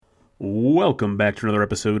Welcome back to another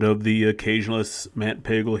episode of The Occasionalist. Matt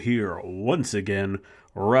Pagel here, once again,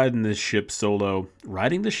 riding this ship solo.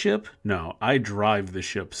 Riding the ship? No, I drive the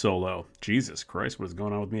ship solo. Jesus Christ, what is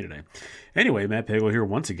going on with me today? Anyway, Matt Pagel here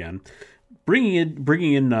once again,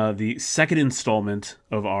 bringing in the second installment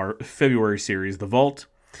of our February series, The Vault.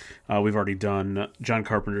 We've already done John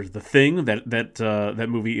Carpenter's The Thing. That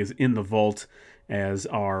movie is in The Vault as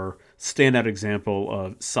our standout example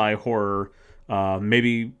of sci horror.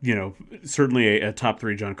 Maybe, certainly a top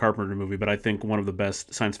three John Carpenter movie, but I think one of the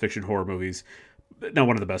best science fiction horror movies, not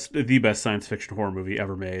one of the best, the best science fiction horror movie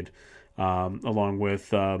ever made, along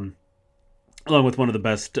with one of the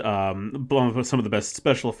best, along with some of the best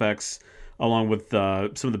special effects, along with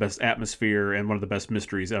some of the best atmosphere and one of the best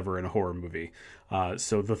mysteries ever in a horror movie.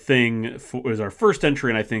 So The Thing is our first entry,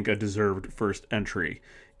 and I think a deserved first entry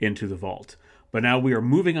into the Vault. But now we are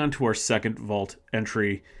moving on to our second Vault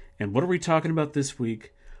entry. And what are we talking about this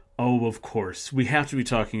week? Oh, of course. We have to be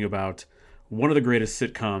talking about one of the greatest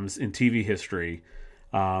sitcoms in TV history.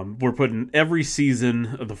 We're putting every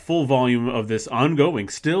season of the full volume of this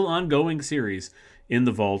still ongoing series in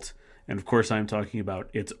the Vault. And of course, I'm talking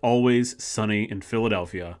about It's Always Sunny in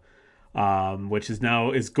Philadelphia, which is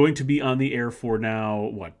going to be on the air for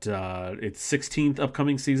now, its 16th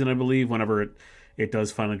upcoming season, I believe. Whenever it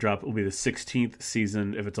does finally drop, it will be the 16th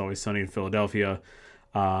season if It's Always Sunny in Philadelphia.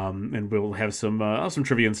 And we'll have some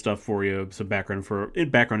trivia and stuff for you, some background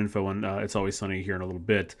info on It's Always Sunny here in a little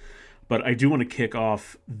bit. But I do want to kick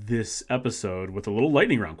off this episode with a little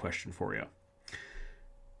lightning round question for you.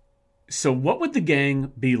 So what would the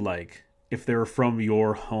gang be like if they were from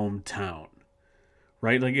your hometown?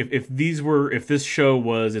 Right? Like if this show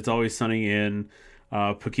was It's Always Sunny in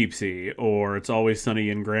Poughkeepsie, or It's Always Sunny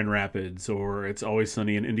in Grand Rapids, or It's Always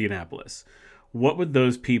Sunny in Indianapolis, what would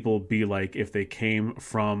those people be like if they came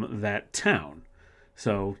from that town?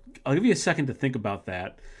 So I'll give you a second to think about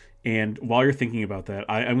that. And while you're thinking about that,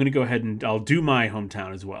 I'm going to go ahead and I'll do my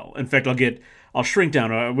hometown as well. In fact, I'll shrink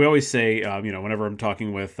down. We always say, whenever I'm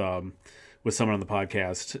talking with someone on the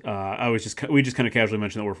podcast, we just kind of casually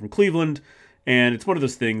mention that we're from Cleveland. And it's one of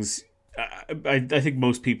those things, I think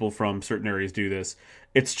most people from certain areas do this.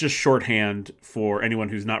 It's just shorthand for anyone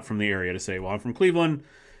who's not from the area to say, well, I'm from Cleveland.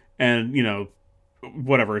 And,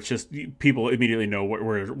 whatever, it's just people immediately know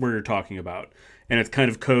where you're talking about. And it's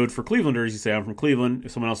kind of code for Clevelanders. You say, I'm from Cleveland.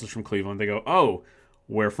 If someone else is from Cleveland, they go, oh,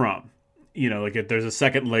 where from? There's a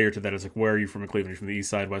second layer to that. It's like, where are you from in Cleveland? Are you from the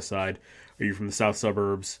east side, west side? Are you from the south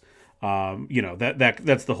suburbs?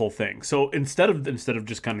 That's the whole thing. So instead of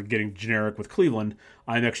just kind of getting generic with Cleveland,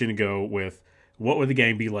 I'm actually going to go with, what would the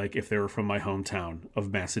gang be like if they were from my hometown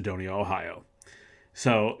of Macedonia, Ohio?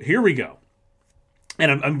 So here we go. And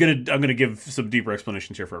I'm gonna give some deeper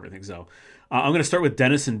explanations here for everything. So I'm gonna start with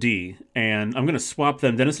Dennis and Dee, and I'm gonna swap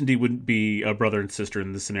them. Dennis and Dee wouldn't be a brother and sister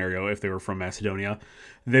in this scenario if they were from Macedonia.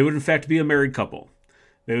 They would in fact be a married couple.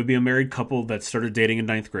 They would be a married couple that started dating in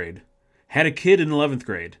 9th grade, had a kid in 11th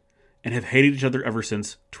grade, and have hated each other ever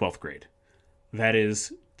since 12th grade. That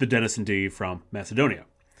is the Dennis and Dee from Macedonia.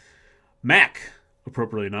 Mac,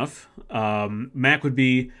 appropriately enough, Mac would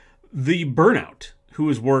be the burnout who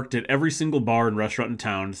has worked at every single bar and restaurant in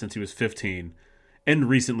town since he was 15 and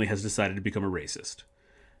recently has decided to become a racist.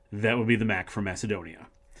 That would be the Mac from Macedonia.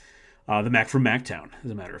 The Mac from Mactown, as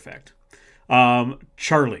a matter of fact.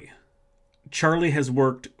 Charlie. Charlie has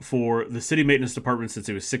worked for the city maintenance department since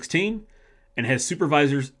he was 16 and has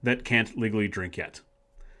supervisors that can't legally drink yet.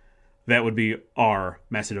 That would be our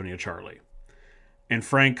Macedonia Charlie. And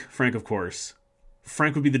Frank, of course.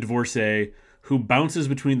 Frank would be the divorcee who bounces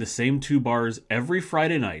between the same two bars every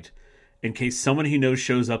Friday night in case someone he knows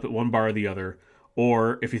shows up at one bar or the other,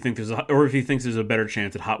 or if he thinks there's a better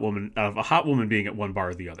chance of a hot woman being at one bar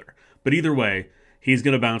or the other. But either way, he's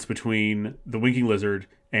going to bounce between the Winking Lizard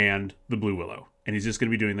and the Blue Willow, and he's just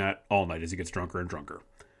going to be doing that all night as he gets drunker and drunker.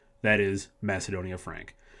 That is Macedonia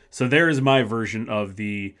Frank. So there is my version of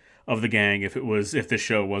the gang if this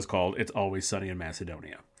show was called It's Always Sunny in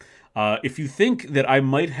Macedonia. If you think that I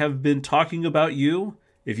might have been talking about you,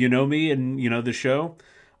 if you know me and you know the show,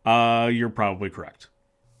 you're probably correct.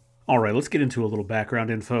 All right, let's get into a little background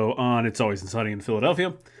info on It's Always Sunny in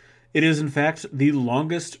Philadelphia. It is, in fact, the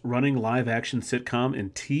longest-running live-action sitcom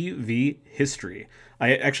in TV history.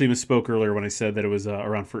 I actually misspoke earlier when I said that it was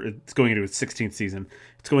it's going into its 16th season.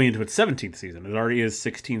 It's going into its 17th season. It already is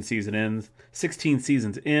 16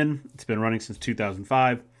 seasons in. It's been running since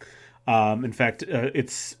 2005. In fact,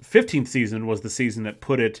 its 15th season was the season that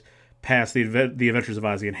put it past the Adventures of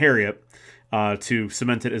Ozzie and Harriet to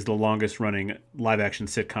cement it as the longest-running live-action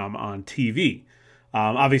sitcom on TV.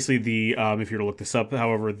 Obviously, if you were to look this up,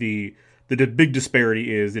 however, the the big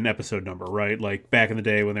disparity is in episode number, right? Like back in the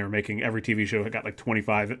day when they were making every TV show, it got like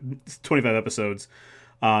 25 episodes.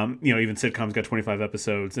 Even sitcoms got 25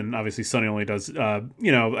 episodes, and obviously Sunny only does, I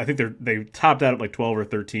think they topped out at like 12 or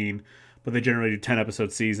 13, but they generally do 10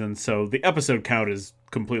 episode seasons. So the episode count is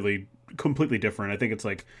completely different. I think it's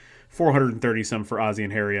like 430 some for Ozzy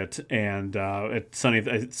and Harriet, and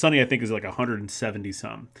Sunny I think is like 170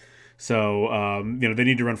 some. So they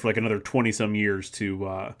need to run for like another 20 some years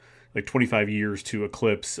to like 25 years to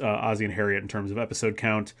eclipse Ozzy and Harriet in terms of episode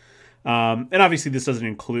count. And obviously this doesn't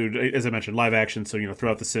include, as I mentioned, live action. So,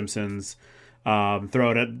 throw out The Simpsons,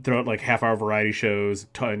 throw out like half-hour variety shows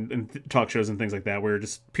and talk shows and things like that. We're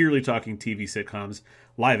just purely talking TV sitcoms,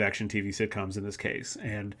 live action TV sitcoms in this case.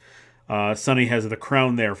 And Sunny has the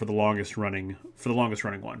crown there for the longest running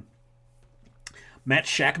one. Matt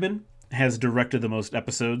Shakman has directed the most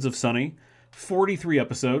episodes of Sunny, 43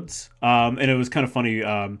 episodes. And it was kind of funny.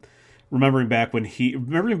 Remembering back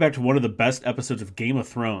to one of the best episodes of Game of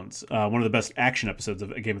Thrones, one of the best action episodes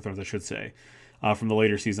of Game of Thrones, I should say, from the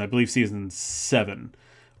later season. I believe season 7,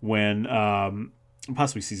 when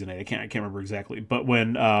possibly season 8. I can't remember exactly, but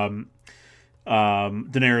when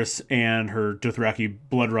Daenerys and her Dothraki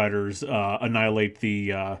blood riders annihilate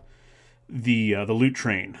the loot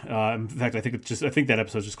train. In fact, I think that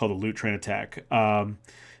episode is just called the Loot Train Attack.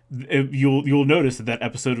 You'll notice that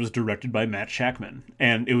episode was directed by Matt Shakman,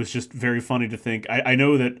 and it was just very funny to think. I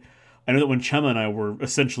know that when Chema and I were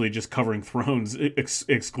essentially just covering Thrones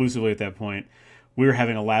exclusively at that point, we were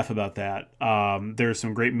having a laugh about that. There's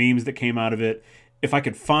some great memes that came out of it. If I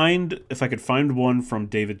could find one from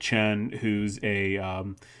David Chen, who's a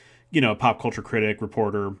pop culture critic,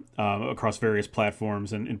 reporter across various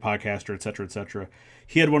platforms and podcaster, et cetera.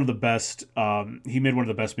 He had one of the best. He made one of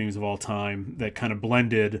the best memes of all time that kind of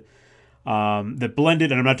blended. And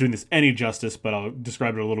I'm not doing this any justice, but I'll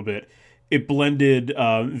describe it a little bit. It blended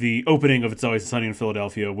the opening of It's Always Sunny in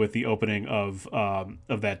Philadelphia with the opening of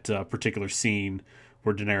that particular scene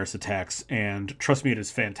where Daenerys attacks. And trust me, it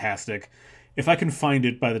is fantastic. If I can find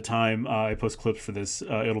it by the time I post clips for this,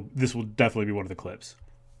 this will definitely be one of the clips.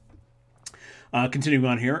 Continuing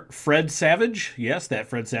on here, Fred Savage. Yes, that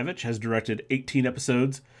Fred Savage has directed 18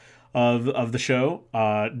 episodes of the show.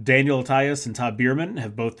 Daniel Attias and Todd Bierman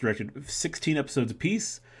have both directed 16 episodes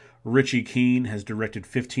apiece. Richie Keene has directed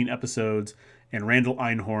 15 episodes, and Randall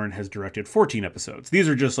Einhorn has directed 14 episodes. These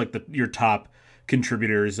are just like your top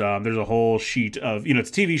contributors. There's a whole sheet of, it's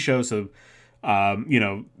a TV show, so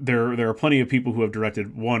there are plenty of people who have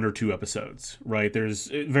directed 1 or 2 episodes, right?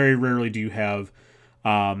 Very rarely do you have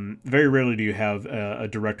a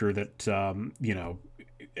director that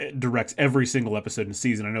directs every single episode in a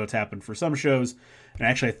season. I know it's happened for some shows, and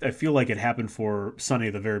actually I feel like it happened for Sunny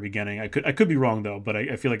at the very beginning. I could be wrong though, but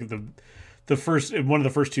I feel like one of the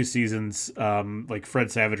first 2 seasons, like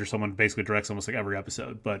Fred Savage or someone basically directs almost like every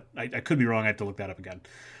episode. But I could be wrong. I have to look that up again,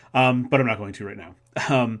 but I'm not going to right now.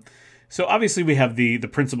 So obviously we have the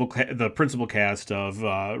principal cast of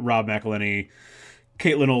Rob McElhenney,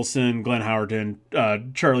 Caitlin Olsen, Glenn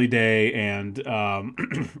Howerton, Charlie Day, and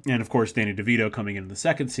of course Danny DeVito coming in the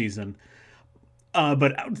second season.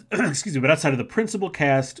 But outside of the principal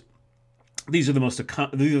cast, these are the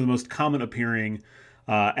most common appearing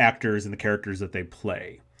actors and the characters that they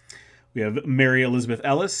play. We have Mary Elizabeth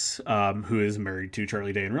Ellis, who is married to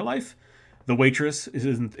Charlie Day in real life. The Waitress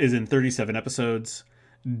is in 37 episodes.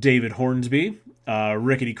 David Hornsby,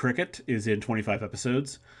 Rickety Cricket, is in 25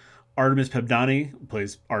 episodes. Artemis Pebdani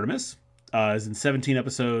plays Artemis, is in 17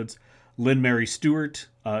 episodes. Lynn Mary Stewart,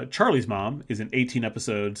 Charlie's mom, is in 18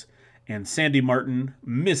 episodes. And Sandy Martin,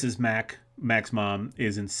 Mrs. Mac's mom,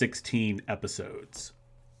 is in 16 episodes.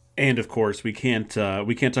 And of course, we can't talk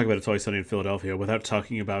about It's Always Sunny in Philadelphia without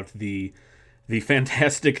talking about the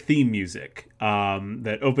fantastic theme music,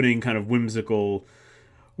 that opening kind of whimsical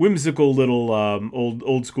little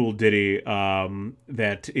old school ditty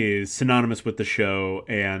that is synonymous with the show.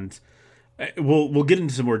 And we'll get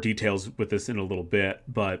into some more details with this in a little bit,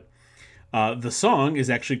 but the song is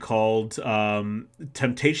actually called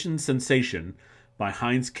Temptation Sensation by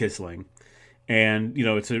Heinz Kissling. And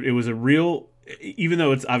it was a real, even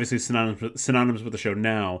though it's obviously synonymous with the show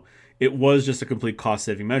now, it was just a complete cost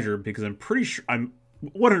saving measure, because I'm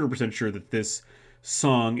 100% sure that this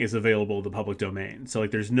song is available in the public domain. So like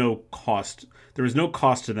there was no cost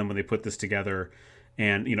to them when they put this together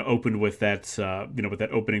and opened with that with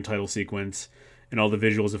that opening title sequence and all the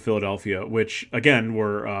visuals of Philadelphia, which again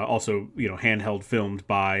were also handheld filmed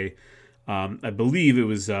by I believe it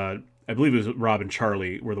was Rob and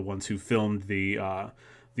Charlie were the ones who filmed the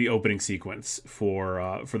opening sequence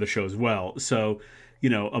for the show as well. So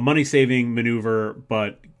a money saving maneuver,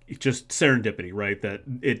 but just serendipity, right? That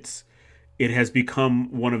it has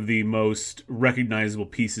become one of the most recognizable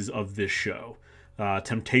pieces of this show.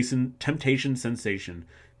 Temptation Sensation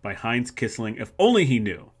by Heinz Kissling. If only he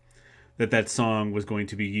knew that song was going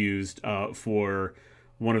to be used for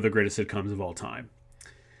one of the greatest sitcoms of all time.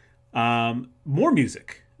 More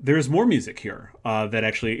music. There's more music here that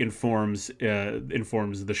actually informs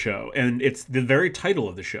the show, and it's the very title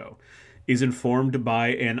of the show is informed by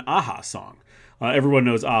an Aha song. Everyone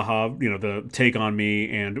knows Aha, the "Take on Me,"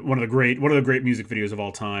 and one of the great music videos of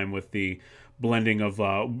all time with the blending of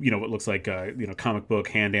what looks like comic book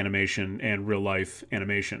hand animation and real life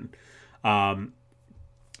animation.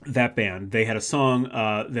 That band, they had a song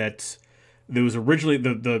that there was originally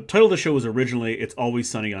the title of the show was originally "It's Always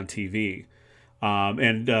Sunny on TV."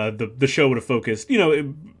 And the show would have focused,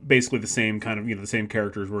 basically the same kind of, the same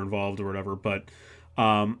characters were involved or whatever, but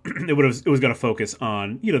it was going to focus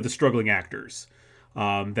on, the struggling actors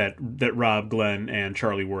that Rob, Glenn, and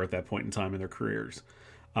Charlie were at that point in time in their careers.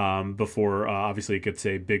 Before obviously it gets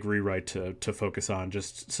a big rewrite to focus on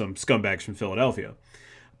just some scumbags from Philadelphia.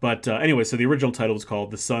 But anyway, so the original title was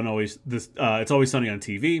called It's Always Sunny on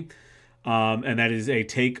TV, and that is a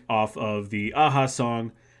take off of the Aha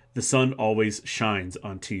song "The Sun Always Shines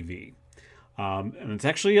on TV," and it's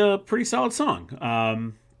actually a pretty solid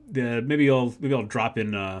song. Maybe I'll drop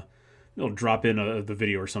in the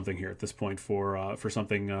video or something here at this point for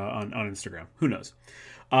something on Instagram. Who knows?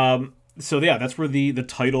 So yeah, that's where the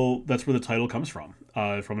title comes from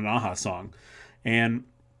an Aha song, and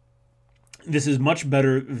this is much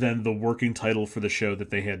better than the working title for the show that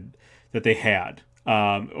they had.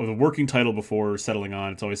 Or the working title before settling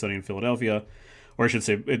on "It's Always Sunny in Philadelphia." Or I should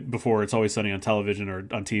say, before "It's Always Sunny on Television" or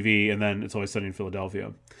on TV, and then "It's Always Sunny in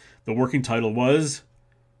Philadelphia." The working title was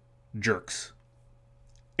Jerks.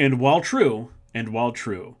 And while true,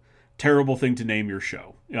 terrible thing to name your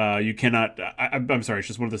show. You cannot. I'm sorry. It's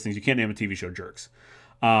just one of those things. You can't name a TV show Jerks.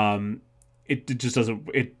 It just doesn't.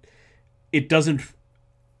 It doesn't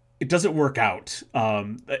work out.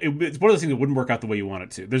 It's one of those things that wouldn't work out the way you want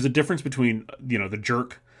it to. There's a difference between the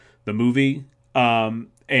Jerk, the movie,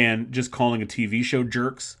 and just calling a TV show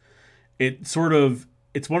Jerks. It's one of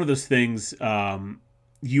those things.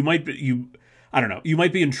 You might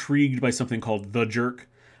be intrigued by something called The Jerk,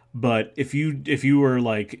 but if you're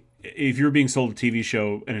being sold a TV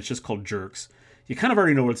show and it's just called Jerks, you kind of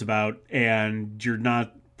already know what it's about, and you're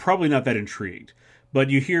probably not that intrigued. But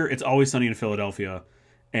you hear "It's Always Sunny in Philadelphia,"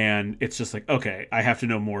 and it's just like, okay, I have to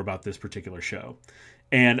know more about this particular show.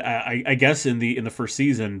 And I guess in the first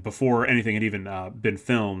season, before anything had even been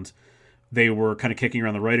filmed, they were kind of kicking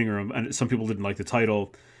around the writing room, and some people didn't like the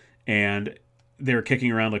title, and they were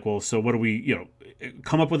kicking around like, well, so what do we,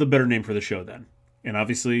 come up with a better name for the show then? And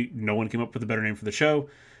obviously, no one came up with a better name for the show,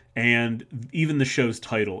 and even the show's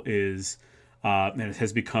title is, and it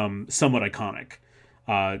has become somewhat iconic,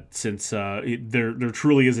 since there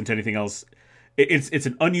truly isn't anything else. It's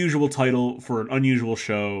an unusual title for an unusual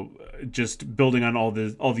show, just building on all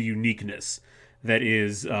the uniqueness that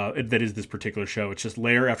is this particular show. It's just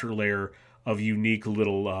layer after layer of unique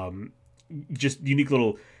little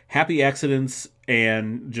happy accidents,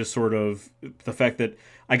 and just sort of the fact that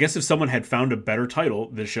I guess if someone had found a better title,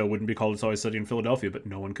 this show wouldn't be called "It's Always Sunny in Philadelphia," but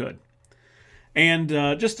no one could. And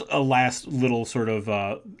just a last little sort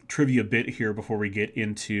of trivia bit here before we get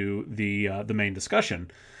into the main discussion.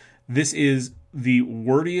 This is the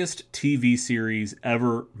wordiest TV series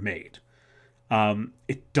ever made.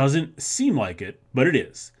 It doesn't seem like it, but it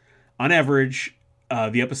is. On average,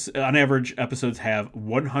 episodes have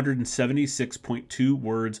 176.2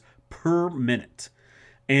 words per minute.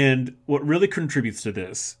 And what really contributes to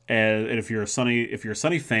this, and if you're a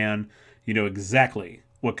Sunny fan, you know exactly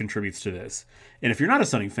what contributes to this. And if you're not a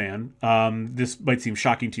Sunny fan, this might seem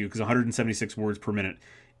shocking to you, because 176 words per minute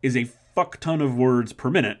is a fuck ton of words per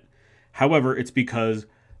minute. However, it's because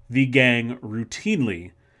the gang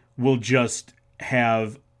routinely will just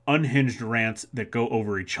have unhinged rants that go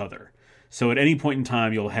over each other. So at any point in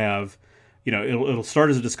time, you'll have, it'll start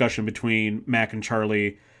as a discussion between Mac and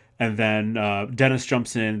Charlie, and then Dennis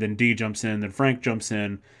jumps in, then Dee jumps in, then Frank jumps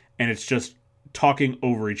in, and it's just talking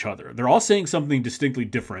over each other. They're all saying something distinctly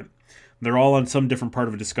different. They're all on some different part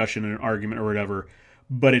of a discussion, an argument, or whatever,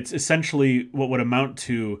 but it's essentially what would amount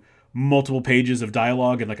to multiple pages of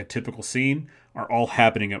dialogue in like a typical scene are all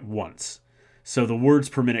happening at once. So the words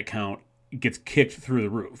per minute count gets kicked through the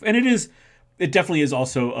roof. And it definitely is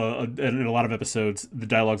also, in a lot of episodes, the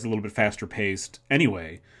dialogue's a little bit faster paced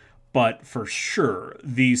anyway. But for sure,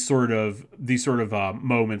 these sort of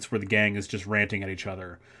moments where the gang is just ranting at each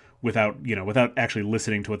other without actually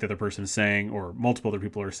listening to what the other person is saying, or multiple other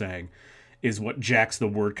people are saying, is what jacks the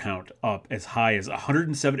word count up as high as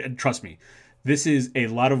 170. And trust me, this is a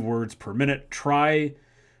lot of words per minute. Try,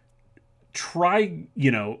 it's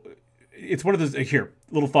one of those, here,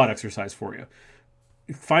 little thought exercise for you.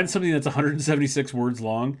 Find something that's 176 words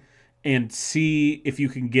long and see if you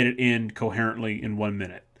can get it in coherently in 1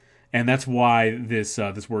 minute. And that's why this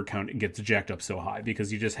word count gets jacked up so high,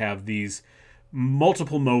 because you just have these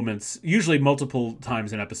multiple moments, usually multiple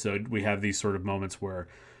times an episode. We have these sort of moments where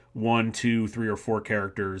 1, 2, 3, or 4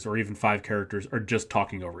 characters, or even 5 characters, are just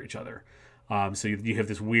talking over each other. So you have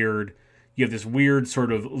this weird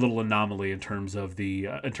sort of little anomaly in terms of the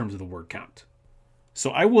word count.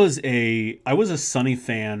 So I was a Sunny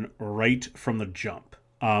fan right from the jump.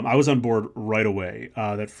 I was on board right away.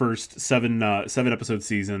 That first seven episode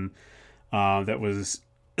season, that was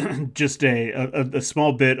just a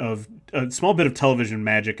small bit of television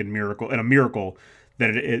magic and a miracle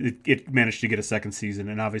that it managed to get a second season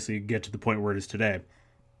and obviously get to the point where it is today.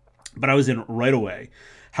 But I was in right away.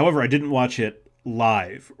 However, I didn't watch it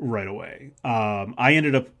live right away. I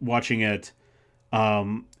ended up watching it,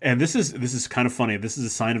 and this is kind of funny. This is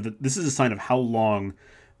a sign of how long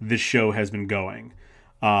this show has been going.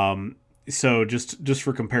 So just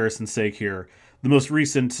for comparison's sake here, the most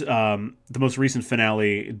recent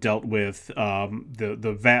finale dealt with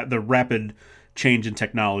the rapid change in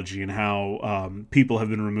technology and how people have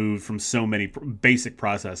been removed from so many basic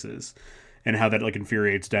processes, and how that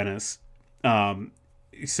infuriates Dennis.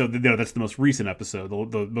 So that's the most recent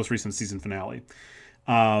episode, the most recent season finale.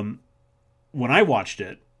 When I watched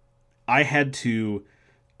it, I had to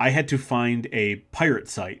find a pirate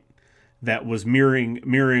site that was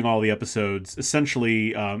mirroring all the episodes,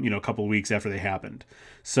 essentially, a couple of weeks after they happened.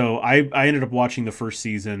 So I ended up watching the first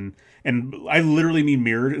season, and I literally mean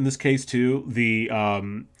mirrored in this case too. The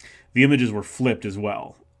images were flipped as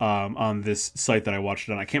well on this site that I watched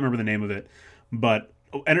it on. I can't remember the name of it, but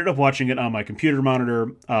ended up watching it on my computer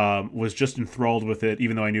monitor. Was just enthralled with it,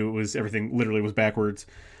 even though I knew everything literally was backwards.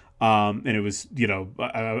 And it was,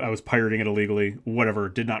 I was pirating it illegally. Whatever,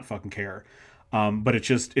 did not fucking care. But it's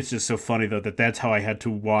just so funny though that's how I had to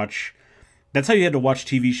watch. That's how you had to watch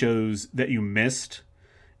TV shows that you missed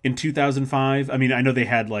in 2005. I mean, I know they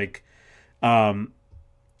had you had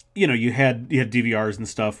DVRs and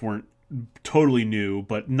stuff weren't totally new,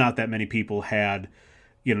 but not that many people had.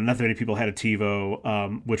 Not that many people had a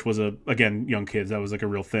TiVo, which was again, young kids. That was a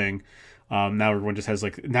real thing. Now everyone just has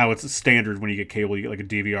now it's a standard when you get cable, you get a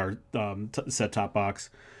DVR set-top box.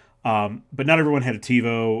 But not everyone had a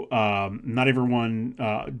TiVo. Not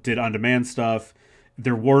everyone did on-demand stuff.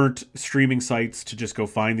 There weren't streaming sites to just go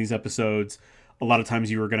find these episodes. A lot of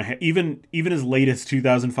times you were going to even as late as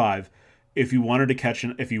 2005, if you wanted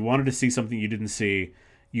to see something you didn't see,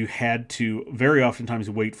 you had to very oftentimes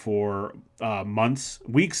wait for months,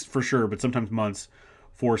 weeks for sure, but sometimes months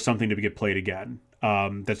for something to get played again.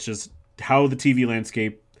 That's just how the TV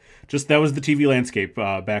landscape. That was the TV landscape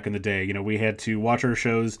back in the day. We had to watch our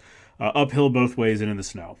shows uphill both ways and in the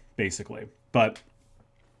snow, basically. But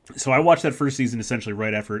so I watched that first season essentially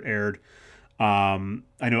right after it aired. I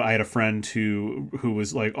know I had a friend who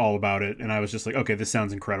was all about it, and I was just like, okay, this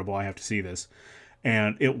sounds incredible. I have to see this.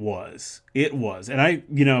 And it was. And I,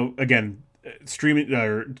 again, streaming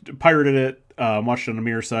or pirated it, watched it on a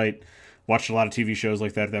mirror site, watched a lot of TV shows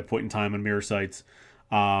like that at that point in time on mirror sites.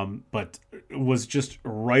 But was just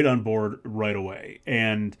right on board right away,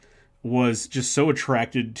 and was just so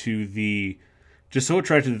attracted to the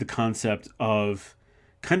concept of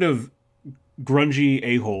kind of grungy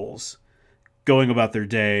a-holes going about their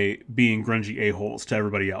day being grungy a-holes to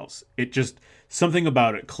everybody else. It just, something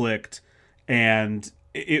about it clicked, and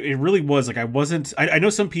it really was I know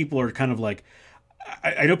some people are kind of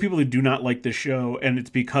I know people who do not like this show, and it's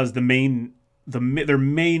because their main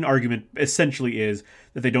argument essentially is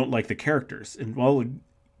that they don't like the characters. And well,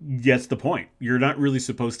 that's the point. You're not really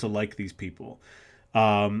supposed to like these people.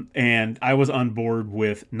 And I was on board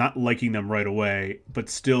with not liking them right away, but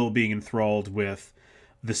still being enthralled with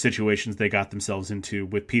the situations they got themselves into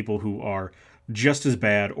with people who are just as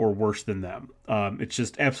bad or worse than them. It's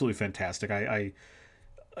just absolutely fantastic. I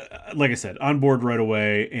like I said, on board right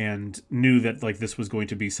away, and knew that this was going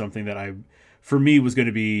to be something that for me was going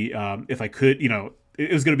to be, if I could,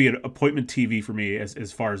 it was going to be an appointment TV for me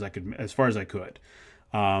as far as I could.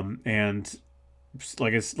 And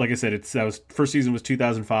like I said, that was first season was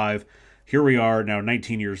 2005. Here we are now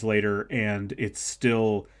 19 years later, and it's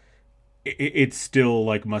still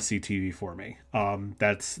must see TV for me.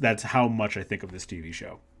 That's how much I think of this TV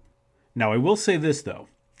show. Now I will say this though,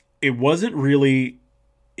 it wasn't really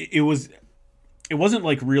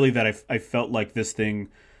that I felt like this thing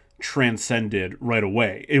transcended right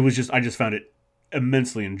away. It was just, I just found it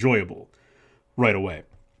immensely enjoyable right away.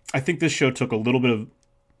 I think this show took a little bit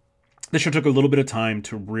of time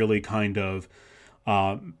to really kind of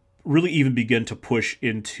really even begin to push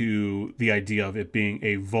into the idea of it being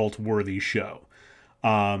a vault-worthy show.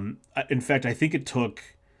 In fact, I think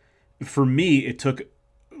for me, it took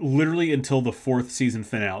literally until the 4th season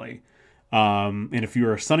finale. And if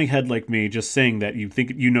you're a sunnyhead like me, just saying that, you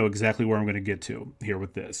think you know exactly where I'm going to get to here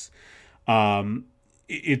with this.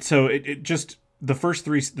 It just the first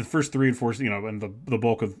three and four, and the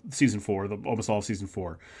bulk of season 4, almost all of season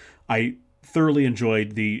 4, I thoroughly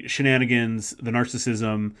enjoyed the shenanigans, the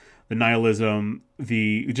narcissism, the nihilism,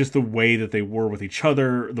 just the way that they were with each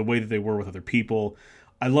other, the way that they were with other people.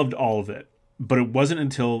 I loved all of it. But it wasn't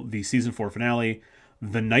until the season 4 finale,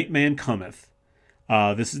 The Nightman Cometh.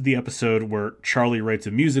 This is the episode where Charlie writes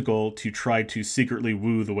a musical to try to secretly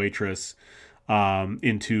woo the waitress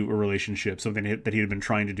into a relationship, something that he had been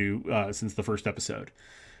trying to do since the first episode.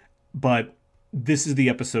 But this is the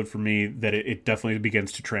episode for me that it definitely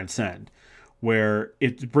begins to transcend, where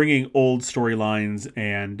it's bringing old storylines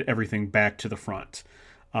and everything back to the front.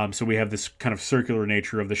 So we have this kind of circular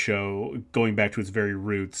nature of the show going back to its very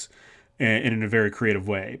roots and in a very creative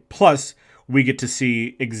way. Plus, we get to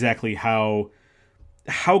see exactly how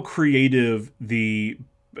creative the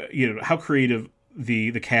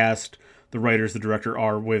cast, the writers, the director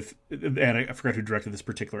are with, and I forgot who directed this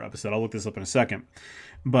particular episode. I'll look this up in a second.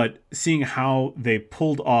 But seeing how they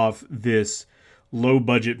pulled off this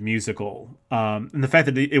low-budget musical, and the fact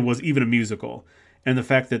that it was even a musical, and the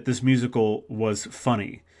fact that this musical was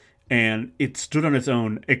funny, and it stood on its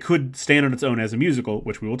own. It could stand on its own as a musical,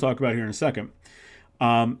 which we will talk about here in a second.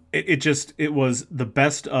 It was the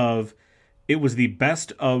best of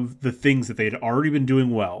the things that they had already been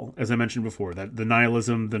doing well, as I mentioned before. That the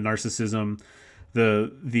nihilism, the narcissism,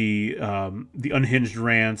 the unhinged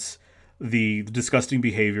rants, the disgusting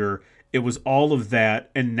behavior. It was all of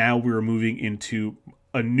that, and now we were moving into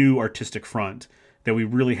a new artistic front that we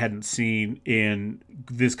really hadn't seen in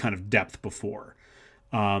this kind of depth before.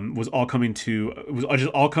 It was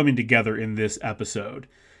just all coming together in this episode,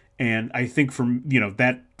 and I think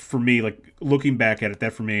that for me, like looking back at it,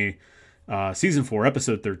 that for me, season 4,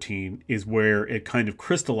 episode 13 is where it kind of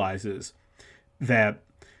crystallizes that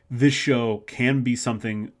this show can be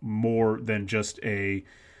something more than just a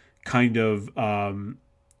kind of a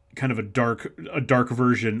dark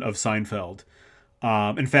version of Seinfeld.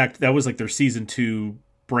 In fact, that was like their season 2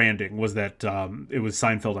 branding, was that it was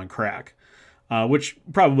Seinfeld on crack, which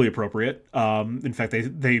probably appropriate. In fact,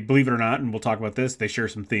 they believe it or not, and we'll talk about this, they share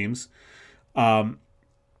some themes.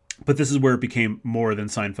 But this is where it became more than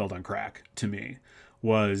Seinfeld on crack to me,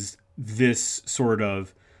 was this sort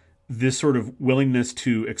of willingness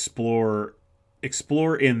to explore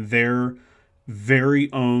in their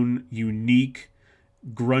very own unique,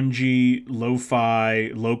 grungy,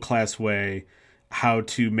 lo-fi, low-class way how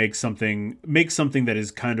to make something that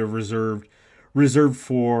is kind of reserved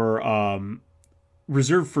for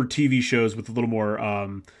TV shows with a little more,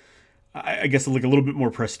 I guess, like a little bit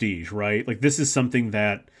more prestige, right? Like this is something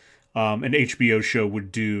that an HBO show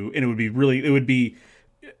would do, and it would be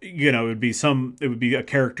a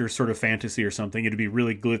character sort of fantasy or something. It'd be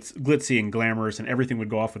really glitzy and glamorous, and everything would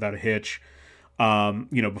go off without a hitch.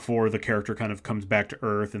 Before the character kind of comes back to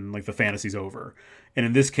earth and like the fantasy's over. And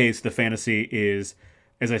in this case, the fantasy is,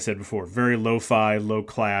 as I said before, very lo-fi, low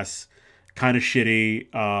class, kind of shitty.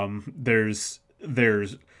 There's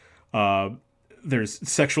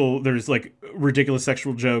like ridiculous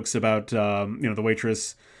sexual jokes about, the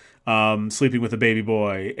waitress, sleeping with a baby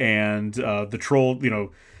boy, and, the troll,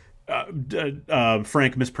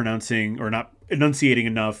 Frank mispronouncing or not enunciating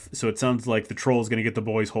enough. So it sounds like the troll is going to get the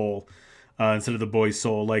boy's hole. Instead of the boy's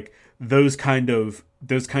soul, like those kind of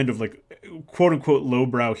like quote unquote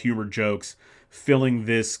lowbrow humor jokes, filling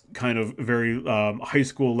this kind of very high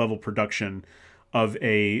school level production of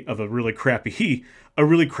a really crappy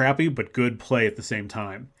but good play at the same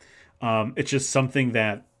time. It's just something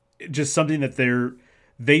that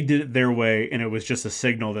they did it their way, and it was just a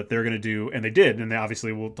signal that they're going to do, and they did, and they,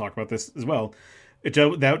 obviously we'll talk about this as well.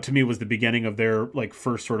 That to me was the beginning of their like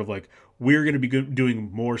first sort of like, we're going to be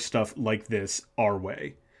doing more stuff like this our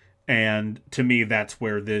way, and to me that's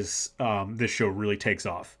where this show really takes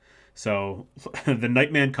off. So The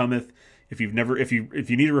Nightman Cometh. If you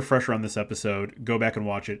need a refresher on this episode, go back and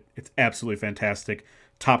watch it. It's absolutely fantastic,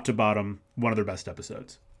 top to bottom, one of their best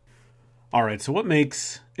episodes. All right, so what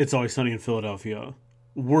makes It's Always Sunny in Philadelphia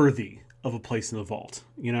worthy of a place in the vault?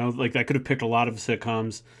 Like I could have picked a lot of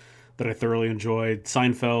sitcoms that I thoroughly enjoyed.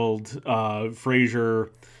 Seinfeld,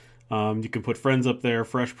 Frasier, You can put Friends up there,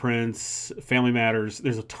 Fresh Prince, Family Matters.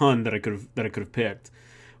 There's a ton that I could have picked,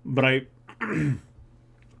 but I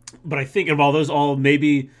think of all those, all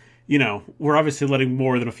maybe, we're obviously letting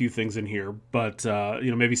more than a few things in here, but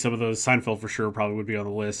maybe some of those, Seinfeld for sure probably would be on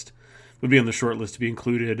the list, would be on the short list to be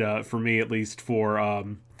included, for me at least, for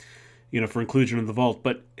for inclusion in the vault.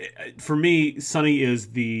 But for me, Sunny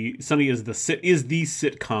is the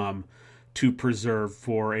sitcom to preserve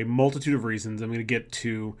for a multitude of reasons. I'm going to get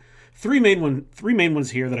to three main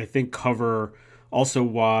ones here that I think cover also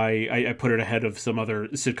why I put it ahead of some other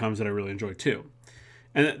sitcoms that I really enjoy too.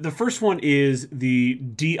 And the first one is the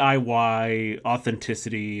DIY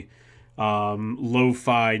authenticity,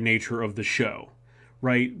 lo-fi nature of the show,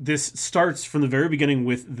 right? This starts from the very beginning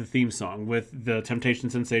with the theme song, with the Temptation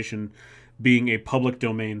Sensation being a public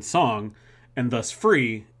domain song and thus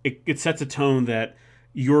free. It sets a tone that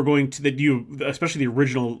you're going to, especially the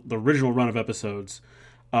original run of episodes,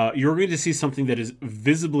 you're going to see something that is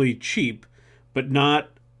visibly cheap, but not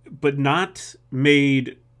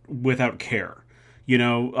made without care.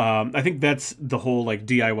 I think that's the whole like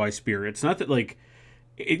DIY spirit. It's not that like,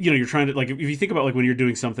 you're trying to, like, if you think about like when you're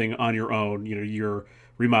doing something on your own, you're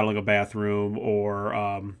remodeling a bathroom,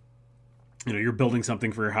 or you're building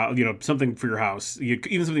something for your house, something for your house,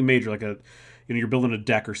 even something major like you're building a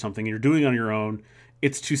deck or something, and you're doing it on your own.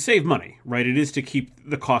 It's to save money, right? It is to keep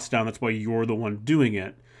the cost down. That's why you're the one doing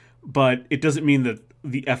it. But it doesn't mean that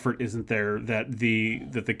the effort isn't there, that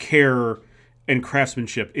the care and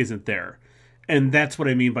craftsmanship isn't there. And that's what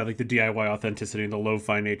I mean by like the DIY authenticity and the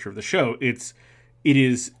lo-fi nature of the show. It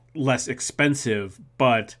is less expensive,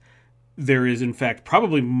 but there is in fact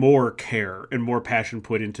probably more care and more passion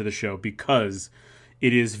put into the show, because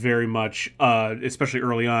it is very much, especially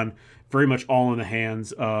early on, very much all in the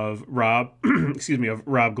hands of Rob, of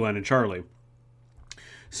Rob, Glenn, and Charlie.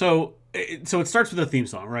 So it starts with a theme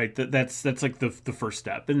song, right? That's like the first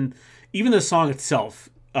step, and even the song itself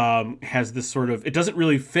has this sort of, it doesn't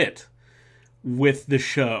really fit with the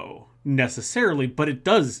show necessarily, but it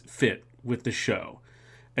does fit with the show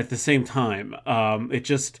at the same time. It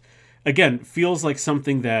just, again, feels like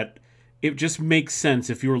something that it just makes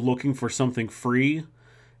sense if you're looking for something free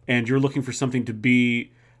and you're looking for something to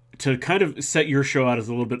kind of set your show out as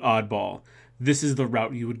a little bit oddball. This is the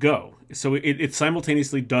route you would go. So it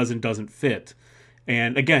simultaneously does and doesn't fit,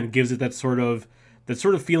 and again gives it that sort of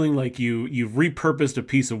feeling like you've repurposed a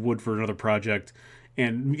piece of wood for another project,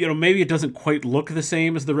 and maybe it doesn't quite look the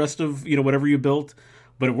same as the rest of whatever you built,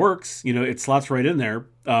 but it works. It slots right in there,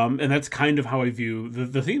 and that's kind of how I view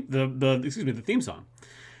the theme song.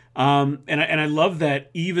 And I love that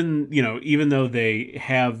even though they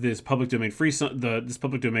have this public domain free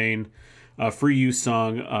free use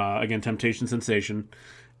song, again, Temptation Sensation,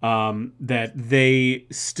 that they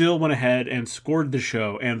still went ahead and scored the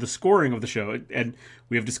show, and the scoring of the show, and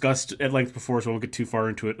we have discussed at length before, so I won't get too far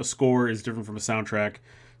into it. A score is different from a soundtrack.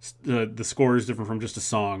 The score is different from just a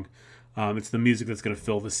song. It's the music that's going to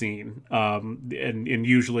fill the scene, and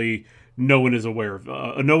usually no one is aware of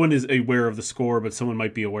the score, but someone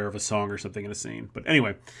might be aware of a song or something in a scene. But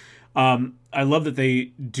anyway, I love that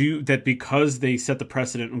they do that, because they set the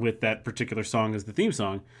precedent with that particular song as the theme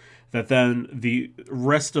song, that then the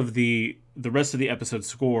rest of the episode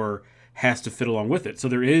score has to fit along with it. So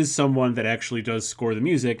there is someone that actually does score the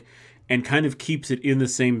music and kind of keeps it in the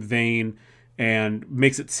same vein and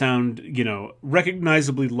makes it sound,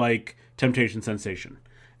 recognizably like Temptation Sensation.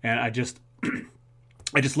 And I just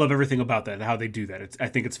love everything about that, how they do that. I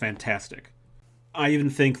think it's fantastic. I even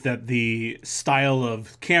think that the style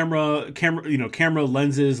of camera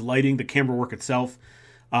lenses, lighting, the camera work itself,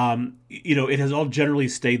 it has all generally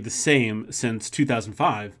stayed the same since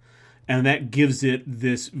 2005. And that gives it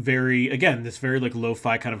this very like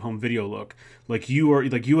lo-fi kind of home video look. Like you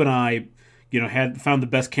and I, had found the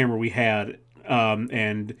best camera we had,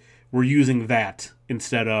 and we're using that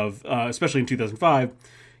instead of, especially in 2005,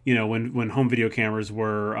 when home video cameras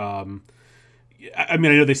were, I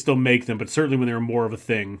know they still make them, but certainly when they were more of a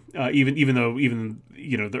thing, even though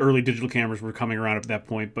the early digital cameras were coming around at that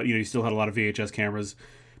point, but you still had a lot of VHS cameras.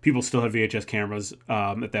 People still had VHS cameras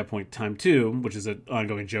at that point in time too, which is an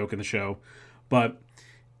ongoing joke in the show. But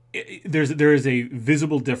there is a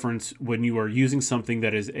visible difference when you are using something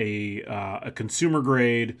that is a consumer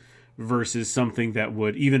grade versus something that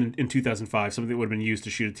would, even in 2005, something that would have been used to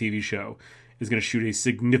shoot a TV show is going to shoot a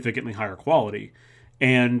significantly higher quality.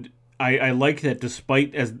 And I like that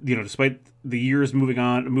despite the years moving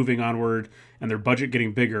onward and their budget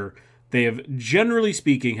getting bigger, they have, generally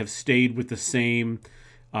speaking, have stayed with the same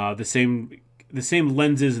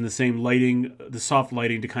lenses and the same lighting, the soft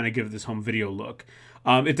lighting, to kind of give this home video look.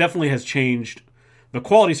 It definitely has changed The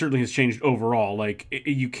quality certainly has changed overall. Like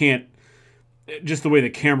you can't, just the way the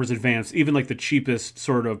cameras advance, even like the cheapest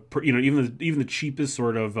sort of, even the cheapest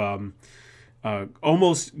sort of,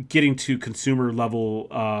 almost getting to consumer level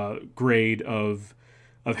grade of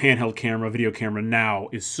handheld camera, video camera now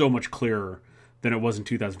is so much clearer than it was in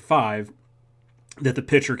 2005, that the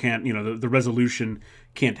picture can't, the resolution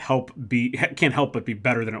can't help but be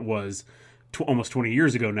better than it was almost 20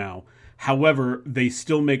 years ago now. However, they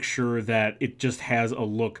still make sure that it just has a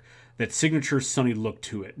look, that signature Sony look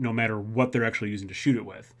to it, no matter what they're actually using to shoot it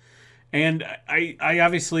with. And I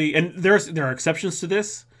obviously, and there are exceptions to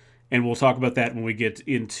this, and we'll talk about that when we get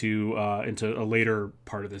into a later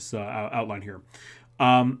part of this outline here.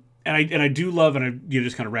 And I do love, and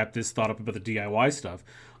just kind of wrap this thought up about the DIY stuff.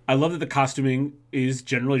 I love that the costuming is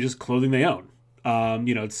generally just clothing they own.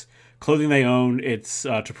 It's clothing they own. It's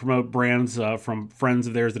to promote brands from friends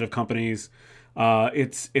of theirs that have companies.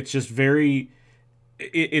 It's just very.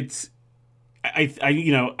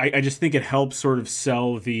 I just think it helps sort of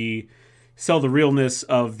sell the realness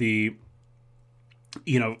of the,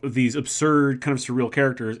 these absurd kind of surreal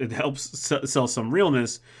characters. It helps sell some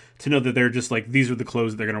realness to know that they're just like, these are the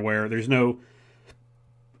clothes that they're going to wear. There's no,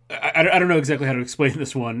 I don't know exactly how to explain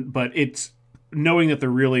this one, but it's knowing that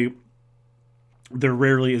there rarely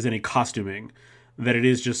is any costuming, that it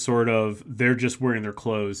is just sort of, they're just wearing their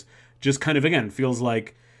clothes. Just kind of, again, feels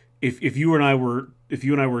like if you and I were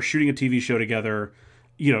shooting a TV show together,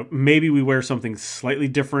 maybe we wear something slightly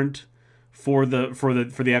different for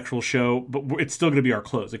the actual show, but it's still going to be our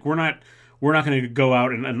clothes. Like we're not going to go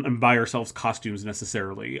out and buy ourselves costumes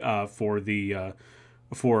necessarily for something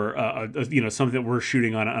that we're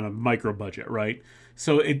shooting on a micro budget, right?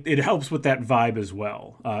 So it helps with that vibe as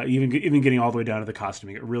well. Even getting all the way down to the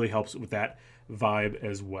costuming, it really helps with that vibe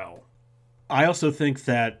as well. I also think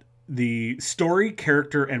that the story,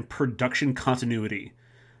 character, and production continuity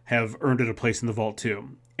have earned it a place in the vault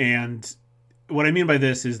too. And what I mean by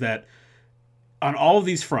this is that on all of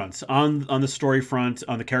these fronts, on the story front,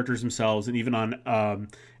 on the characters themselves, and even on,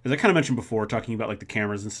 as I kind of mentioned before, talking about like the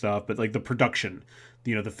cameras and stuff, but like the production,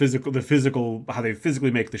 the physical, how they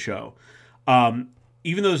physically make the show.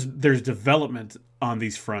 Even though there's development on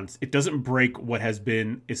these fronts, it doesn't break what has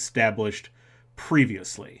been established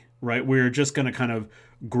previously, right? We're just going to kind of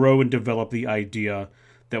grow and develop the idea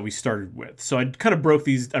that we started with. So I kind of broke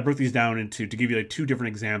these down into, to give you like two different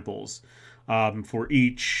examples for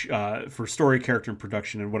each, for story, character, and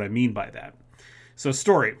production, and what I mean by that. So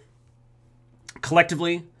story,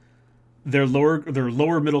 collectively, they're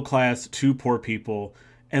lower middle class to poor people,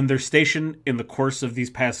 and their station in the course of these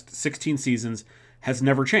past 16 seasons has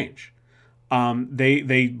never changed.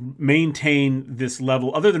 They maintain this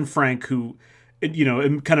level, other than Frank, who,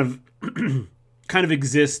 kind of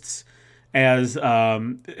exists as,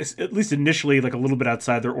 at least initially, like a little bit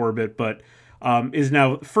outside their orbit, but is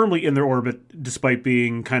now firmly in their orbit despite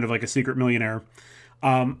being kind of like a secret millionaire.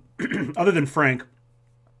 Other than Frank,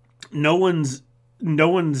 no one's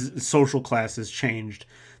social class has changed.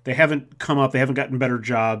 They haven't come up. They haven't gotten better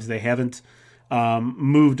jobs. They haven't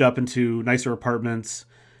moved up into nicer apartments.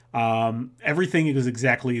 Everything is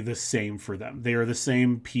exactly the same for them. They are the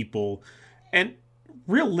same people, and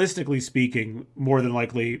realistically speaking, more than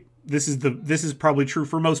likely, this is probably true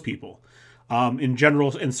for most people, in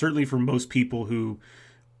general, and certainly for most people who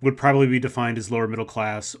would probably be defined as lower middle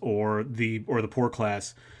class or the poor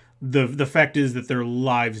class. The fact is that their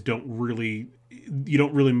lives you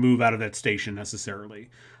don't really move out of that station necessarily.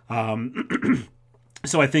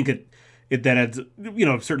 So I think that adds,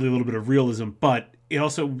 certainly a little bit of realism, but it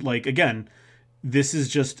also, like, again, this is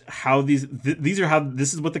just how this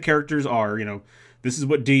is what the characters are. This is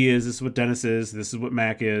what Dee is, this is what Dennis is, this is what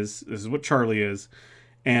Mac is, this is what Charlie is,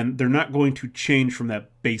 and they're not going to change from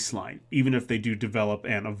that baseline, even if they do develop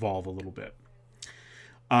and evolve a little bit.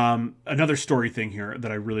 Another story thing here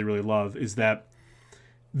that I really, really love is that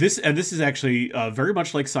this is actually very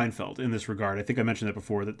much like Seinfeld in this regard. I think I mentioned that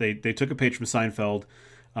before, that they took a page from Seinfeld,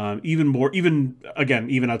 even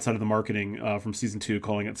outside of the marketing from season 2,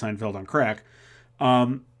 calling it Seinfeld on crack.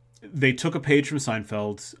 They took a page from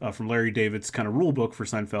Seinfeld, from Larry David's kind of rule book for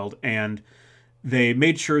Seinfeld, and they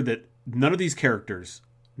made sure that none of these characters,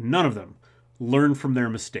 none of them, learn from their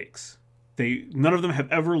mistakes. None of them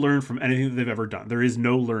have ever learned from anything that they've ever done. There is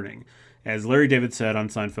no learning. As Larry David said on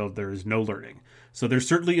Seinfeld, there is no learning. So there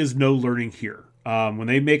certainly is no learning here. When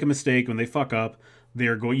they make a mistake, when they fuck up,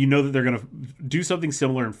 they're going to do something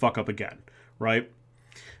similar and fuck up again, right?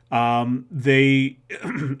 This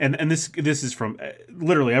is from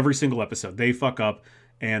literally every single episode. They fuck up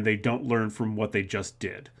and they don't learn from what they just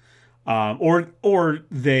did, or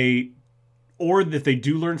or if they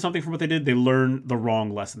do learn something from what they did, they learn the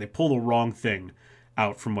wrong lesson. They pull the wrong thing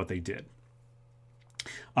out from what they did.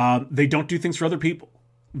 They don't do things for other people.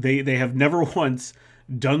 They have never once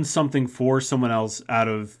done something for someone else out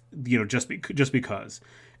of, just because.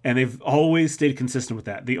 And they've always stayed consistent with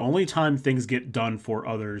that. The only time things get done for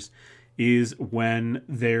others is when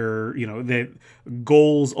their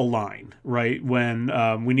goals align, right?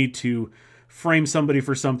 When we need to frame somebody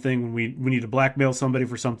for something, when we need to blackmail somebody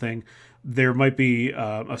for something, there might be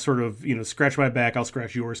a sort of, scratch my back, I'll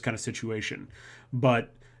scratch yours kind of situation.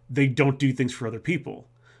 But they don't do things for other people.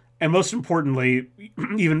 And most importantly,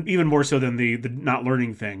 even more so than the not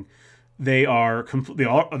learning thing, they are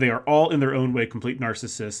all in their own way complete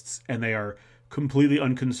narcissists, and they are completely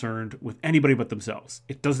unconcerned with anybody but themselves.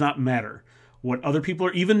 It does not matter what other people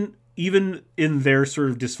are, even in their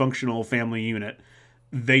sort of dysfunctional family unit.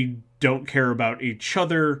 They don't care about each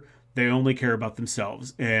other. They only care about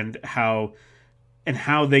themselves and how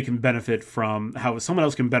they can benefit from how someone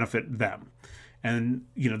else can benefit them. And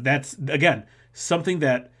that's again something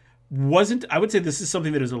that wasn't. I would say this is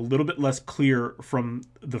something that is a little bit less clear from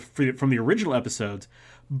the original episodes,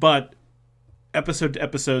 but episode to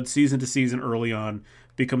episode, season to season, early on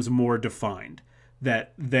becomes more defined.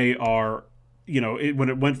 That they are, it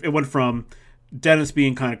went from Dennis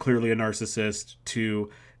being kind of clearly a narcissist to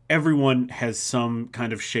everyone has some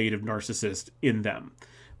kind of shade of narcissist in them,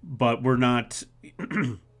 but we're not.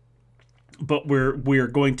 But we're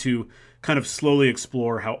going to kind of slowly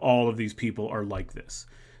explore how all of these people are like this.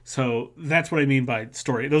 So that's what I mean by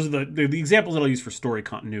story. Those are the examples that I'll use for story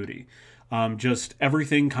continuity. Just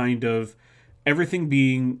everything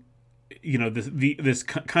being, this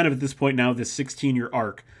kind of at this point now, this 16-year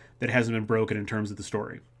arc that hasn't been broken in terms of the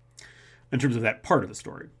story, in terms of that part of the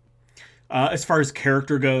story. As far as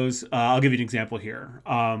character goes, I'll give you an example here.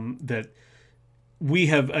 That we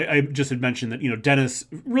have, I just had mentioned that, Dennis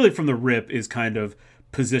really from the rip is kind of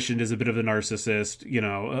positioned as a bit of a narcissist.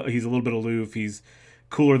 He's a little bit aloof. He's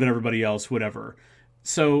cooler than everybody else, whatever.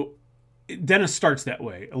 So Dennis starts that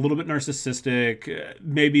way, a little bit narcissistic,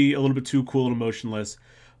 maybe a little bit too cool and emotionless,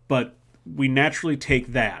 but we naturally take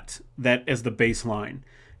that as the baseline.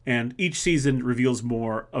 And each season reveals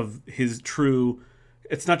more of his true,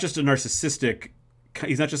 it's not just a narcissistic,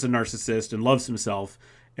 he's not just a narcissist and loves himself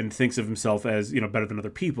and thinks of himself as, better than other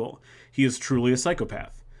people. He is truly a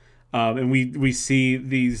psychopath. And we see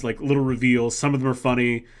these like little reveals. Some of them are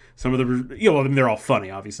funny. Some of them are, they're all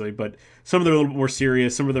funny, obviously, but some of them are a little bit more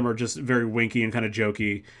serious. Some of them are just very winky and kind of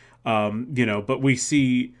jokey. But we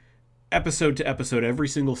see episode to episode, every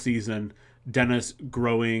single season, Dennis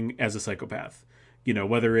growing as a psychopath.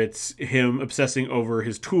 Whether it's him obsessing over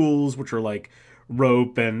his tools, which are like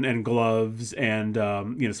rope and gloves and,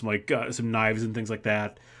 some knives and things like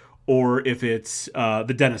that, or if it's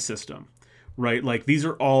the Dennis system, right? Like these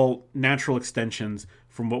are all natural extensions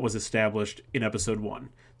from what was established in episode 1.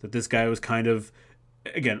 That this guy was kind of,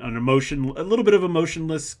 again, a little bit of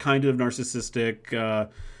emotionless, kind of narcissistic,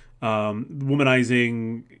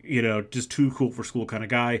 womanizing, just too cool for school kind of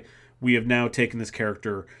guy. We have now taken this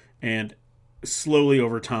character and slowly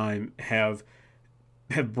over time have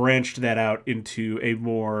branched that out into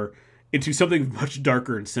something much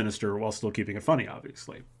darker and sinister while still keeping it funny,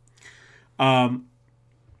 obviously.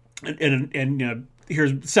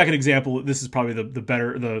 Here's the second example. This is probably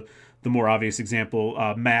the more obvious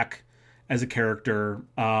example. Mac as a character.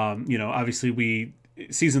 Obviously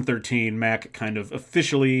season 13, Mac kind of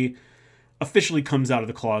officially comes out of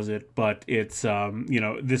the closet, but it's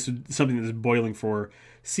this is something that is boiling for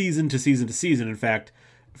season to season to season. In fact,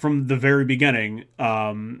 from the very beginning,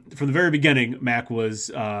 Mac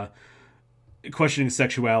was questioning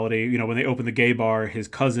sexuality. When they opened the gay bar, his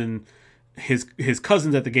cousins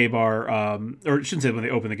at the gay bar, or I shouldn't say when they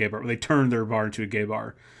opened the gay bar, but they turned their bar into a gay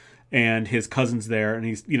bar, and his cousin's there, and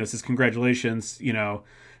he's says congratulations,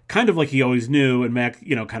 kind of like he always knew, and Mac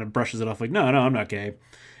kind of brushes it off like no, I'm not gay.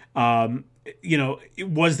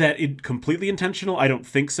 Was that completely intentional? I don't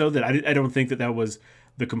think so. I don't think that was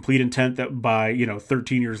the complete intent, that by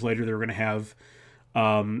 13 years later they were going to have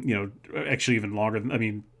actually even longer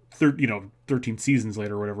than 13 seasons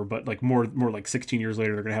later or whatever, but like more like 16 years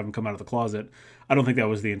later they're going to have him come out of the closet. I don't think that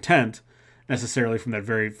was the intent necessarily from that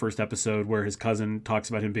very first episode where his cousin talks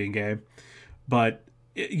about him being gay, but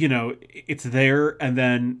it's there, and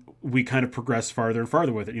then we kind of progress farther and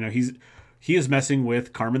farther with it. He is messing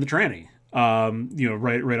with Carmen the tranny,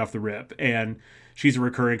 right off the rip, and she's a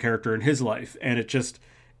recurring character in his life, and it just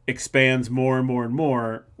expands more and more and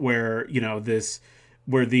more where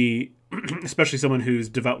especially someone who's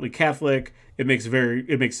devoutly Catholic, it makes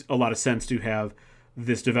a lot of sense to have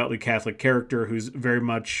this devoutly Catholic character who's very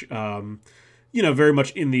much very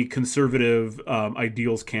much in the conservative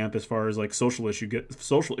ideals camp as far as like social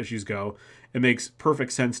issues go. It makes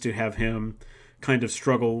perfect sense to have him kind of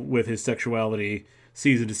struggle with his sexuality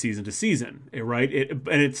season to season to season, right? And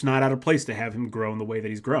it's not out of place to have him grow in the way that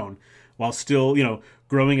he's grown, while still,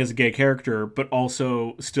 growing as a gay character, but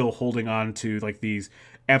also still holding on to like these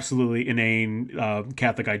absolutely inane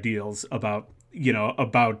Catholic ideals about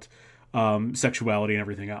sexuality and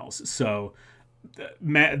everything else. So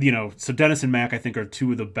so Dennis and Mac, I think, are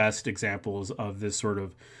two of the best examples of this sort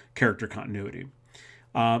of character continuity.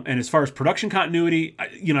 And as far as production continuity,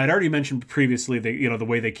 I'd already mentioned previously the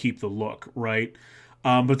way they keep the look, right?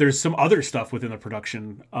 But there's some other stuff within the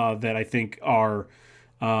production that I think are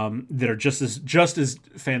just as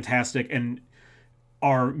fantastic and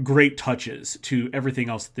are great touches to everything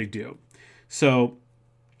else that they do. So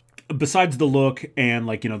besides the look and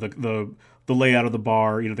like the layout of the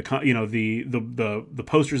bar, the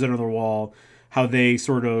posters that are on the wall, how they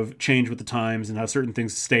sort of change with the times and how certain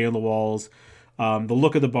things stay on the walls, the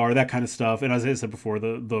look of the bar, that kind of stuff. And as I said before,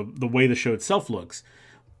 the way the show itself looks.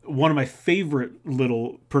 One of my favorite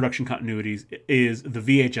little production continuities is the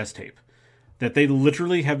VHS tape that they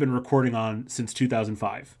literally have been recording on since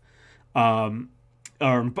 2005.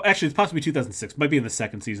 Or actually, it's possibly 2006. It might be in the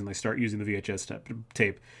second season they start using the VHS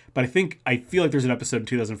tape. But I feel like there's an episode in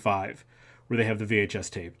 2005 where they have the VHS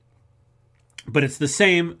tape. But it's the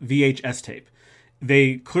same VHS tape.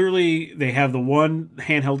 They have the one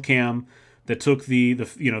handheld cam that took the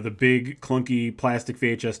big clunky plastic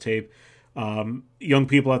VHS tape. Young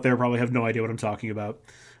people out there probably have no idea what I'm talking about.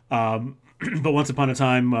 But once upon a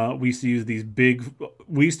time, we used to use these big.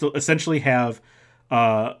 We used to essentially have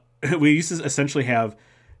handheld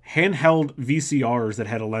VCRs that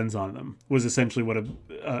had a lens on them. Was essentially what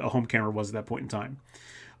a home camera was at that point in time.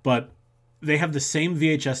 But they have the same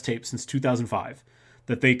VHS tape since 2005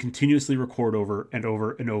 that they continuously record over and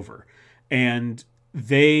over and over, and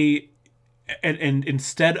and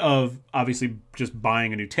instead of obviously just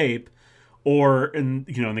buying a new tape, or in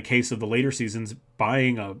the case of the later seasons,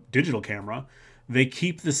 buying a digital camera, they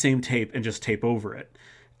keep the same tape and just tape over it.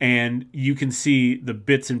 And you can see the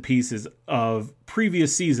bits and pieces of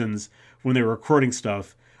previous seasons when they were recording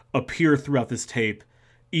stuff appear throughout this tape,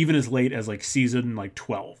 even as late as like season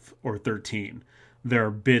 12 or 13. There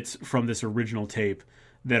are bits from this original tape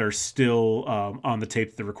that are still on the tape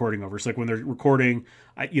that they're recording over. So like when they're recording,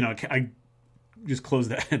 I just close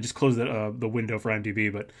that the window for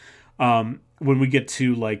IMDb, but when we get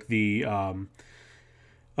to like the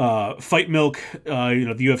Fight Milk, the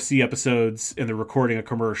UFC episodes, and they're recording a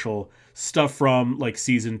commercial, stuff from like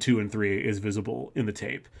season 2 and 3 is visible in the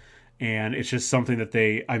tape. And it's just something that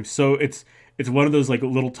it's one of those like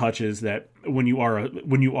little touches that when you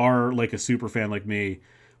are like a super fan like me,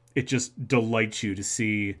 it just delights you to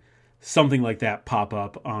see something like that pop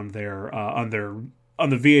up on the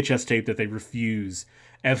VHS tape that they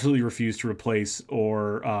absolutely refuse to replace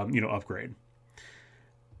or upgrade.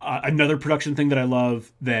 Another production thing that I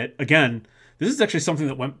love that, again, this is actually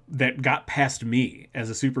something that got past me as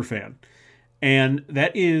a super fan, and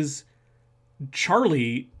that is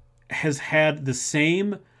Charlie has had the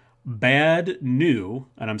same bad new,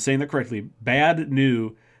 and I'm saying that correctly, bad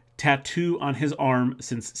new tattoo on his arm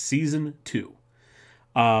since season 2.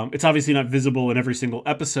 It's obviously not visible in every single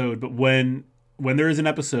episode, but when there is an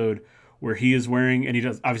episode where he is wearing, and he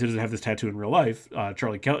obviously doesn't have this tattoo in real life.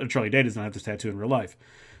 Charlie Day does not have this tattoo in real life.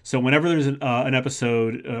 So whenever there's an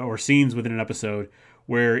episode or scenes within an episode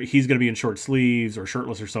where he's going to be in short sleeves or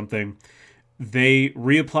shirtless or something, they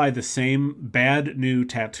reapply the same bad new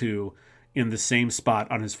tattoo in the same spot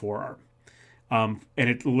on his forearm. And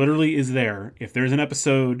it literally is there. If there's an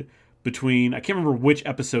episode between, I can't remember which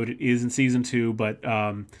episode it is in season 2, but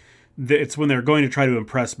it's when they're going to try to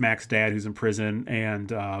impress Mac's dad who's in prison,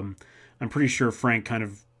 and I'm pretty sure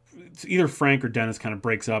it's either Frank or Dennis kind of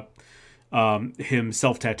breaks up him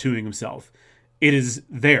self-tattooing himself. It is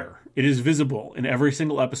there. It is visible in every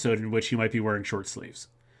single episode in which he might be wearing short sleeves.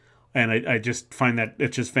 And I just find that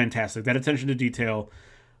it's just fantastic. That attention to detail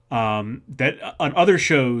that on other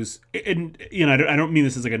shows, and I don't mean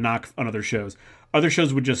this as like a knock on other shows. Other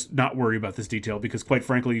shows would just not worry about this detail because, quite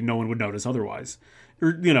frankly, no one would notice otherwise.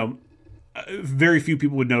 Or, very few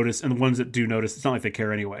people would notice, and the ones that do notice, it's not like they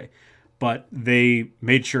care anyway. But they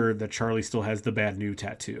made sure that Charlie still has the bad new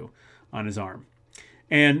tattoo on his arm.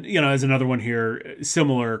 And, as another one here,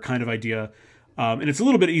 similar kind of idea. And it's a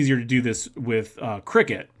little bit easier to do this with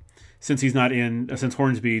Cricket, since David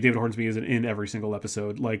Hornsby isn't in every single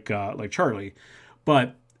episode like Charlie.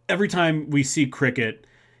 But every time we see Cricket,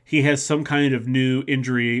 he has some kind of new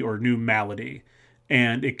injury or new malady,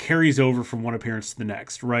 and it carries over from one appearance to the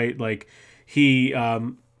next, right? Like he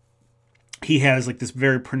has like this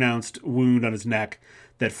very pronounced wound on his neck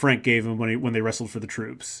that Frank gave him when they wrestled for the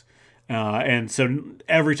troops. And so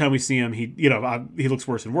every time we see him, he looks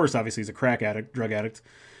worse and worse. Obviously, he's a crack addict, drug addict,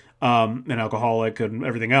 an alcoholic, and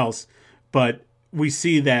everything else. But we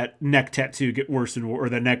see that neck tattoo get worse and worse, or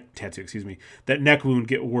that neck tattoo, excuse me, that neck wound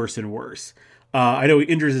get worse and worse. I know he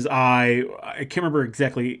injures his eye. I can't remember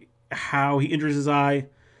exactly how he injures his eye,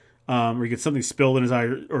 or he gets something spilled in his eye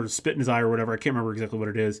or spit in his eye or whatever. I can't remember exactly what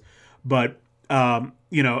it is, but and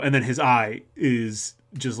then his eye is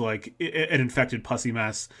just like an infected pussy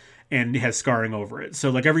mess and has scarring over it. So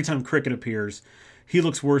like every time Cricket appears, he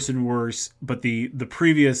looks worse and worse. But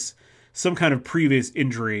some kind of previous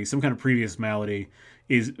injury, some kind of previous malady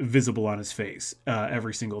is visible on his face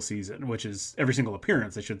every single season, which is every single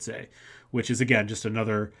appearance, I should say, which is again just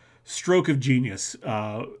another stroke of genius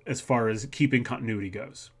as far as keeping continuity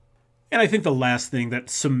goes. And I think the last thing that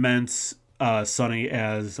cements Sunny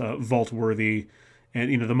as vault-worthy,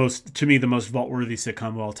 and the most vault-worthy sitcom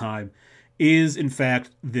of all time, is in fact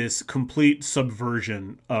this complete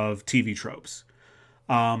subversion of TV tropes.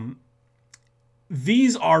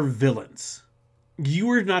 These are villains. You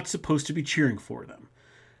are not supposed to be cheering for them.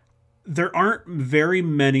 There aren't very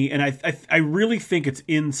many, and I really think it's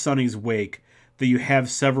in Sunny's wake that you have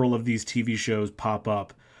several of these TV shows pop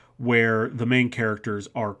up where the main characters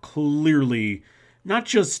are clearly not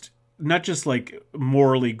just like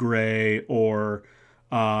morally gray or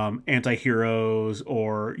anti-heroes,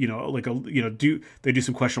 or do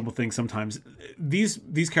some questionable things sometimes.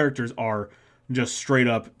 These characters are just straight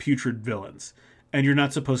up putrid villains, and you're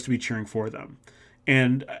not supposed to be cheering for them.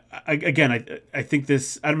 And I think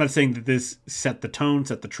this, I'm not saying that this set the tone,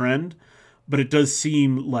 set the trend, but it does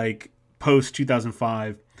seem like post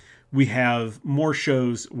 2005 we have more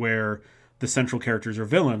shows where the central characters are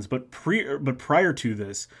villains, but prior to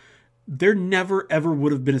this, there never ever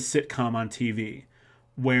would have been a sitcom on TV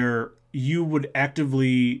where you would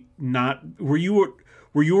actively not, where you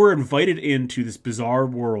were invited into this bizarre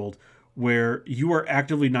world where you are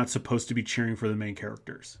actively not supposed to be cheering for the main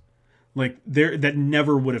characters. Like that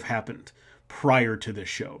never would have happened prior to this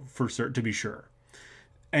show, to be sure.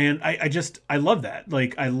 And I love that.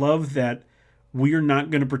 Like, I love that we are not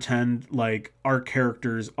going to pretend like our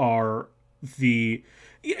characters are and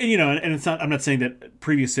it's not, I'm not saying that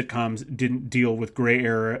previous sitcoms didn't deal with gray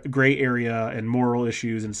area and moral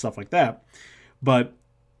issues and stuff like that, but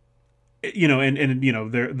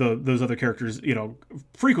those other characters,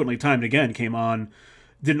 frequently, time and again, came on,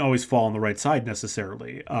 didn't always fall on the right side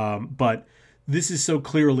necessarily. But this is so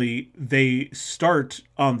clearly they start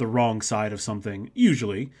on the wrong side of something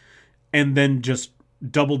usually, and then just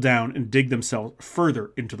double down and dig themselves further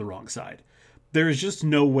into the wrong side. There is just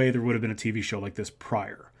no way there would have been a TV show like this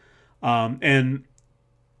prior. And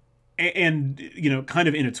kind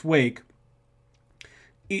of in its wake,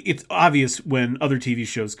 it's obvious when other TV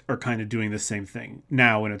shows are kind of doing the same thing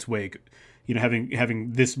now in its wake.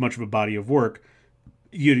 Having this much of a body of work,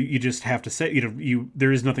 you just have to say,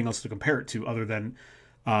 there is nothing else to compare it to other than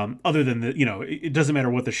it doesn't matter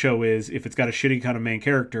what the show is. If it's got a shitty kind of main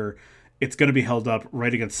character, it's going to be held up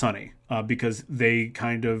right against Sunny, because they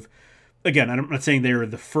kind of, again, I'm not saying they're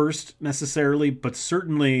the first necessarily, but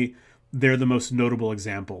certainly they're the most notable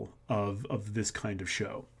example of this kind of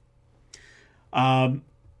show.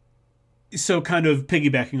 So kind of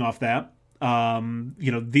piggybacking off that,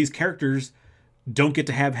 these characters don't get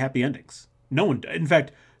to have happy endings. No one, in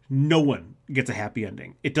fact, no one gets a happy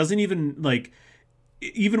ending. It doesn't even,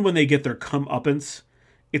 even when they get their comeuppance,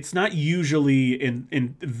 it's not usually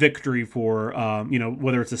in victory for,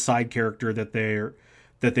 whether it's a side character that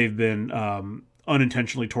they've been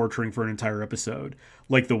unintentionally torturing for an entire episode,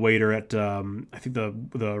 like the waiter at, I think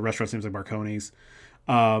the restaurant's name's like Marconi's.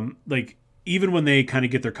 Even when they kind of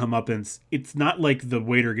get their comeuppance, it's not like the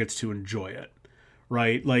waiter gets to enjoy it,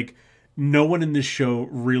 right? Like, no one in this show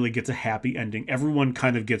really gets a happy ending. Everyone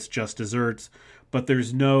kind of gets just desserts, but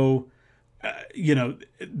there's no, but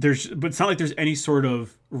it's not like there's any sort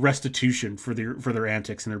of restitution for their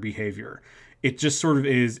antics and their behavior. It just sort of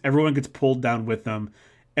is, everyone gets pulled down with them.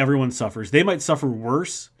 Everyone suffers. They might suffer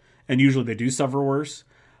worse, and usually they do suffer worse,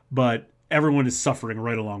 but everyone is suffering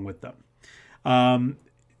right along with them.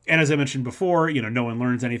 And as I mentioned before, no one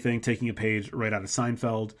learns anything, taking a page right out of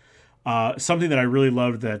Seinfeld. Something that I really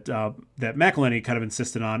loved that McElhenney kind of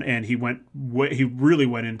insisted on, and he really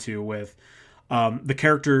went into with, the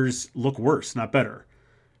characters look worse, not better.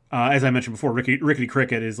 As I mentioned before, Rickety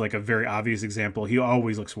Cricket is like a very obvious example. He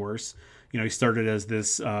always looks worse. He started as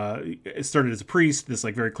a priest, this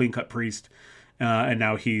like very clean cut priest, and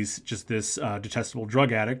now he's just this detestable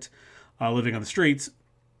drug addict living on the streets.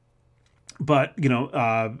 but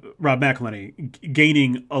Rob McElhenney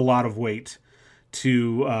gaining a lot of weight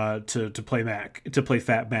to play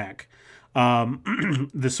Fat Mac.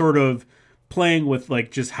 The sort of playing with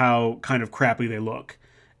like just how kind of crappy they look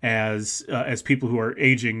as people who are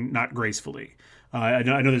aging not gracefully. I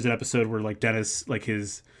know there's an episode where like Dennis, like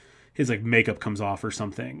his like makeup comes off or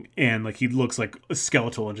something, and like he looks like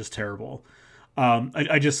skeletal and just terrible.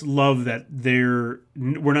 I just love that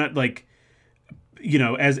we're not like,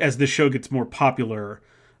 as the show gets more popular,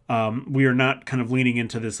 we are not kind of leaning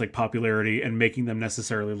into this like popularity and making them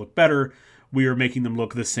necessarily look better. We are making them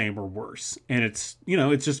look the same or worse, and it's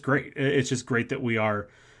just great. It's just great that we are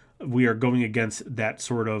going against that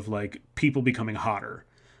sort of like people becoming hotter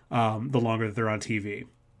the longer that they're on TV.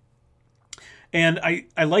 And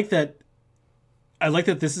I like that. I like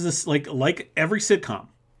that this is like every sitcom.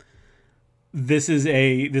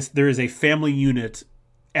 There is a family unit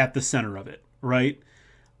at the center of it, right?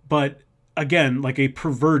 But again, like a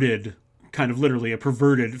perverted, kind of literally a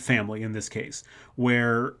perverted family in this case,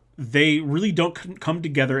 where they really don't come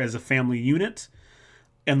together as a family unit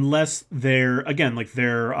unless there's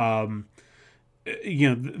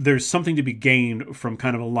something to be gained from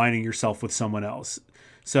kind of aligning yourself with someone else.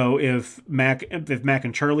 So if Mac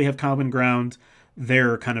and Charlie have common ground,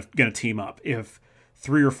 they're kind of going to team up. If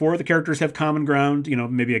 3 or 4 of the characters have common ground,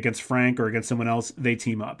 maybe against Frank or against someone else, they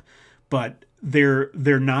team up. But they're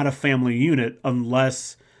not a family unit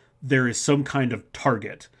unless there is some kind of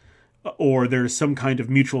target or there's some kind of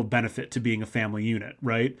mutual benefit to being a family unit,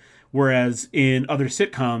 right? Whereas in other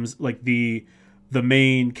sitcoms, like the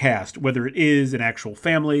main cast, whether it is an actual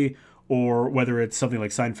family or whether it's something like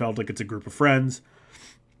Seinfeld, like it's a group of friends,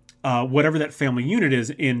 whatever that family unit is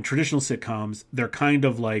in traditional sitcoms, they're kind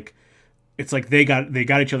of like, it's like they got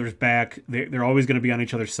each other's back. They're always going to be on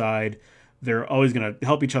each other's side. They're always going to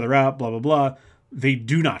help each other out, blah, blah, blah. They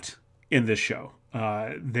do not in this show.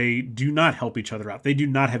 They do not help each other out. They do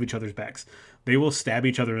not have each other's backs. They will stab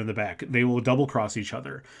each other in the back. They will double cross each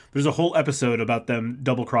other. There's a whole episode about them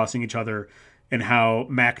double crossing each other and how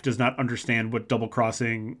Mac does not understand what double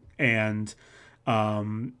crossing and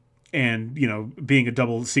being a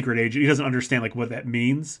double secret agent. He doesn't understand like what that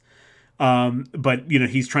means. But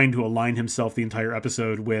he's trying to align himself the entire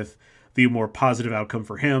episode with the more positive outcome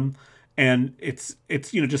for him. And it's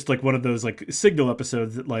just like one of those like Signal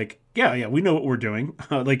episodes that like, yeah, we know what we're doing.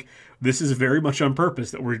 Like this is very much on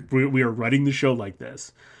purpose that we are writing the show like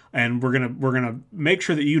this. And we're going to make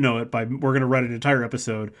sure that you know it we're going to write an entire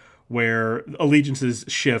episode where allegiances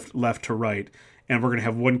shift left to right. And we're going to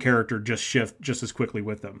have one character just shift just as quickly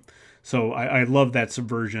with them. So I love that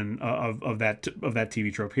subversion of that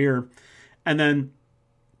TV trope here. And then,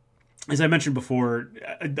 as I mentioned before,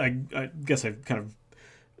 I guess I've kind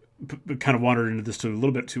of wandered into this too a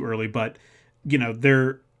little bit too early, but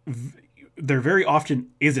there very often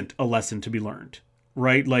isn't a lesson to be learned,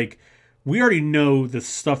 right? Like we already know the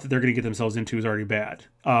stuff that they're going to get themselves into is already bad,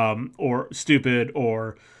 or stupid,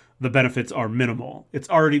 or the benefits are minimal. It's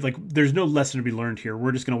already like there's no lesson to be learned here.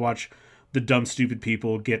 We're just going to watch the dumb, stupid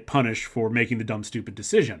people get punished for making the dumb, stupid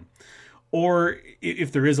decision. Or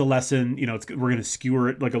if there is a lesson, we're going to skewer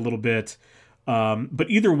it like a little bit. But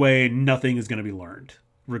either way, nothing is going to be learned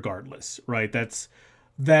regardless, right?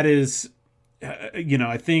 That is,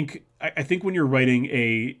 I think when you're writing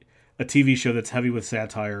a TV show that's heavy with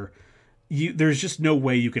satire, there's just no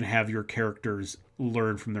way you can have your characters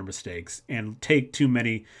learn from their mistakes and take too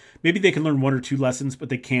many. Maybe they can learn 1 or 2 lessons, but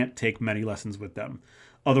they can't take many lessons with them.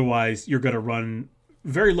 Otherwise, you're going to run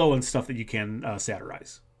very low on stuff that you can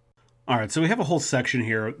satirize. All right, so we have a whole section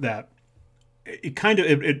here that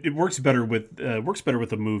it works better with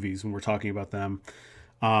the movies when we're talking about them,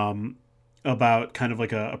 about kind of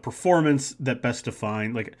like a performance that best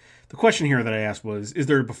define. Like the question here that I asked was, is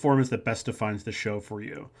there a performance that best defines the show for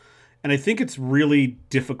you? And I think it's really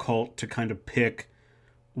difficult to kind of pick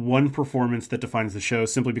one performance that defines the show,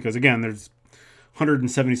 simply because again, there's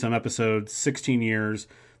 170 some episodes, 16 years.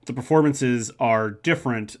 The performances are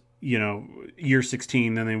different, year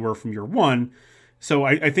 16 than they were from year 1. So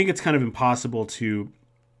I think it's kind of impossible to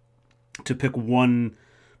pick one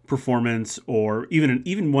performance or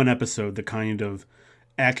even one episode that kind of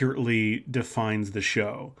accurately defines the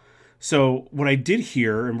show. So what I did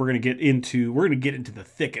here, and we're going to get into the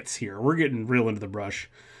thickets here. We're getting real into the brush.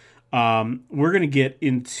 We're going to get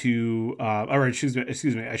into, all right, excuse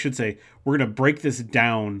me. I should say, we're going to break this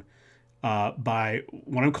down by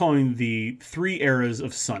what I'm calling the 3 eras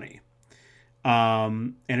of Sunny.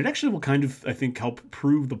 And it actually will kind of, I think, help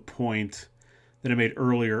prove the point that I made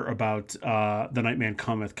earlier about The Nightman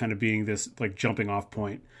Cometh kind of being this like jumping off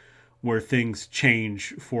point where things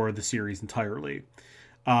change for the series entirely.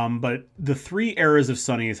 But the three eras of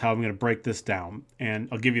Sunny is how I'm going to break this down, and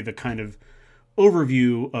I'll give you the kind of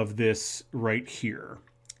overview of this right here.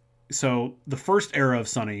 So the first era of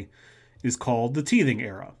Sunny is called the Teething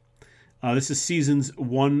Era. This is seasons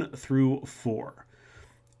 1 through 4.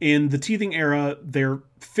 In the Teething Era, they're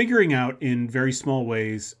figuring out in very small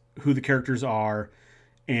ways who the characters are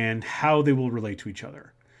and how they will relate to each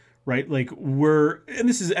other, right? Like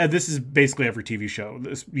this is basically every TV show,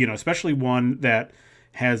 especially one that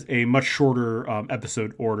has a much shorter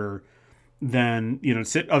episode order than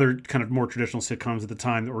other kind of more traditional sitcoms at the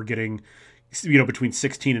time that were getting between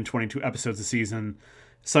 16 and 22 episodes a season.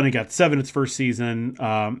 Sunny got 7 its first season,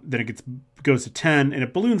 then it goes to 10, and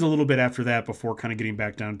it balloons a little bit after that before kind of getting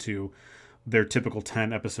back down to their typical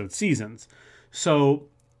 10 episode seasons. So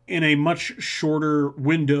in a much shorter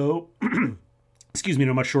window, and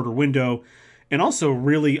also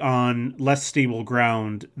really on less stable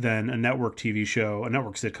ground than a network TV show, a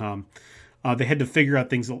network sitcom, they had to figure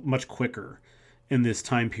out things much quicker in this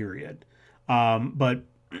time period. But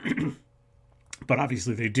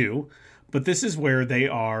obviously they do. But this is where they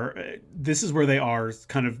are. This is where they are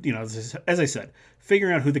kind of, as I said,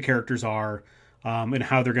 figuring out who the characters are and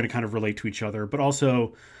how they're going to kind of relate to each other. But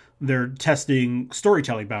also, they're testing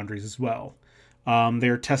storytelling boundaries as well.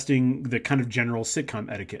 They're testing the kind of general sitcom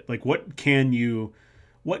etiquette, like what can you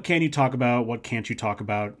talk about, what can't you talk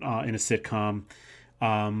about in a sitcom.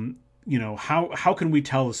 How can we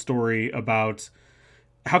tell a story about?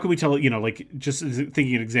 How can we tell like just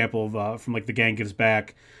thinking an example of from like The Gang Gives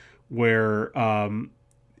Back, where we're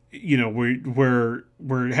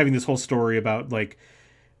having this whole story about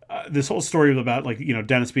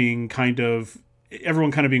Dennis being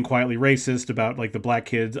everyone kind of being quietly racist about like the black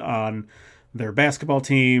kids on their basketball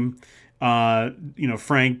team,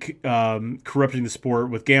 Frank corrupting the sport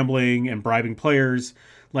with gambling and bribing players.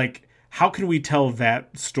 Like, how can we tell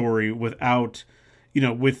that story without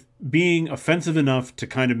with being offensive enough to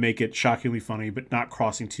kind of make it shockingly funny but not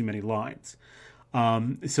crossing too many lines?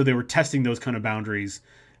 So they were testing those kind of boundaries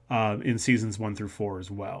in seasons 1 through 4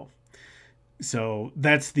 as well. So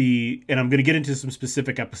and I'm going to get into some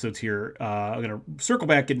specific episodes here. I'm going to circle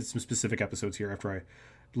back into some specific episodes here after I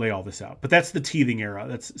lay all this out. But that's the Teething Era.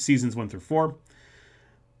 That's seasons 1 through 4.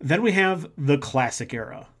 Then we have the Classic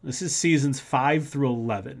Era. This is seasons 5 through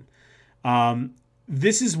 11.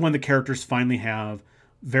 This is when the characters finally have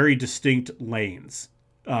very distinct lanes.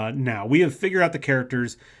 Now, we have figured out the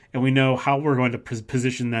characters, and we know how we're going to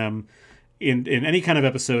position them in any kind of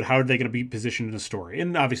episode. How are they going to be positioned in a story?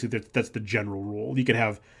 And obviously, that's the general rule. You could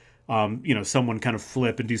have, someone kind of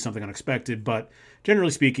flip and do something unexpected. But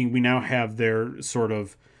generally speaking, we now have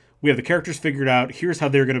we have the characters figured out. Here's how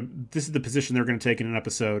this is the position they're going to take in an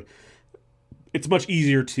episode. It's much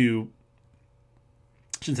easier I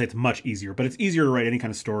shouldn't say it's much easier, but it's easier to write any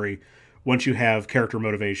kind of story once you have character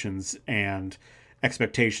motivations and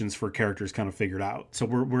expectations for characters kind of figured out. So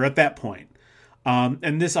we're at that point.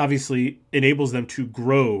 And this obviously enables them to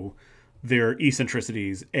grow their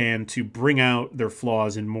eccentricities and to bring out their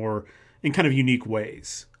flaws in kind of unique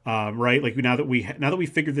ways. Right? Like now that we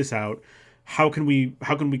figured this out, how can we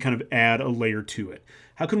kind of add a layer to it?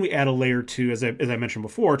 How can we add a layer to, as I mentioned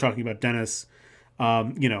before, talking about Dennis,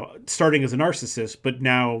 starting as a narcissist, but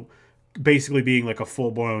now basically being like a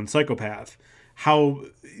full-blown psychopath. How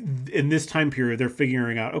in this time period they're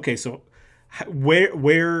figuring out, okay, so where,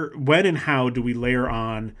 when, and how do we layer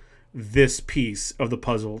on this piece of the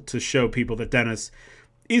puzzle to show people that Dennis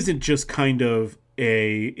isn't just kind of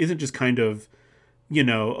a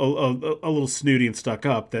little snooty and stuck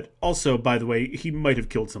up, that also, by the way, he might have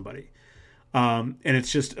killed somebody. And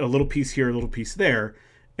it's just a little piece here, a little piece there,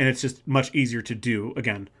 and it's just much easier to do,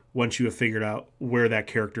 again, once you have figured out where that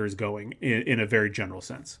character is going in a very general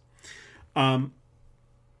sense.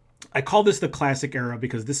 I call this the Classic Era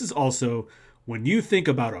because this is also when you think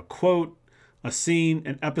about a quote, a scene,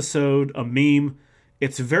 an episode, a meme,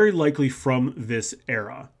 it's very likely from this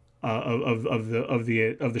era of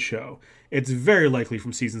the show. It's very likely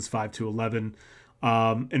from seasons 5 to 11.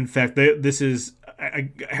 In fact, I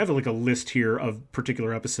have like a list here of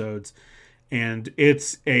particular episodes, and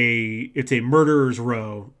it's a murderer's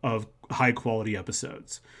row of high quality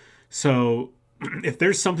episodes. So if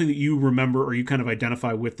there's something that you remember or you kind of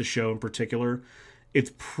identify with the show in particular,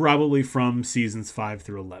 it's probably from seasons 5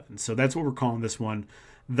 through 11. So that's what we're calling this one,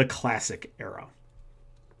 the Classic Era.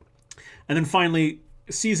 And then finally,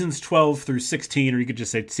 seasons 12 through 16, or you could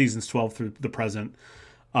just say seasons 12 through the present.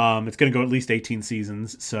 It's going to go at least 18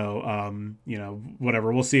 seasons. So,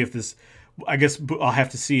 whatever. We'll see if this, I guess I'll have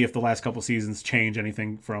to see if the last couple seasons change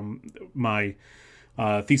anything from my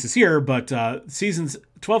thesis here. But seasons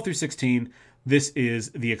 12 through 16, This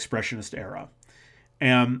is the Expressionist era.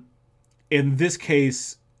 And in this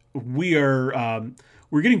case, we're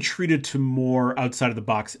getting treated to more outside of the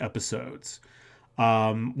box episodes.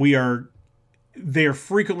 They're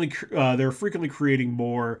frequently creating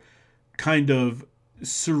more kind of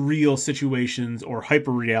surreal situations or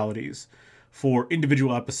hyper realities for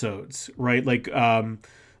individual episodes, right? Like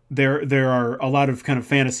there are a lot of kind of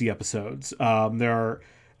fantasy episodes. There are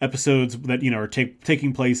episodes that are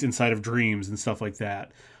taking place inside of dreams and stuff like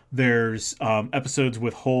that. There's episodes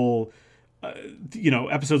with whole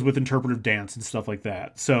episodes with interpretive dance and stuff like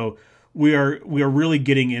that. So we are really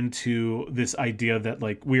getting into this idea that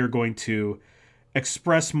like we are going to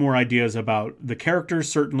express more ideas about the characters,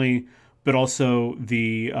 certainly, but also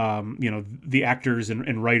the the actors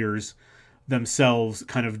and writers themselves,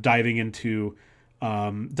 kind of diving into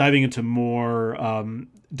more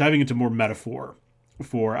metaphor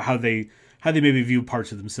for how they maybe view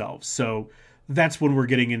parts of themselves. So that's when we're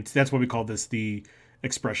getting into. That's why we call this the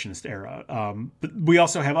Expressionist era. But we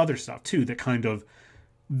also have other stuff too that kind of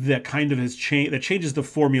has changed. That changes the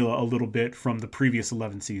formula a little bit from the previous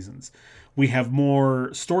 11 seasons. We have more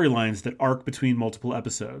storylines that arc between multiple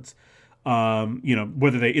episodes.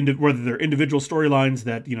 Whether they're individual storylines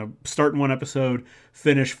that start in one episode,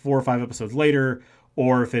 finish 4 or 5 episodes later,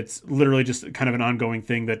 or if it's literally just kind of an ongoing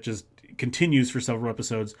thing that just continues for several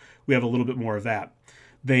episodes. We have a little bit more of that.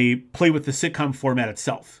 They play with the sitcom format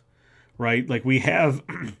itself, right? Like we have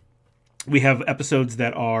episodes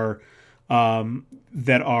that are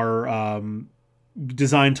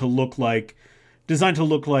designed to look like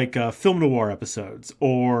film noir episodes,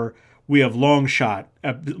 or we have long shot.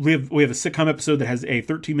 We have a sitcom episode that has a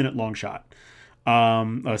 13-minute long shot,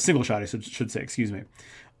 a single shot, I should say. Excuse me.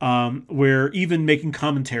 We're even making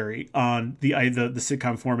commentary on the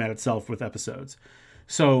sitcom format itself with episodes.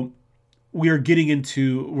 So we're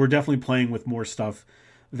definitely playing with more stuff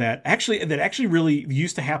that actually really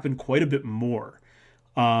used to happen quite a bit more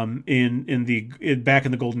back in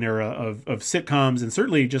the golden era of sitcoms, and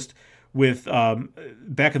certainly just with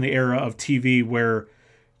back in the era of TV where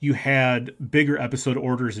you had bigger episode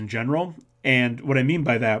orders in general. And what I mean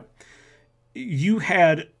by that, you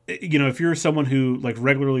had, if you're someone who like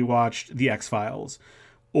regularly watched The X-Files,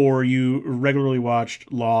 or you regularly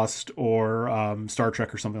watched Lost or Star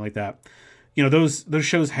Trek or something like that, those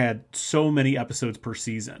shows had so many episodes per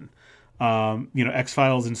season.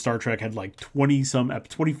 X-Files and Star Trek had like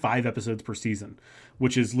 25 episodes per season,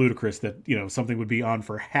 which is ludicrous that, something would be on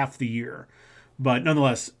for half the year. But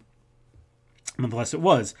nonetheless it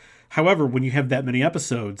was. However, when you have that many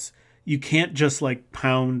episodes, you can't just like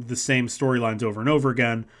pound the same storylines over and over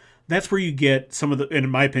again. That's where you get some of the, in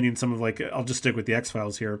my opinion, I'll just stick with the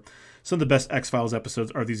X-Files here. Some of the best X-Files episodes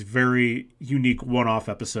are these very unique one-off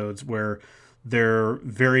episodes where they're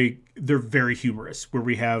very humorous, where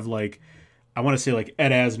we have like, I want to say like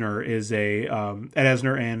Ed Asner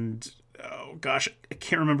and oh gosh, I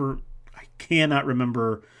cannot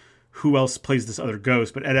remember who else plays this other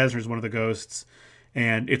ghost, but Ed Asner is one of the ghosts,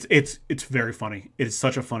 and it's very funny. It is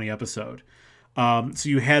such a funny episode. So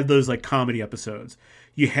you had those like comedy episodes.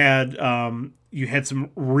 You had some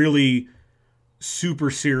really super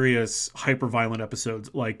serious, hyper violent episodes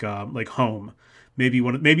like Home. Maybe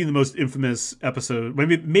the most infamous episode,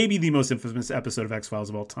 maybe the most infamous episode of X-Files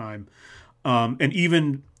of all time. And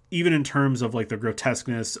even in terms of like the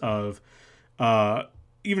grotesqueness of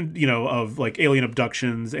of like alien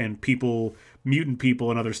abductions and mutant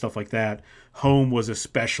people and other stuff like that, Home was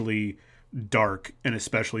especially dark and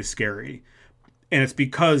especially scary. And it's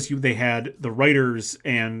because they had the writers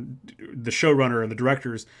and the showrunner and the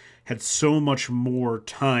directors had so much more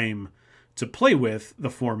time to play with the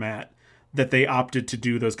format that they opted to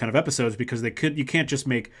do those kind of episodes, because you can't just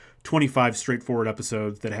make 25 straightforward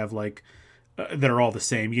episodes that have like that are all the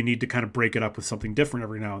same. You need to kind of break it up with something different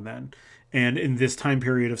every now and then. And in this time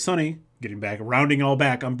period of Sunny, rounding it all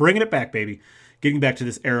back, I'm bringing it back, baby. Getting back to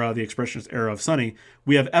this era, the Expressionist era of Sunny,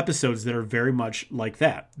 we have episodes that are very much like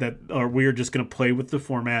that we are just going to play with the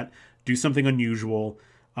format, do something unusual,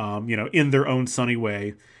 in their own Sunny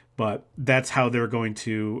way. But that's how they're going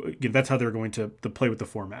to play with the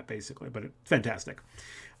format, basically. But it's fantastic.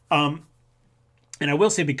 And I will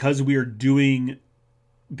say, because the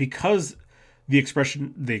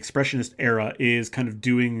Expressionist era is kind of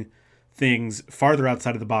doing things farther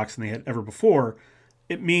outside of the box than they had ever before,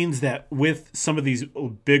 it means that with some of these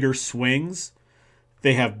bigger swings,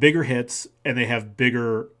 they have bigger hits and they have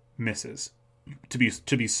bigger misses. To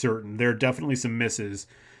be certain, there are definitely some misses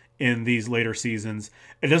in these later seasons.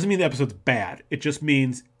 It doesn't mean the episode's bad. It just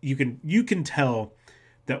means you can tell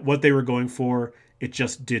that what they were going for, it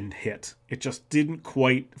just didn't hit. It just didn't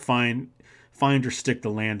quite find find or stick the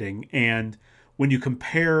landing. And when you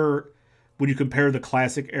compare the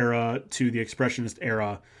classic era to the expressionist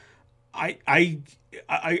era,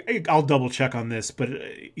 I'll double check on this, but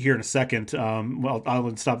here in a second,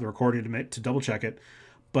 I'll stop the recording to double check it.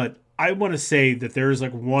 But I want to say that there's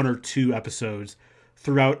like 1 or 2 episodes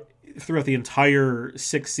throughout the entire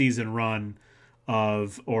 6-season run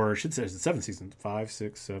or I should say, 7 seasons, 5,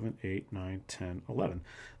 6, 7, 8, 9, 10, 11.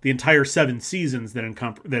 The entire 7 seasons that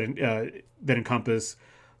encompass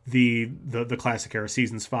the classic era,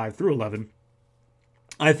 seasons 5 through 11.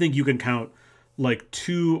 I think you can count like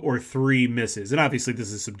 2 or 3 misses, and obviously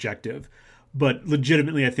this is subjective, but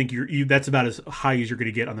legitimately I think that's about as high as you're going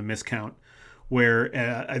to get on the miss count. Where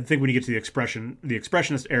I think when you get to the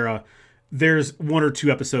expressionist era, there's 1 or 2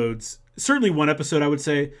 episodes, certainly 1 episode I would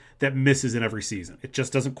say, that misses in every season. It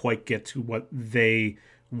just doesn't quite get to what they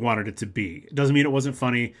wanted it to be. It doesn't mean it wasn't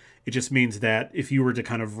funny. It just means that if you were to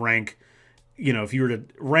kind of rank,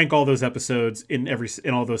 all those episodes in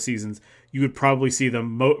all those seasons, you would probably see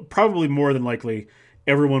them probably more than likely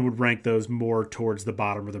everyone would rank those more towards the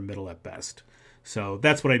bottom or the middle at best. So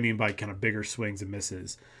that's what I mean by kind of bigger swings and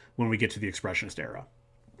misses when we get to the expressionist era.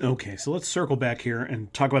 Okay, so let's circle back here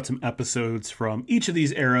and talk about some episodes from each of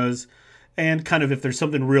these eras, and kind of if there's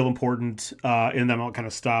something real important in them, I'll kind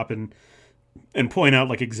of stop and point out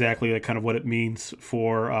like exactly like kind of what it means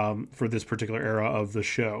for this particular era of the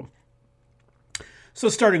show. So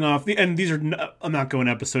starting off, and these are I'm not going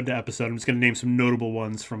episode to episode. I'm just going to name some notable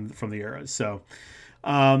ones from the eras. So,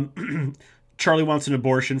 Charlie Wants an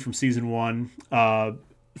Abortion from season 1,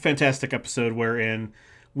 fantastic episode wherein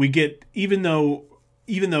we get, even though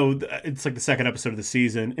it's like the second episode of the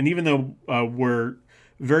season, and even though we're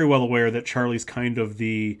very well aware that Charlie's kind of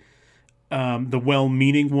the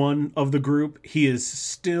well-meaning one of the group, he is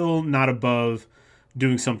still not above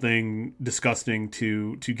doing something disgusting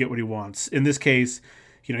to get what he wants. In this case,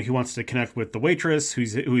 he wants to connect with the waitress who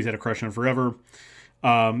he's had a crush on forever.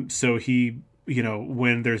 So he,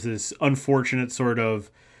 when there's this unfortunate sort of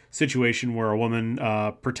situation where a woman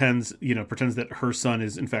pretends that her son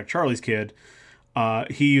is in fact Charlie's kid,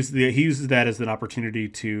 he uses that as an opportunity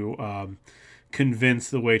to convince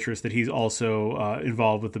the waitress that he's also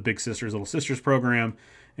involved with the Big Sisters Little Sisters program,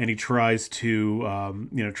 and he tries to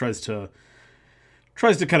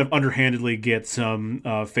kind of underhandedly get some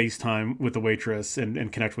FaceTime with the waitress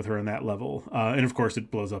and connect with her on that level. And of course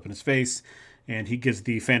it blows up in his face, and he gives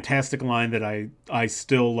the fantastic line that I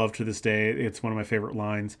still love to this day. It's one of my favorite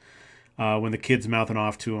lines, when the kid's mouthing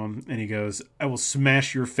off to him, and he goes, "I will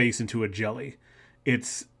smash your face into a jelly."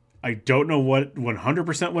 I don't know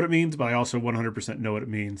 100% what it means, but I also 100% know what it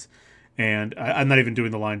means. And I'm not even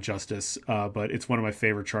doing the line justice, but it's one of my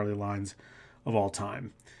favorite Charlie lines of all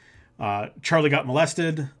time. Charlie Got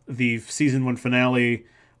Molested, the season 1 finale,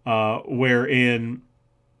 wherein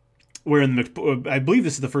I believe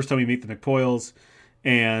this is the first time we meet the McPoyles,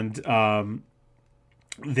 and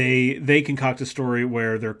they concoct a story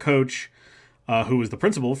where their coach, who was the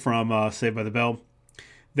principal from Saved by the Bell,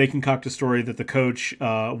 they concoct a story that the coach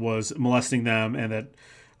was molesting them, and that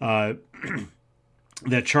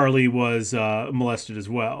that Charlie was molested as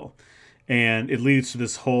well. And it leads to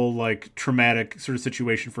this whole like traumatic sort of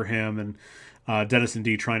situation for him, and Dennis and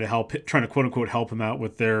Dee trying to quote unquote help him out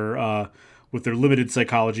with their limited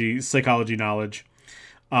psychology knowledge.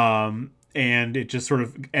 And it just sort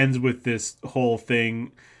of ends with this whole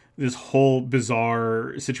thing, this whole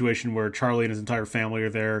bizarre situation where Charlie and his entire family are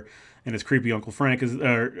there, and his creepy Uncle Frank is,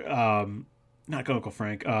 not Uncle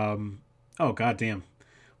Frank. Oh goddamn,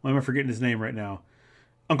 why am I forgetting his name right now?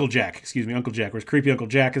 Uncle Jack, Uncle Jack. Where his creepy Uncle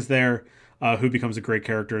Jack is there, who becomes a great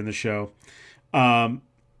character in the show. And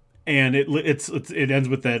it ends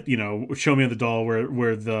with that, show me on the doll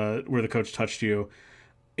where the coach touched you.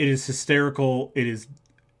 It is hysterical. It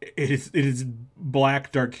is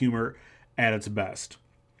black dark humor at its best.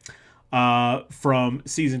 From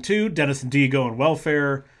season 2, Dennis and Dee go on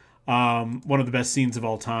welfare. One of the best scenes of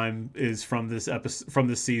all time is from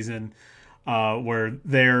this season, where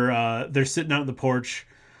they're sitting out on the porch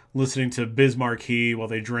listening to Biz Marquee while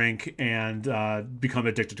they drink and become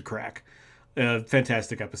addicted to crack.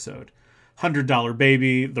 Fantastic episode. $100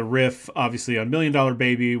 Baby, the riff obviously on $1 Million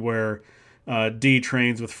Baby, where Dee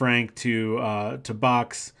trains with Frank to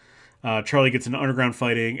box. Charlie gets into underground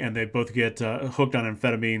fighting, and they both get hooked on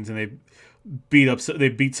amphetamines, and they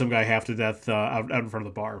beat some guy half to death out in front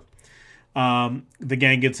of the bar. The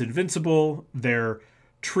gang gets invincible. Their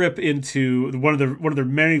trip into one of their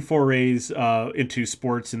many forays into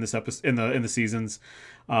sports in this episode, in the seasons.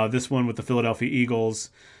 This one with the Philadelphia Eagles.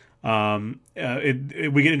 We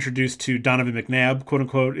get introduced to Donovan McNabb, quote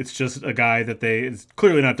unquote. It's just a guy that it's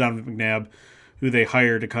clearly not Donovan McNabb, who they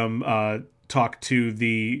hire to come talk to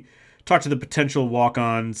the potential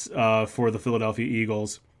walk-ons for the Philadelphia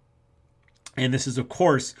Eagles. And this is, of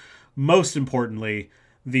course, most importantly,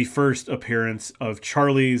 the first appearance of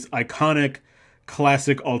Charlie's iconic,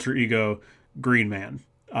 classic alter ego, Green Man.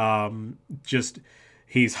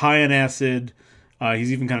 He's high on acid.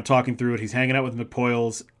 He's even kind of talking through it. He's hanging out with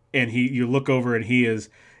McPoyles, and you look over, and he is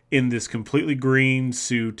in this completely green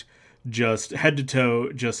suit, just head to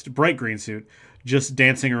toe, just bright green suit, just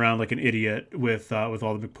dancing around like an idiot with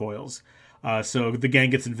all the McPoyles. So the gang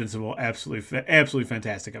gets invincible. Absolutely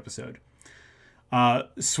fantastic episode.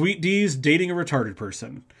 Sweet D's dating a retarded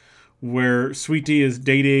person, where Sweet D is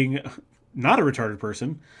dating not a retarded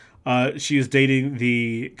person. She is dating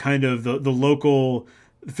the kind of the local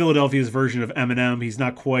Philadelphia's version of Eminem. He's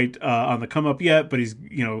not quite on the come up yet, but he's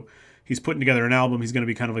putting together an album. He's going to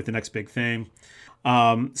be kind of like the next big thing.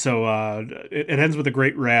 It ends with a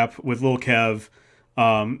great rap with Lil Kev,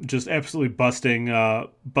 just absolutely busting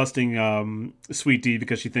Sweet D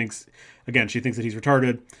because she thinks that he's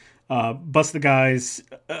retarded. Busts the guys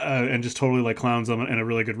and just totally like clowns them in a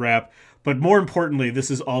really good rap. But more importantly, this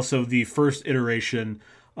is also the first iteration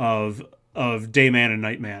of Dayman and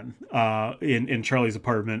Nightman in Charlie's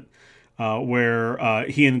apartment, where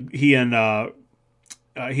he and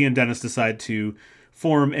Dennis decide to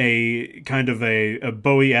form a kind of a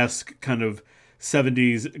Bowie-esque kind of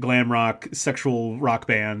 70s glam rock sexual rock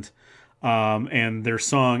band, and their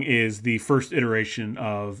song is the first iteration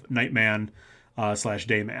of Nightman /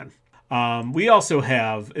 Dayman. We also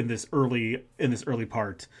have in this early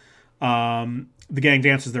part, the gang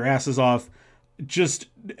dances their asses off. Just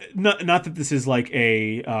not that this is like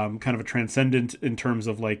a kind of a transcendent in terms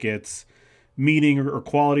of like its meaning or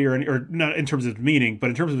quality or not in terms of meaning, but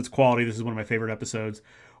in terms of its quality. This is one of my favorite episodes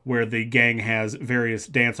where the gang has various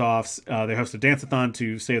dance-offs. They host a dance-a-thon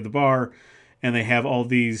to save the bar, and they have all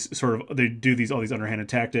these all these underhanded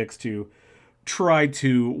tactics to try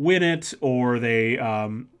to win it, or they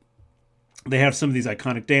have some of these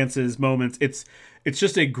iconic dances, moments. It's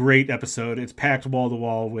just a great episode. It's packed wall to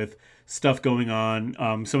wall with stuff going on.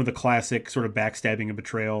 Some of the classic sort of backstabbing and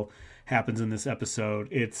betrayal happens in this episode.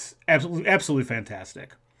 It's absolutely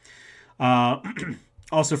fantastic.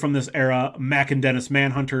 Also from this era, Mac and Dennis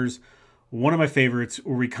Manhunters, one of my favorites,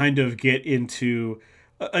 where we kind of get into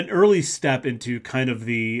an early step into kind of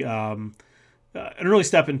the what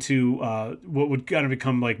would kind of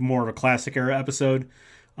become like more of a classic era episode,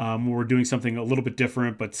 where we're doing something a little bit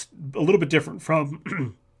different, but a little bit different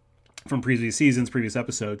from previous seasons, previous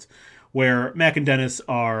episodes, where Mac and Dennis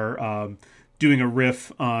are doing a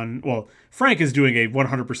riff on, Frank is doing a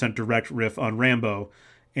 100% direct riff on Rambo,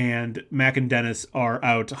 and Mac and Dennis are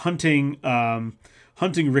out hunting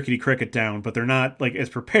Rickety Cricket down, but they're not like as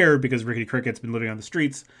prepared because Rickety Cricket's been living on the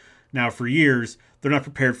streets now for years. They're not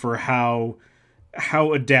prepared for how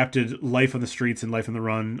adapted life on the streets and life on the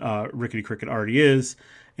run Rickety Cricket already is.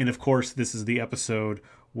 And of course, this is the episode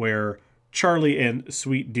where Charlie and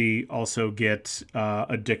Sweet D also get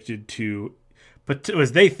addicted to, but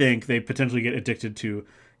as they think, they potentially get addicted to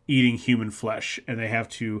eating human flesh, and they have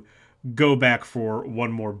to go back for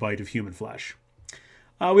one more bite of human flesh.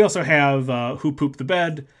 We also have Who Pooped the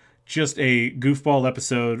Bed, just a goofball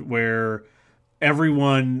episode where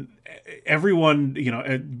everyone,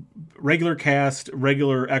 regular cast,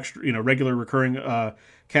 regular extra, regular recurring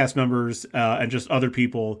cast members, and just other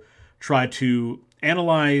people try to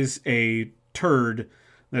analyze a turd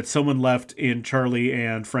that someone left in Charlie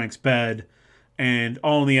and Frank's bed, and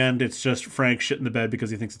all in the end, it's just Frank shitting the bed because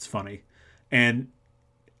he thinks it's funny. And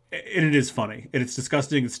it is funny. It's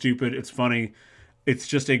disgusting, it's stupid, it's funny. It's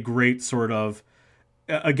just a great sort of,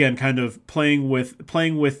 again, kind of playing with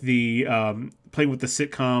the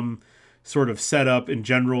sitcom sort of setup in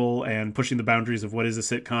general and pushing the boundaries of what is a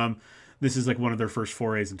sitcom. This is like one of their first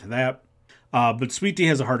forays into that. But Sweet D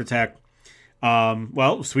has a heart attack.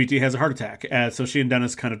 Sweet D has a heart attack. So she and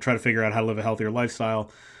Dennis kind of try to figure out how to live a healthier lifestyle.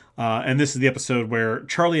 And this is the episode where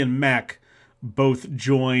Charlie and Mac both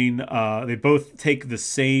join. They both take the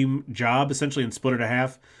same job, essentially, and split it in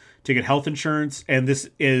half to get health insurance. And this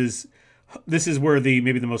is where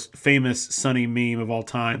maybe the most famous Sunny meme of all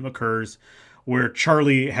time occurs, where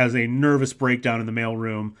Charlie has a nervous breakdown in the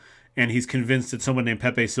mailroom, and he's convinced that someone named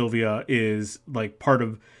Pepe Sylvia is like part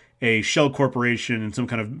of a shell corporation and some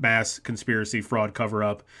kind of mass conspiracy fraud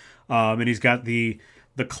cover-up. And he's got the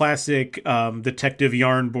classic detective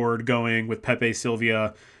yarn board going with Pepe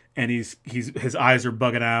Sylvia, and his eyes are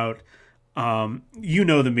bugging out.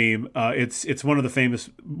 The meme. It's one of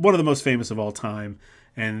the most famous of all time,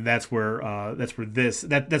 and that's where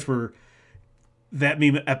that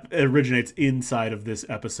meme originates inside of this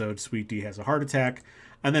episode. Sweet D has a heart attack.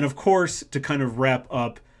 And then, of course, to kind of wrap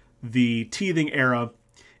up the teething era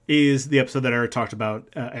is the episode that I already talked about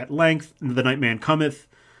at length, The Nightman Cometh.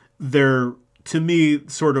 They're, to me,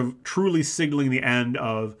 sort of truly signaling the end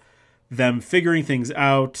of them figuring things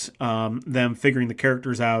out, them figuring the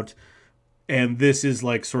characters out. And this is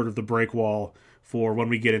like sort of the break wall for when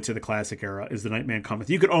we get into the classic era, is The Nightman Cometh.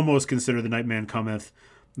 You could almost consider The Nightman Cometh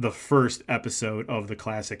the first episode of the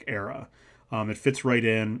classic era. It fits right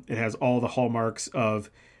in. It has all the hallmarks of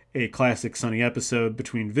a classic Sunny episode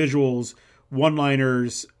between visuals,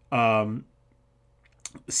 one-liners,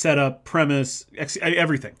 setup, premise,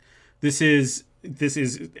 everything. I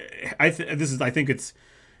think it's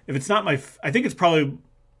probably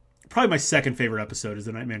my second favorite episode is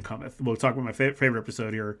The Nightman Cometh. We'll talk about my favorite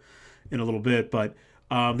episode here in a little bit, but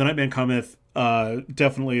The Nightman Cometh,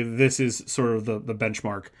 definitely this is sort of the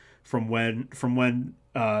benchmark from when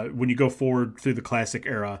you go forward through the classic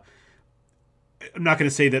era. I'm not going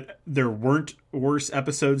to say that there weren't worse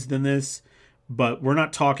episodes than this, but we're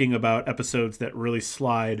not talking about episodes that really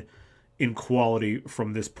slide in quality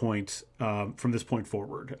from this point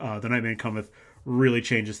forward. The Nightman Cometh really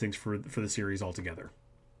changes things for the series altogether.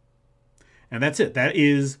 And that's it. That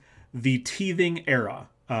is the teething era.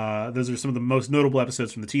 Those are some of the most notable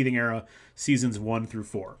episodes from the teething era, seasons 1 through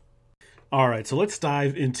 4. All right, so let's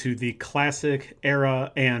dive into the classic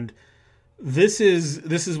era, and this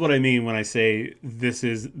is what I mean when I say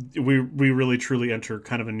we really truly enter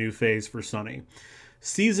kind of a new phase for Sunny.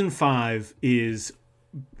 Season 5 is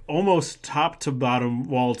almost top to bottom,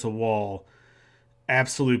 wall to wall,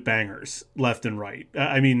 absolute bangers left and right.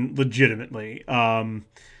 I mean, legitimately.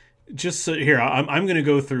 Just so, here, I'm going to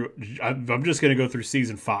go through. I'm just going to go through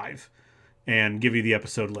season 5 and give you the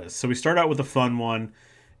episode list. So we start out with a fun one,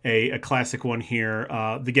 a classic one here.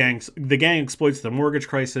 The gang exploits the mortgage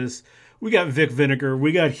crisis. We got Vic Vinegar.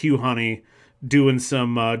 We got Hugh Honey doing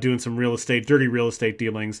some dirty real estate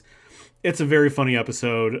dealings. It's a very funny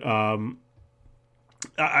episode.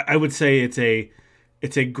 I would say it's a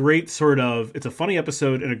great it's a funny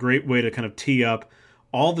episode and a great way to kind of tee up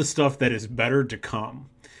all the stuff that is better to come.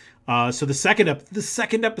 So the second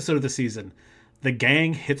episode of the season, the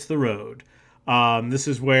gang hits the road. This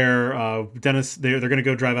is where Dennis they're going to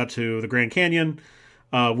go drive out to the Grand Canyon.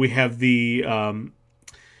 We have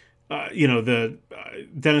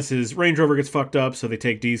Dennis's Range Rover gets fucked up, so they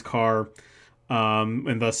take Dee's car,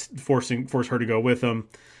 and thus force her to go with them.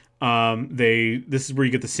 This is where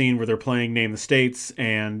you get the scene where they're playing Name the States,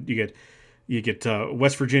 and you get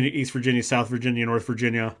West Virginia, East Virginia, South Virginia, North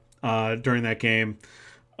Virginia during that game.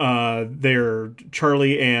 They're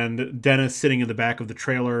Charlie and Dennis sitting in the back of the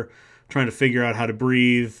trailer trying to figure out how to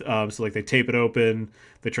breathe. So like they tape it open.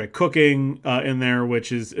 They try cooking in there,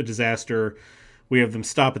 which is a disaster. We have them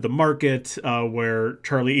stop at the market where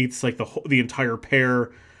Charlie eats like the entire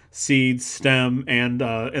pear, seeds, stem, and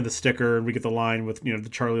the sticker. And we get the line with, the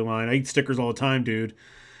Charlie line. I eat stickers all the time, dude.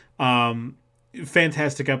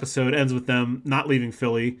 Fantastic episode. Ends with them not leaving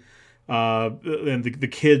Philly. And the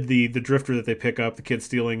kid, the drifter that they pick up, the kid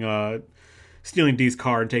stealing Dee's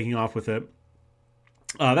car and taking off with it.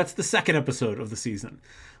 That's the second episode of the season.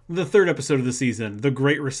 The third episode of the season, The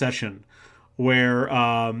Great Recession, where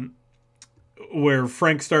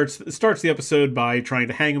Frank starts the episode by trying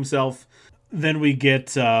to hang himself. Then we get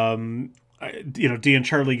Dee and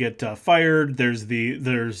Charlie get fired. There's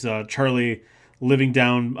Charlie living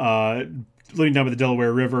down by the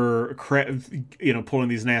Delaware River, pulling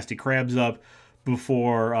these nasty crabs up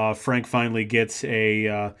before Frank finally gets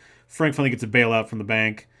a bailout from the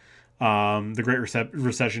bank. The Great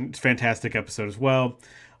Recession, fantastic episode as well.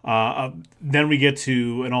 Then we get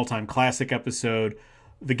to an all-time classic episode.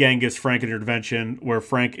 The gang gives Frank an intervention where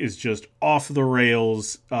Frank is just off the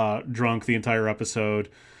rails, drunk the entire episode.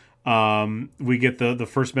 We get the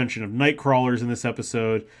first mention of night crawlers in this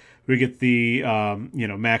episode. We get the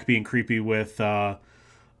Mac being creepy with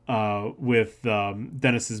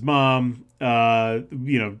Dennis's mom,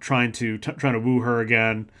 trying to woo her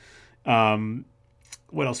again.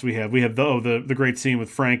 What else do we have? We have the great scene with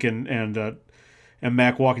Frank and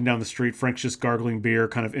Mac walking down the street. Frank's just gargling beer,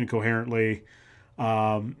 kind of incoherently.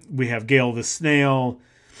 We have Gail the snail,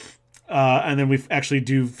 and then we actually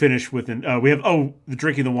do finish with we have the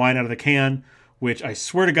drinking the wine out of the can, which I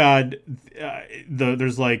swear to God, they're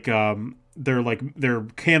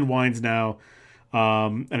canned wines now,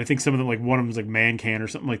 and I think some of them, like one of them is like Man Can or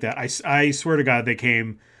something like that. I swear to God,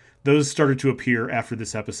 those started to appear after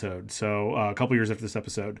this episode, so a couple years after this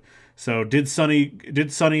episode. So did Sunny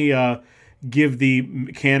give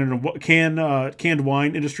the canned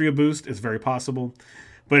wine industry a boost. It's very possible,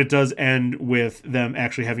 but it does end with them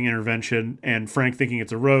actually having intervention and Frank thinking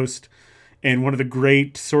it's a roast. And one of the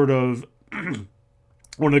great sort of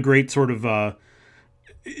not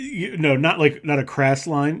a crass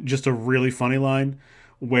line, just a really funny line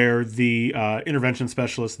where the intervention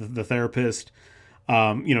specialist, the therapist,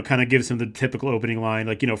 kind of gives him the typical opening line,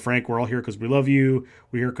 like, Frank, we're all here because we love you.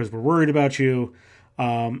 We're here because we're worried about you.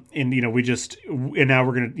 And now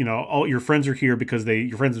we're going to, all your friends are here because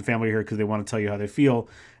your friends and family are here because they want to tell you how they feel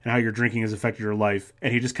and how your drinking has affected your life.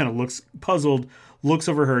 And he just kind of looks puzzled, looks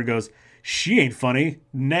over her and goes, she ain't funny.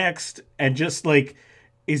 Next. And just like,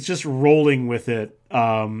 is just rolling with it.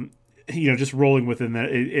 Just rolling within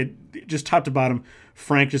that. It just top to bottom,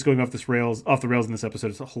 Frank just going off the rails in this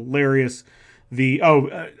episode. It's hilarious. This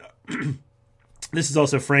is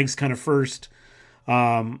also Frank's kind of first,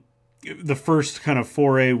 the first kind of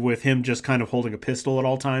foray with him just kind of holding a pistol at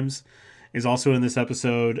all times is also in this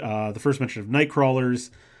episode. The first mention of night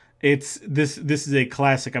crawlers. This is a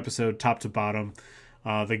classic episode, top to bottom.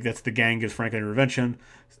 That's the gang gives Frank an intervention.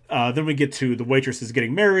 Then we get to the waitresses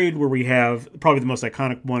getting married, where we have probably the most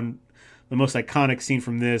iconic one. The most iconic scene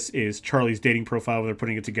from this is Charlie's dating profile where they're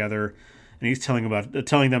putting it together, and he's telling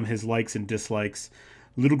them his likes and dislikes,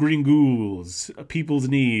 little green ghouls, people's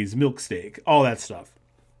knees, milk steak, all that stuff.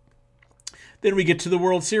 Then we get to the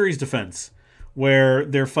World Series defense, where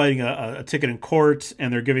they're fighting a ticket in court,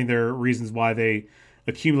 and they're giving their reasons why they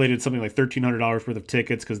accumulated something like $1,300 worth of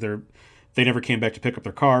tickets because they never came back to pick up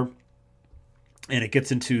their car. And it gets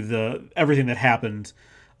into everything that happened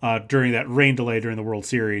during that rain delay during the World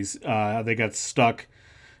Series. They got stuck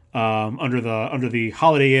under the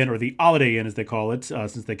Holiday Inn, or the Holiday Inn as they call it,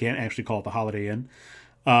 since they can't actually call it the Holiday Inn.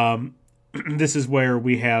 This is where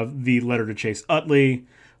we have the letter to Chase Utley.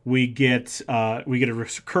 We get a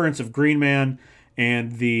recurrence of Green Man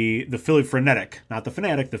and the Philly Frenetic, not the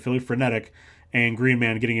Fanatic, the Philly Frenetic, and Green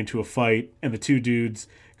Man getting into a fight, and the two dudes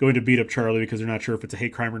going to beat up Charlie because they're not sure if it's a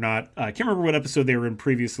hate crime or not. I can't remember what episode they were in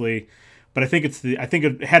previously, but I think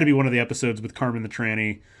it had to be one of the episodes with Carmen the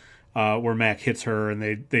tranny, where Mac hits her,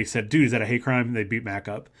 and they said, "Dude, is that a hate crime?" And they beat Mac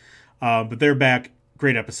up. But they're back.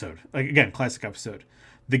 Great episode. Again, classic episode.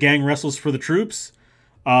 The gang wrestles for the troops.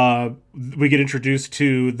 We get introduced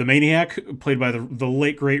to the Maniac, played by the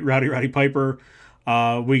late great Rowdy Piper.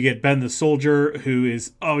 We get Ben the Soldier, who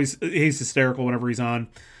is always he's hysterical whenever he's on.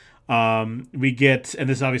 This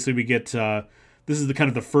is the kind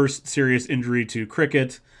of the first serious injury to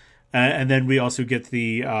Cricket, and then we also get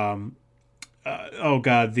the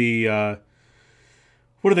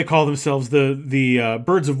what do they call themselves? The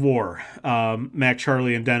Birds of War. Mac,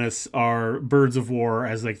 Charlie, and Dennis are Birds of War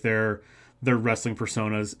as like their wrestling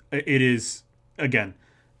personas. It is, again,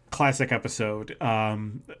 classic episode.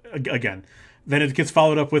 Again, then it gets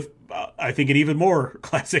followed up with I think an even more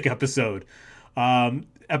classic episode.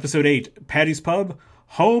 Episode 8, Patty's Pub,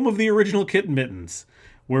 home of the original Kitten Mittens,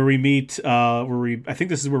 where we meet, I think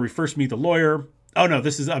this is where we first meet the lawyer. Oh no,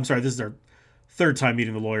 this is our third time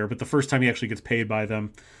meeting the lawyer, but the first time he actually gets paid by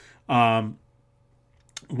them,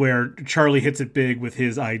 where Charlie hits it big with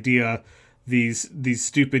his idea, these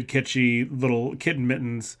stupid, kitschy little kitten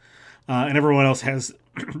mittens, and everyone else has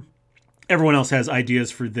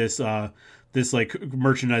ideas for this like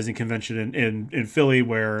merchandising convention in Philly,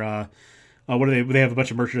 where they have a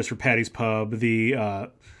bunch of merchandise for Patty's Pub, the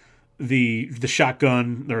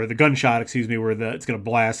shotgun, or the gunshot, excuse me, where it's going to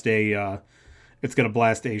blast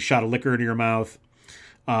a shot of liquor into your mouth.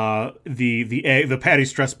 The egg, the Patty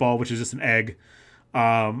stress ball, which is just an egg.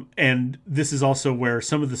 And this is also where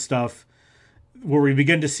some of the stuff, where we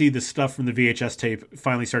begin to see the stuff from the VHS tape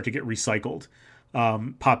finally start to get recycled,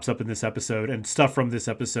 pops up in this episode, and stuff from this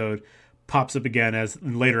episode pops up again as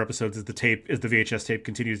in later episodes as the VHS tape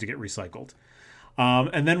continues to get recycled.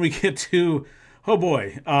 And then we get to, oh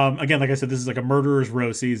boy, again, like I said, this is like a murderer's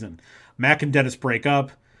row season. Mac and Dennis break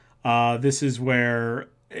up. This is where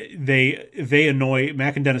they annoy,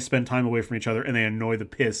 Mac and Dennis spend time away from each other, and they annoy the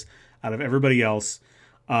piss out of everybody else.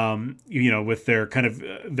 With their kind of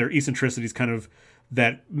their eccentricities, kind of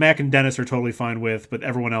that Mac and Dennis are totally fine with, but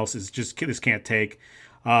everyone else is just this can't take.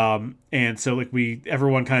 And so like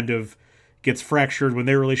everyone kind of gets fractured. When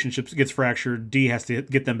their relationships gets fractured, D has to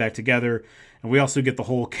get them back together. And we also get the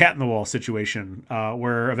whole cat in the wall situation,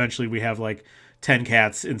 where eventually we have like 10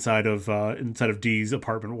 cats inside of D's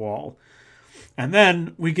apartment wall. And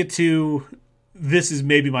then we get to, this is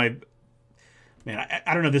maybe I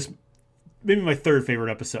don't know, this maybe my third favorite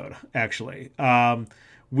episode, actually.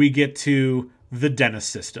 We get to the Dennis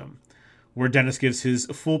system, where Dennis gives his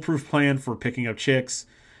foolproof plan for picking up chicks.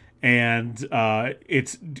 and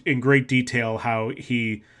it's in great detail how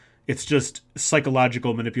it's just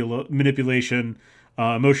psychological manipulation,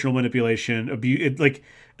 emotional manipulation, abuse. Like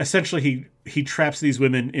essentially, he traps these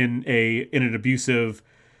women in an abusive,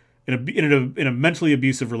 in a mentally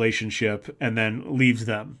abusive relationship, and then leaves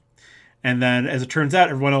them. And then, as it turns out,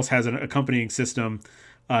 everyone else has an accompanying system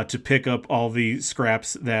to pick up all the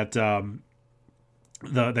scraps that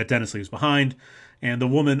that Dennis leaves behind. And the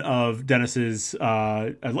woman of Dennis's,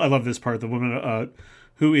 I love this part. The woman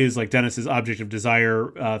who is like Dennis's object of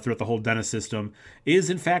desire throughout the whole Dennis system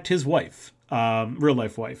is in fact his wife, real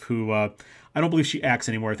life wife, who I don't believe she acts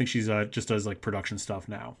anymore. I think she's just does like production stuff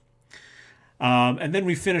now. And then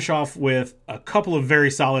we finish off with a couple of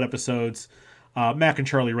very solid episodes. Mac and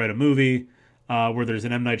Charlie write a movie where there's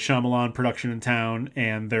an M. Night Shyamalan production in town,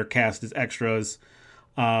 and their cast is extras.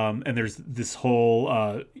 And there's this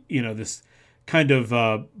whole, this kind of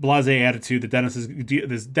blasé attitude that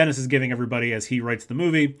Dennis is giving everybody as he writes the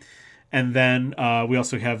movie. And then we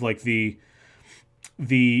also have like this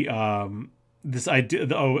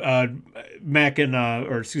idea. Mac and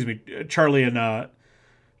Charlie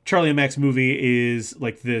and Mac's movie is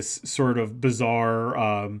like this sort of bizarre,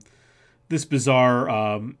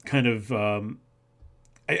 kind of.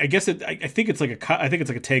 I guess I think it's like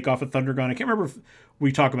a takeoff of Thunder Gun. I can't remember if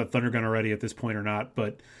we talk about Thunder Gun already at this point or not,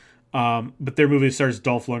 but their movie stars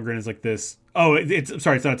Dolph Lundgren as like this. Oh, it's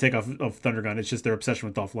not a takeoff of Thunder Gun. It's just their obsession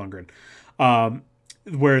with Dolph Lundgren,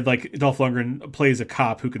 where like Dolph Lundgren plays a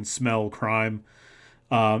cop who can smell crime,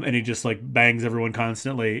 and he just like bangs everyone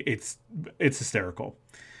constantly. It's hysterical.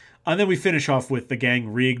 And then we finish off with the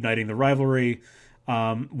gang reigniting the rivalry,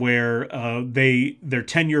 where their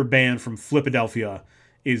 10-year ban from Flipadelphia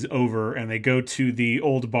is over, and they go to the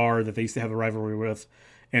old bar that they used to have a rivalry with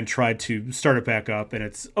and try to start it back up, and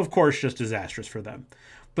it's of course just disastrous for them.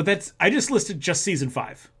 But I just listed just season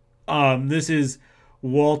 5. This is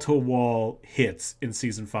wall-to-wall hits in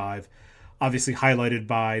season 5, obviously highlighted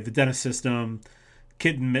by the Dennis system,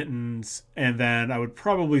 Kitten Mittens, and then I would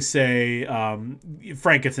probably say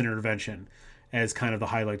Frank Gets an Intervention as kind of the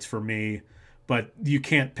highlights for me. But you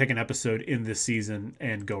can't pick an episode in this season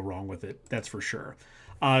and go wrong with it. That's for sure.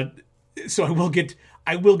 So I will get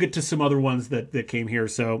to some other ones that came here.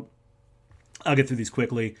 So I'll get through these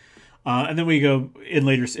quickly. And then we go in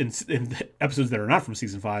later in episodes that are not from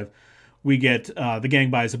season 5. We get the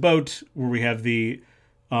gang buys a boat, where we have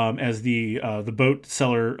as the boat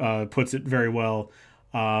seller puts it very well.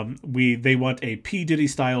 They want a P. Diddy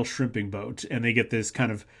style shrimping boat, and they get this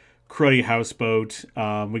kind of cruddy houseboat.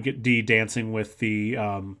 We get Dee dancing with the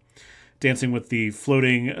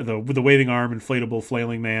floating, the waving arm inflatable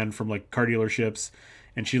flailing man from like car dealerships,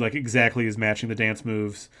 and she like exactly is matching the dance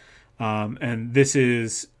moves. And this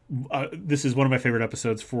is one of my favorite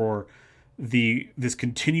episodes for this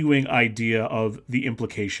continuing idea of the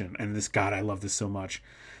implication. And God, I love this so much.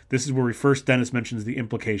 This is where Dennis mentions the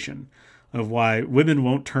implication of why women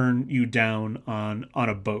won't turn you down on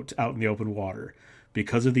a boat out in the open water,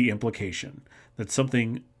 because of the implication that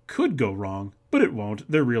something could go wrong, but it won't.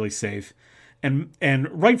 They're really safe. And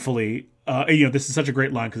rightfully, this is such a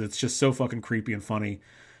great line because it's just so fucking creepy and funny.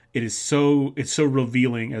 It's so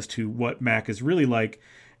revealing as to what Mac is really like,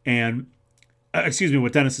 and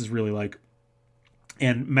what Dennis is really like,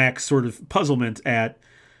 and Mac's sort of puzzlement at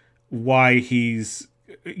why he's,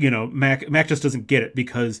 Mac just doesn't get it,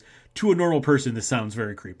 because to a normal person this sounds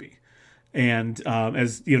very creepy. And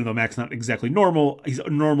as though Mac's not exactly normal, he's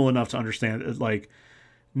normal enough to understand that, like,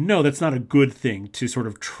 no, that's not a good thing to sort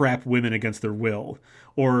of trap women against their will,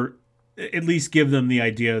 or at least give them the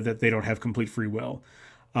idea that they don't have complete free will.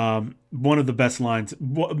 One of the best lines,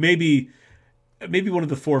 maybe one of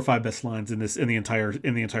the 4 or 5 best lines in the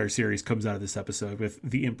entire series comes out of this episode with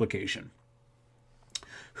the implication.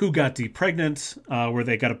 Who got Dee pregnant? Where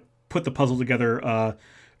they got to put the puzzle together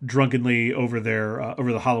drunkenly over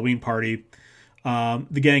the Halloween party.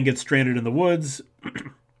 The gang gets stranded in the woods,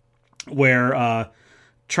 where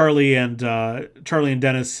Charlie and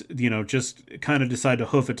Dennis, just kind of decide to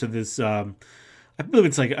hoof it to this. I believe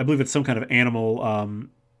it's some kind of animal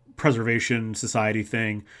preservation society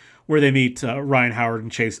thing, where they meet Ryan Howard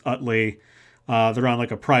and Chase Utley. They're on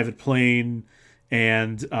like a private plane,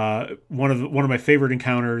 and one of my favorite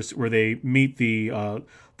encounters, where they meet the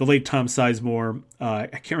late Tom Sizemore. I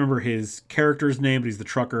can't remember his character's name, but he's the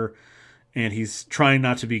trucker, and he's trying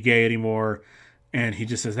not to be gay anymore. And he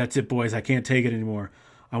just says, "That's it, boys. I can't take it anymore.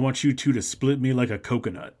 I want you two to split me like a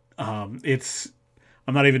coconut." I'm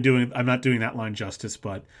not doing that line justice,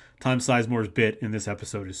 but Tom Sizemore's bit in this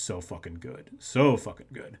episode is so fucking good. So fucking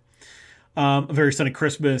good. A Very Sunny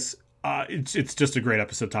Christmas. It's just a great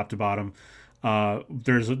episode top to bottom.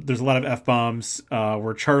 There's a lot of f-bombs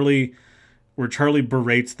where Charlie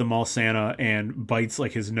berates the mall Santa and bites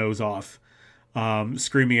like his nose off,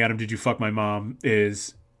 screaming at him, "Did you fuck my mom?"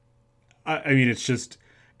 Is I mean, it's just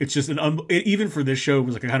even for this show, it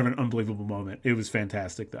was like a kind of an unbelievable moment. It was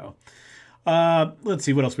fantastic though. Let's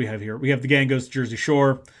see what else we have here. We have the gang goes to Jersey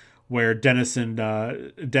Shore, where Dennis and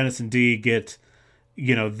Dee get,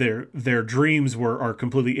 their dreams are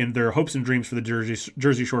completely in their hopes and dreams for the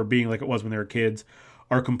Jersey Shore being like it was when they were kids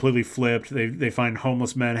are completely flipped. They find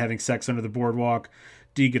homeless men having sex under the boardwalk.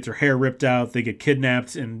 Dee gets her hair ripped out. They get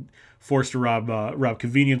kidnapped and forced to rob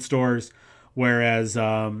convenience stores. Whereas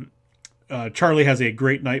Charlie has a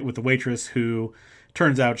great night with the waitress, who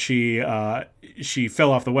turns out she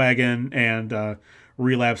fell off the wagon and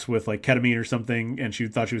relapsed with like ketamine or something, and she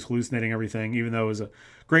thought she was hallucinating everything. Even though it was a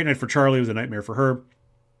great night for Charlie, it was a nightmare for her.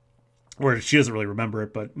 Or she doesn't really remember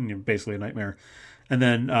it, but basically a nightmare. And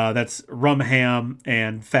then that's Rum Ham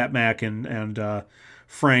and Fat Mac and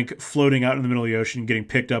Frank floating out in the middle of the ocean, getting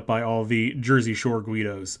picked up by all the Jersey Shore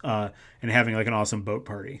Guidos and having like an awesome boat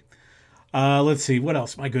party. Let's see, what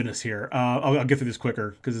else? My goodness here. I'll get through this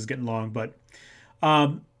quicker because it's getting long. But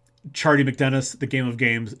Charlie McDennis, The Game of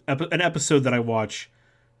Games, an episode that I watch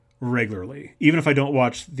regularly. Even if I don't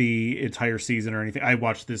watch the entire season or anything, I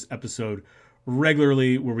watch this episode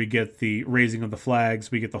regularly, where we get the raising of the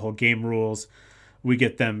flags, we get the whole game rules, we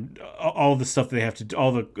get them all the stuff they have to do,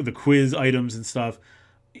 all the quiz items and stuff.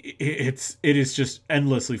 It is just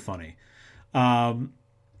endlessly funny. The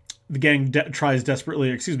gang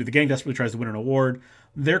desperately tries to win an award.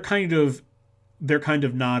 They're kind of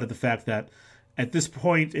nod at the fact that at this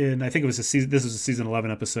point in, I think this was a season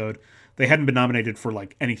 11 episode, they hadn't been nominated for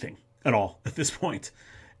like anything at all at this point.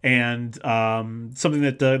 And something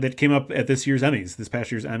that came up at this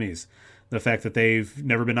past year's Emmys, the fact that they've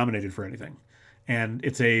never been nominated for anything. And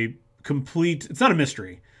it's not a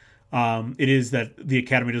mystery. It is that the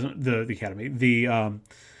Academy doesn't, I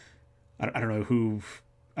don't know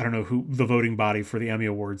who the voting body for the Emmy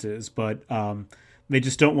Awards is, but they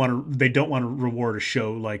just don't want to reward a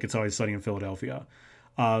show like It's Always Sunny in Philadelphia.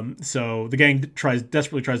 So the gang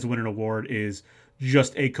desperately tries to win an award is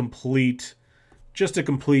just a complete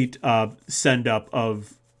send up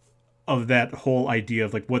of that whole idea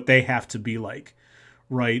of like what they have to be like,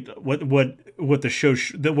 right? What the show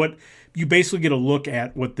what you basically get a look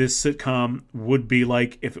at what this sitcom would be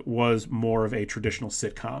like if it was more of a traditional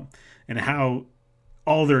sitcom, and how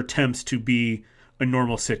all their attempts to be a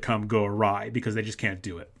normal sitcom go awry because they just can't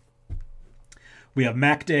do it. We have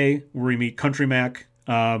Mac Day, where we meet Country Mac,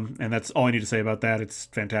 and that's all I need to say about that. It's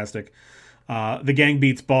fantastic. The gang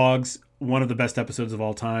beats Boggs, one of the best episodes of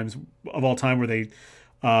all time, where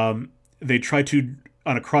they try to,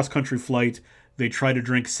 on a cross-country flight, they try to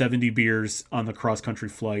drink 70 beers on the cross-country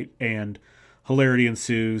flight, and hilarity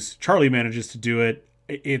ensues. Charlie manages to do it.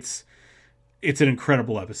 It's an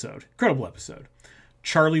incredible episode.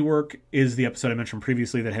 Charlie Work is the episode I mentioned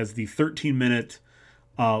previously that has the 13-minute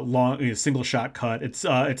long single shot cut. It's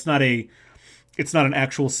not an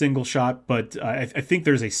actual single shot, but I think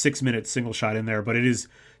there's a 6-minute single shot in there, but it is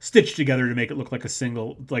stitched together to make it look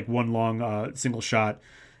like one long single shot.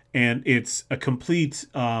 And it's a complete,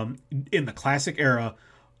 in the classic era,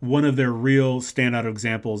 one of their real standout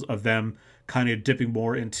examples of them kind of dipping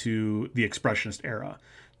more into the expressionist era,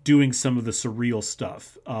 doing some of the surreal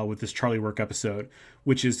stuff with this Charlie Work episode,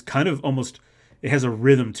 which is kind of almost, it has a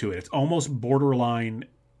rhythm to it. It's almost borderline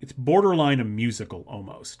a musical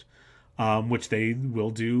almost, which they will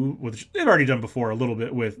do, which they've already done before a little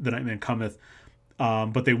bit with The Nightman Cometh,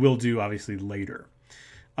 but they will do obviously later.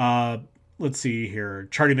 Let's see here.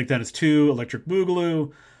 Charlie McDennis 2, Electric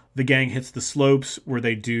Boogaloo. The gang hits the slopes, where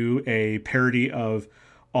they do a parody of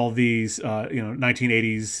all these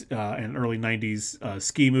 1980s and early 90s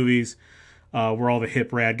ski movies, where all the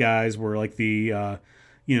hip rad guys were like the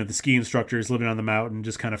ski instructors living on the mountain,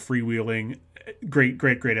 just kind of freewheeling.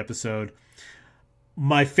 Great episode.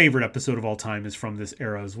 My favorite episode of all time is from this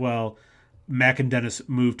era as well. Mac and Dennis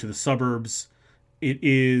move to the suburbs. It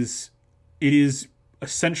is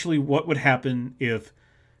essentially what would happen if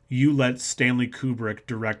you let Stanley Kubrick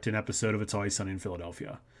direct an episode of It's Always Sunny in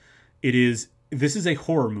Philadelphia. This is a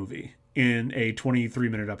horror movie in a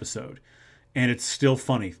 23-minute episode, and it's still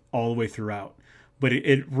funny all the way throughout. But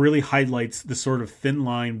it really highlights the sort of thin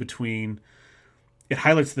line between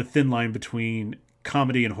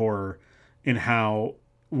comedy and horror, and how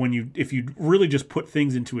if you really just put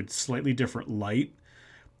things into a slightly different light,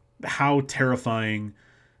 how terrifying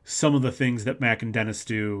some of the things that Mac and Dennis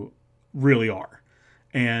do really are.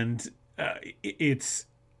 And I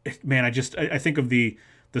think of the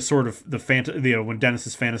the sort of when Dennis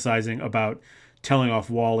is fantasizing about telling off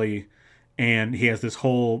Wally, and he has this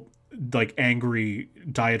whole like angry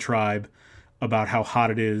diatribe about how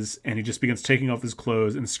hot it is, and he just begins taking off his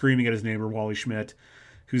clothes and screaming at his neighbor Wally Schmidt,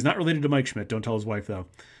 who's not related to Mike Schmidt. Don't tell his wife though.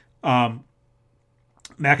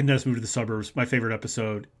 Mac and Dennis move to the suburbs. My favorite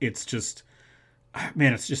episode. It's just,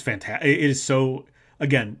 man, it's just fantastic. It is so.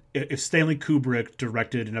 Again, if Stanley Kubrick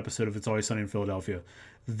directed an episode of It's Always Sunny in Philadelphia,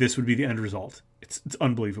 this would be the end result. It's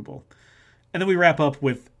unbelievable. And then we wrap up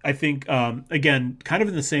with, I think, again, kind of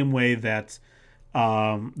in the same way that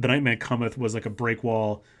The Nightman Cometh was like a break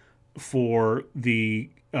wall for the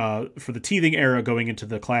teething era going into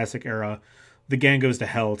the classic era. The Gang Goes to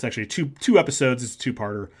Hell. It's actually two episodes. It's a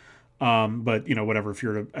two-parter. But, whatever.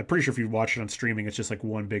 I'm pretty sure if you watch it on streaming, it's just like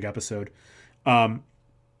one big episode.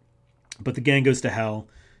 But The Gang Goes to Hell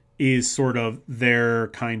is sort of their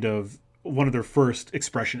kind of one of their first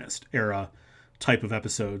expressionist era type of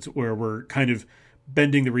episodes where we're kind of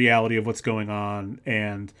bending the reality of what's going on,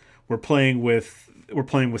 and we're playing with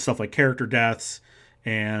stuff like character deaths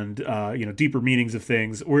and deeper meanings of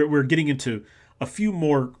things. We're getting into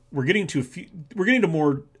more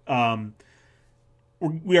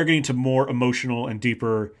emotional and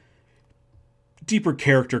deeper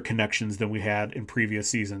character connections than we had in previous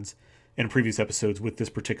seasons and previous episodes with this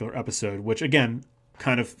particular episode, which again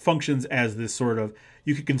kind of functions as this sort of,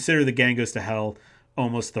 you could consider The Gang Goes to Hell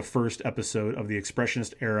almost the first episode of the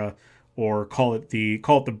expressionist era, or call it the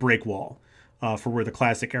break wall for where the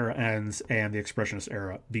classic era ends and the expressionist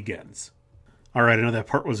era begins. All right, I know that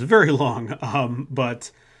part was very long,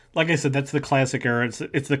 but like I said, that's the classic era.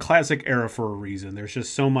 It's the classic era for a reason. There's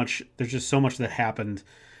just so much that happened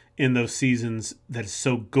in those seasons that is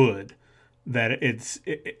so good that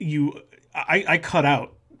I cut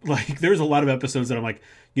out. Like, there's a lot of episodes that I'm like,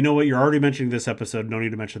 you know what, you're already mentioning this episode, no need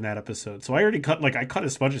to mention that episode. So I already cut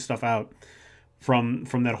a bunch of stuff out from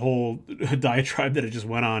that whole diatribe that it just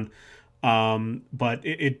went on. But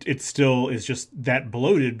it still is just that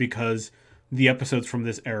bloated because the episodes from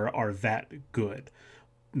this era are that good.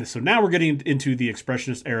 So now we're getting into the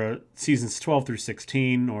expressionist era, seasons 12 through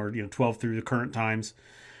 16, or 12 through the current times.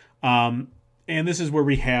 And this is where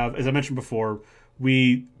we have, as I mentioned before,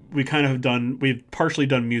 we've partially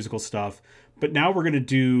done musical stuff, but now we're going to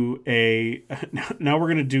do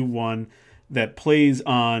one that plays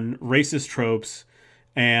on racist tropes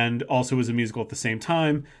and also is a musical at the same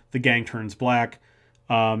time. The Gang Turns Black.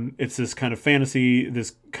 It's this kind of fantasy,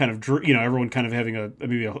 this kind of, everyone kind of having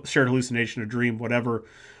maybe a shared hallucination, a dream, whatever,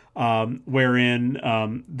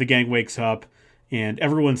 wherein the gang wakes up and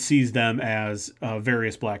everyone sees them as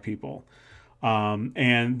various black people.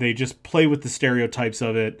 And they just play with the stereotypes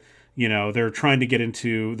of it. They're trying to get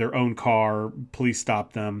into their own car. Police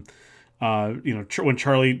stop them. When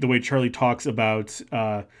the way Charlie talks about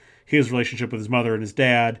his relationship with his mother and his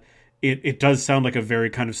dad, it does sound like a very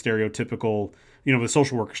kind of stereotypical, the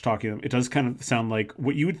social workers talking to them. It does kind of sound like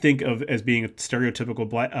what you would think of as being a stereotypical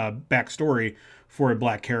backstory for a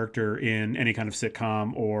black character in any kind of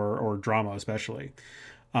sitcom or drama, especially.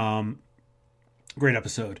 Great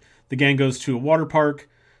episode. The gang goes to a water park.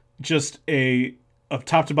 Just a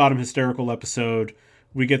top to bottom hysterical episode.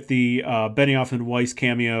 We get the Benioff and Weiss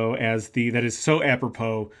cameo that is so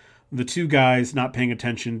apropos. The two guys not paying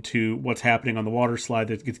attention to what's happening on the water slide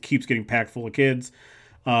that keeps getting packed full of kids,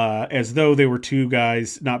 as though they were two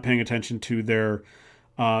guys not paying attention to their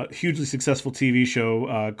hugely successful TV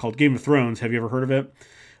show called Game of Thrones. Have you ever heard of it?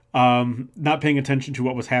 Not paying attention to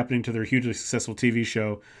what was happening to their hugely successful TV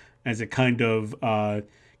show as it kind of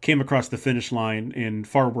came across the finish line in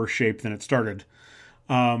far worse shape than it started.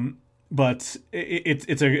 But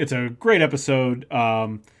it's a great episode.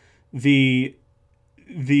 The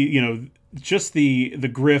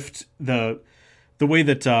grift, the way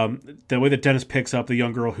that Dennis picks up the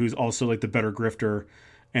young girl who's also like the better grifter,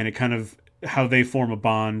 and it kind of how they form a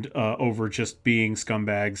bond over just being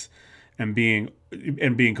scumbags and being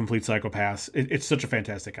complete psychopaths. It's such a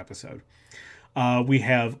fantastic episode. We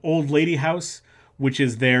have Old Lady House, which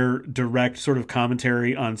is their direct sort of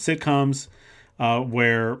commentary on sitcoms,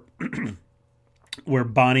 where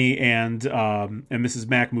Bonnie and Mrs.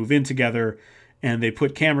 Mack move in together, and they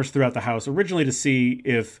put cameras throughout the house originally to see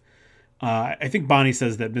if I think Bonnie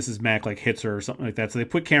says that Mrs. Mack like hits her or something like that. So they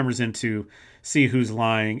put cameras in to see who's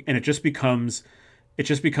lying, and it just becomes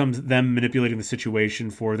them manipulating the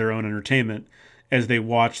situation for their own entertainment as they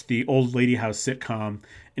watch the Old Lady House sitcom,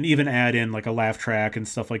 and even add in like a laugh track and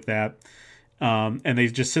stuff like that. And they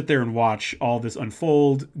just sit there and watch all this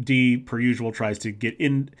unfold. Dee, per usual, tries to get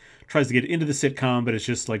into the sitcom, but it's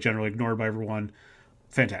just like generally ignored by everyone.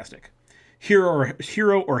 Fantastic.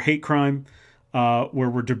 Hero or Hate Crime. where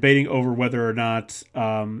we're debating over whether or not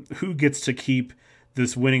who gets to keep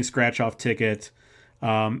this winning scratch-off ticket.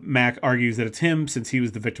 Mac argues that it's him since he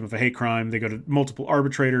was the victim of a hate crime. They go to multiple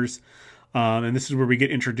arbitrators, and this is where we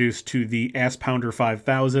get introduced to the Ass Pounder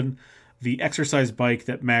 5000, the exercise bike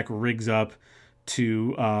that Mac rigs up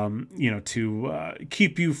to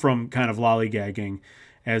keep you from kind of lollygagging,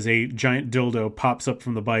 as a giant dildo pops up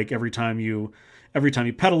from the bike every time you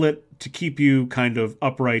pedal it, to keep you kind of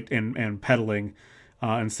upright and pedaling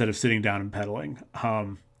instead of sitting down and pedaling.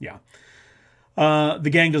 The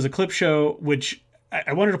gang does a clip show, which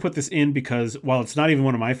I wanted to put this in because while it's not even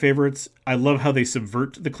one of my favorites, I love how they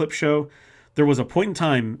subvert the clip show. There was a point in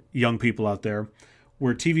time, young people out there,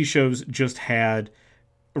 where TV shows just had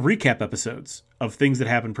recap episodes of things that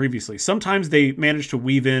happened previously. Sometimes they managed to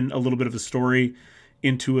weave in a little bit of a story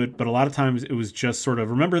into it, but a lot of times it was just sort of,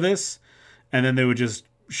 remember this? And then they would just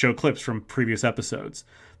show clips from previous episodes.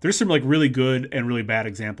 There's some like really good and really bad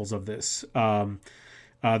examples of this. I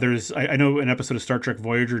know an episode of Star Trek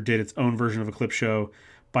Voyager did its own version of a clip show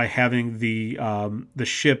by having the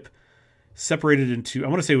ship separated into, I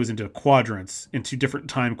want to say it was into quadrants, into different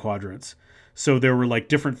time quadrants. So there were like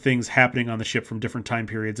different things happening on the ship from different time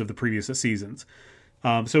periods of the previous seasons.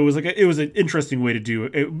 So it was an interesting way to do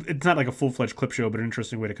it. It's not like a full-fledged clip show, but an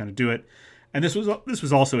interesting way to kind of do it. And this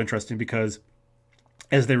was also interesting because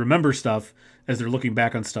as they remember stuff, as they're looking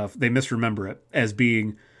back on stuff, they misremember it as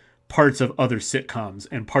being parts of other sitcoms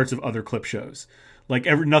and parts of other clip shows. Like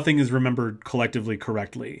nothing is remembered collectively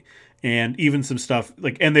correctly. And even some stuff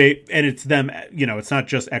and it's them, it's not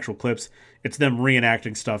just actual clips. It's them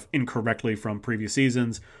reenacting stuff incorrectly from previous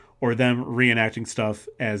seasons, or them reenacting stuff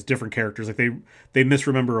as different characters. Like they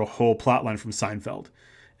misremember a whole plot line from Seinfeld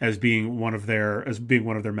as being one of their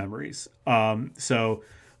memories. So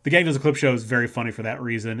the gang does a clip show is very funny for that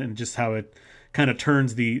reason, and just how it kind of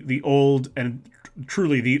turns the old and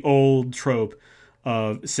truly the old trope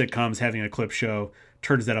of sitcoms having a clip show,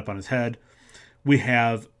 turns that up on his head. We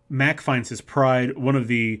have Mac finds his pride, one of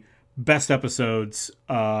the best episodes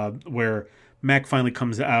where Mac finally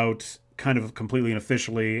comes out kind of completely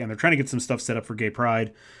unofficially, and they're trying to get some stuff set up for gay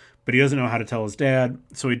pride, but he doesn't know how to tell his dad.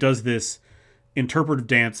 So he does this interpretive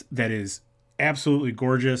dance that is absolutely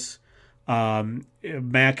gorgeous.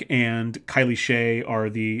 Mac and Kylie Shea are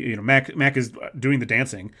Mac is doing the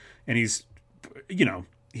dancing, and he's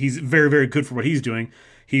very, very good for what he's doing.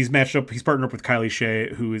 He's partnered up with Kylie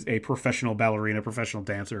Shea, who is a professional ballerina, professional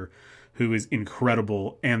dancer, who is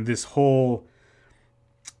incredible. And the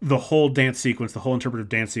whole dance sequence, the whole interpretive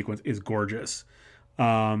dance sequence is gorgeous.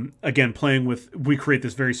 Again, we create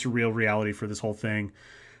this very surreal reality for this whole thing.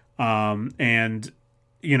 Of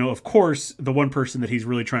course, the one person that he's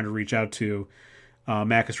really trying to reach out to,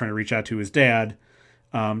 Mac is trying to reach out to, his dad,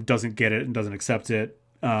 doesn't get it and doesn't accept it.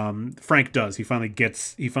 Frank does. He finally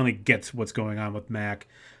gets what's going on with Mac.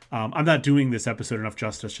 I'm not doing this episode enough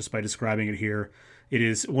justice just by describing it here. It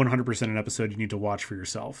is 100% an episode you need to watch for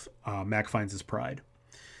yourself. Mac finds his pride.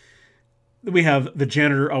 We have The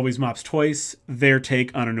Janitor Always Mops Twice, their take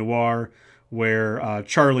on a noir, where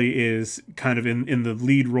Charlie is kind of in the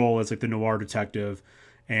lead role as like the noir detective,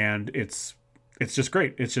 and it's just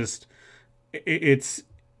great. It's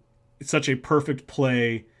such a perfect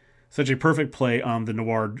play. Such a perfect play on the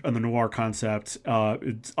noir concept.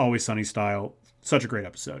 It's Always Sunny style. Such a great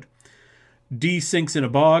episode. Dee Sinks in a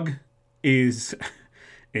Bog is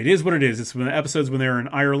what it is. It's when the episodes when they're in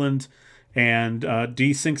Ireland, and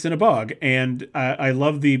Dee sinks in a bog. And I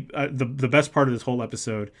love the best part of this whole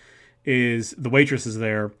episode is the waitress is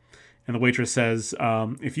there, and the waitress says,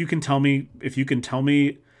 if you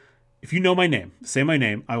know my name, say my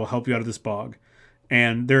name, I will help you out of this bog.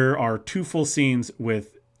 And there are 2 full scenes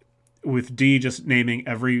with Dee just naming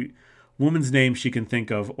every woman's name she can think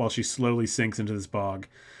of while she slowly sinks into this bog.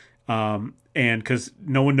 And because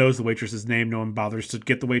no one knows the waitress's name, no one bothers to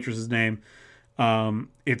get the waitress's name.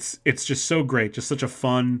 It's just so great. Just such a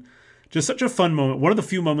fun moment. One of the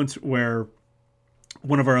few moments where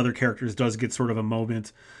one of our other characters does get sort of a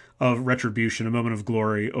moment of retribution, a moment of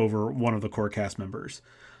glory over one of the core cast members.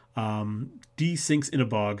 Dee sinks in a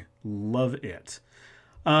bog. Love it.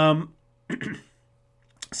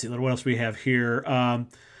 See what else we have here.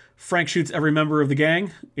 Frank shoots every member of the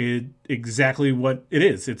gang. Exactly what it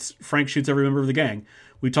is. It's Frank shoots every member of the gang.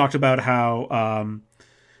 We talked about how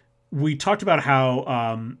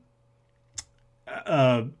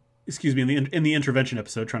excuse me, in the intervention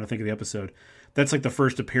episode, trying to think of the episode, that's like the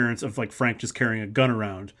first appearance of like Frank just carrying a gun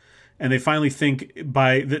around. And they finally think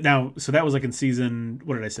so that was like in season,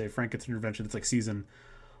 what did I say? Frank gets intervention. It's like season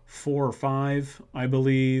 4 or 5, I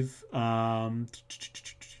believe.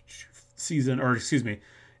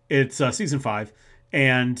 It's season 5,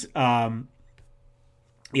 and yeah,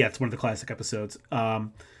 it's one of the classic episodes.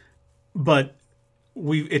 But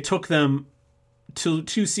it took them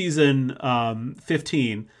to season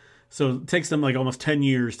 15, so it takes them like almost 10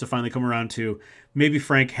 years to finally come around to maybe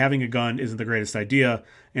Frank having a gun isn't the greatest idea,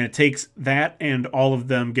 and it takes that and all of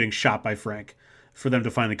them getting shot by Frank for them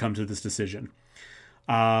to finally come to this decision.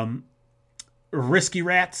 Risky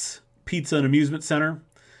Rats, Pizza and Amusement Center.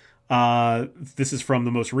 This is from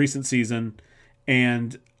the most recent season,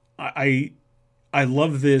 and I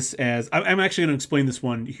love this as I'm actually going to explain this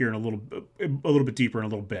one here in a little bit deeper in a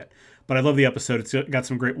little bit. But I love the episode. It's got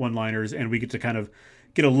some great one-liners, and we get to kind of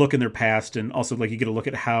get a look in their past, and also like you get a look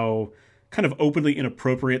at how kind of openly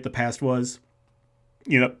inappropriate the past was.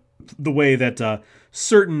 You know, the way that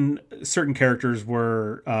certain characters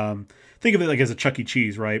were. Think of it like as a Chuck E.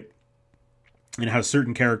 Cheese, right? And how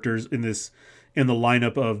certain characters in the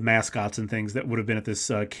lineup of mascots and things that would have been at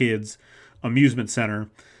this kids amusement center,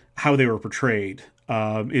 how they were portrayed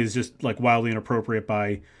is just like wildly inappropriate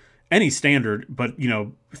by any standard. But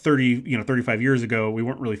 35 years ago, we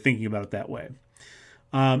weren't really thinking about it that way.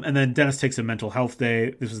 And then Dennis takes a mental health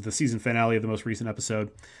day. This was the season finale of the most recent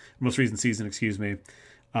season, excuse me,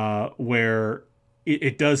 where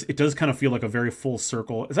it does kind of feel like a very full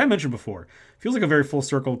circle. As I mentioned before, it feels like a very full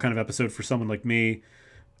circle kind of episode for someone like me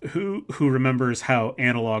who remembers how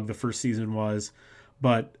analog the first season was,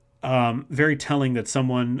 but very telling that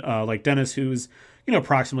someone like Dennis, who's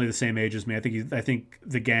approximately the same age as me. I think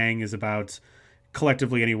the gang is about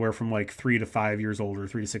collectively anywhere from like 3 to 5 years older,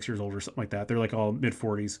 3 to 6 years older, something like that. They're like all mid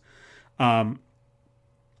 40s.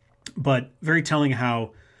 But very telling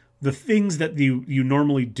how the things that you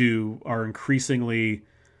normally do are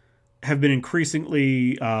have been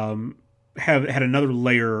increasingly have had another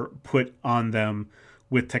layer put on them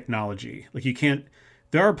with technology. Like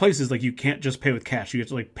there are places like you can't just pay with cash. You have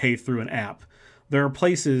to like pay through an app. There are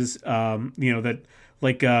places, that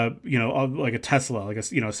like a Tesla, like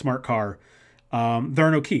a smart car. There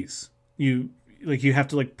are no keys. You have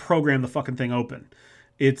to like program the fucking thing open.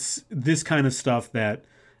 It's this kind of stuff that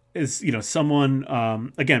is,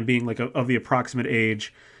 someone, again, being like of the approximate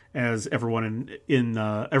age as everyone in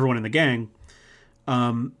the gang.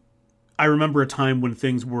 I remember a time when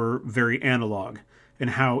things were very analog, and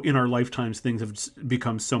how in our lifetimes things have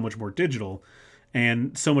become so much more digital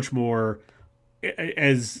and so much more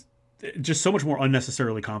so much more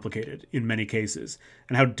unnecessarily complicated in many cases,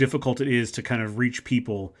 and how difficult it is to kind of reach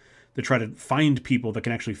people, to try to find people that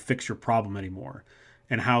can actually fix your problem anymore,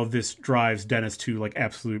 and how this drives Dennis to like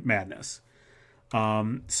absolute madness.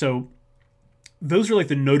 So those are like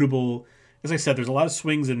the notable, as I said, there's a lot of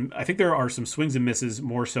swings, and I think there are some swings and misses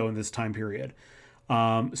more so in this time period.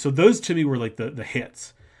 So those to me were like the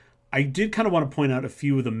hits. I did kind of want to point out a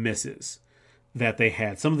few of the misses that they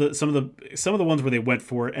had. Some of the ones where they went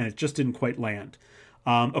for it and it just didn't quite land.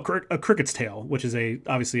 A Cricket's Tale, which is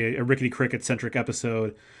obviously a Rickety Cricket centric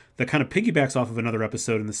episode that kind of piggybacks off of another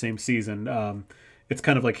episode in the same season. It's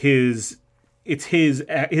kind of like his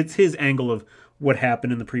angle of what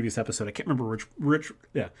happened in the previous episode. I can't remember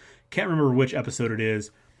which episode it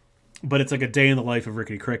is, but it's like a day in the life of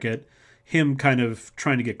Rickety Cricket, him kind of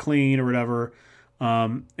trying to get clean or whatever.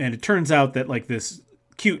 And it turns out that like this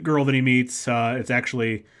cute girl that he meets, it's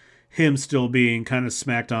actually him still being kind of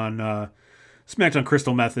smacked on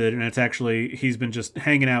crystal method, and it's actually he's been just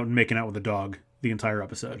hanging out and making out with a dog the entire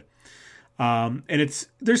episode. And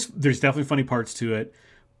there's definitely funny parts to it,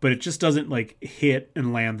 but it just doesn't like hit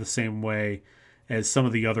and land the same way as some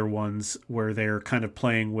of the other ones where they're kind of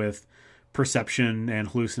playing with perception and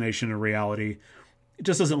hallucination and reality. It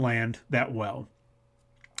just doesn't land that well.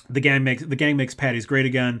 The gang makes Patty's great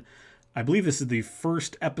again. I believe this is the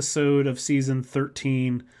first episode of season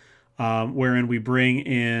 13, wherein we bring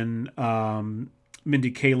in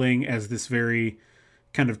Mindy Kaling as this very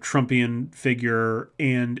kind of Trumpian figure,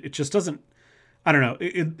 and it just doesn't. I don't know.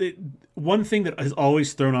 One thing that has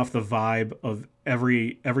always thrown off the vibe of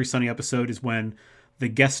every Sunny episode is when the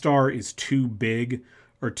guest star is too big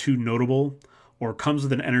or too notable, or comes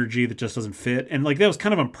with an energy that just doesn't fit. And like that was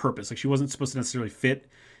kind of on purpose. Like she wasn't supposed to necessarily fit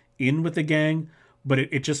in with the gang, but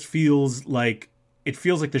it just feels like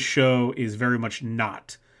the show is very much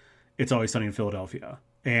not It's Always Sunny in Philadelphia.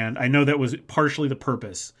 And I know that was partially the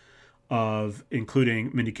purpose of including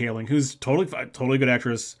Mindy Kaling, who's totally good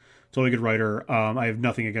actress, totally good writer. I have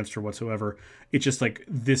nothing against her whatsoever. It's just like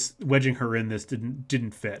this wedging her in this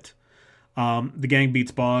didn't fit. The Gang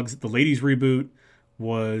Beats Boggs, the ladies reboot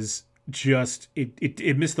was just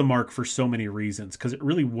it missed the mark for so many reasons, because it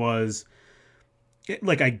really was.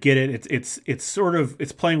 I get it. It's sort of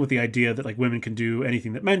playing with the idea that like women can do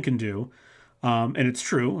anything that men can do, And it's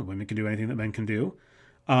true. Women can do anything that men can do.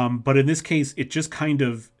 But in this case, it just kind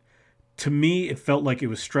of, to me, it felt like it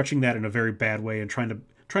was stretching that in a very bad way and trying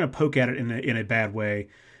to poke at it in a bad way.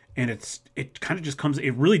 And it kind of just comes,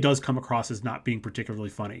 it really does come across as not being particularly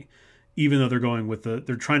funny, even though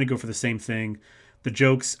they're trying to go for the same thing. The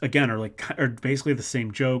jokes again are basically the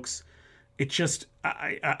same jokes. It just,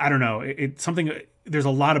 I don't know. It's something, there's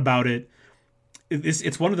a lot about it.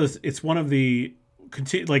 It's one of the,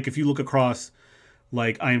 like if you look across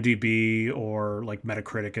like IMDb or like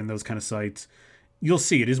Metacritic and those kind of sites, you'll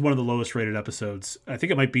see it is one of the lowest rated episodes. I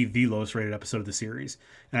think it might be the lowest rated episode of the series.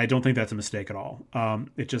 And I don't think that's a mistake at all.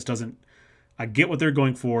 It just doesn't, I get what they're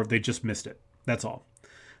going for. They just missed it. That's all.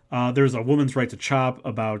 There's a woman's right to chop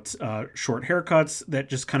about short haircuts that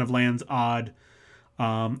just kind of lands odd.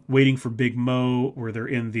 Waiting for Big Mo, where they're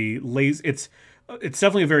in the lazy. It's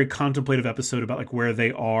definitely a very contemplative episode about like where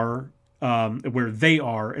they are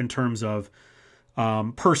in terms of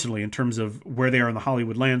personally, in terms of where they are in the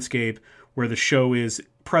Hollywood landscape, where the show is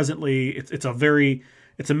presently. It's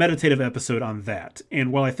a meditative episode on that.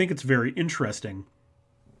 And while I think it's very interesting,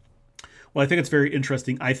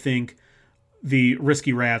 I think the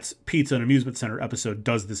Risky Rats Pizza and Amusement Center episode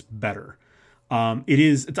does this better.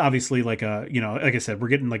 It's obviously like like I said, we're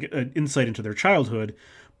getting like an insight into their childhood,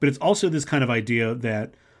 but it's also this kind of idea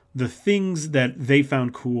that the things that they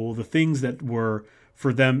found cool, the things that were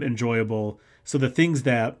for them enjoyable, so the things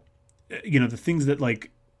that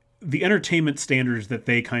like the entertainment standards that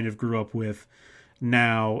they kind of grew up with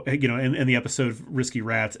now, and the episode of Risky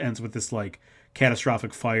Rats ends with this like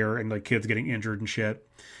catastrophic fire and like kids getting injured and shit.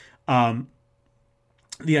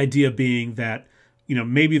 The idea being that,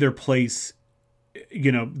 maybe their place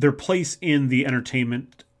in the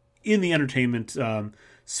entertainment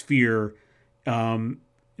sphere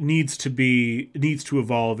needs to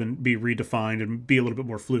evolve and be redefined and be a little bit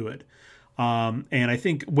more fluid. And I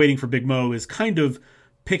think Waiting for Big Mo is kind of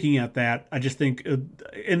picking at that. I just think,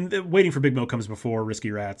 and Waiting for Big Mo comes before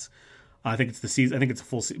Risky Rats. I think it's the season. I think it's a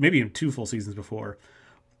full, maybe even 2 full seasons before.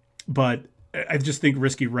 But I just think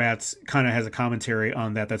Risky Rats kind of has a commentary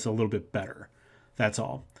on that that's a little bit better. That's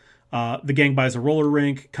all. The Gang Buys a Roller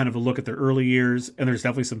Rink, kind of a look at their early years, and there's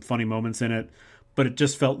definitely some funny moments in it, but it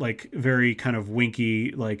just felt like very kind of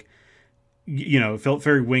winky, like, it felt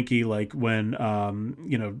very winky, like when,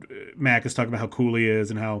 Mac is talking about how cool he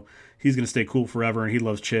is and how he's going to stay cool forever and he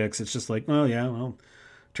loves chicks. It's just like, well, yeah, well,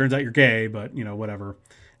 turns out you're gay, but, whatever.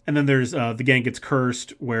 And then there's The Gang Gets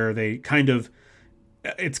Cursed, where they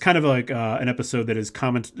it's kind of like an episode that is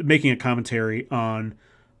making a commentary on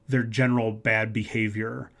their general bad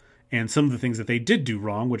behavior and some of the things that they did do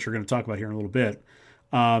wrong, which we're going to talk about here in a little bit.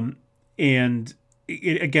 And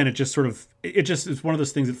it's one of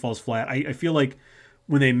those things that falls flat. I feel like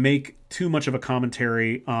when they make too much of a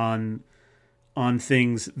commentary on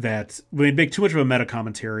things when they make too much of a meta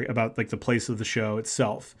commentary about like the place of the show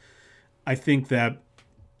itself, I think that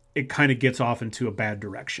it kind of gets off into a bad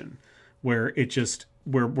direction where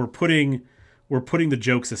we're putting the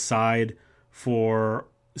jokes aside for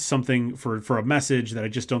something, for a message that I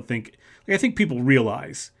just don't think, I think people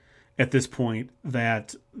realize at this point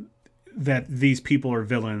that these people are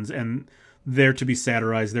villains and they're to be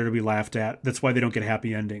satirized, they're to be laughed at. That's why they don't get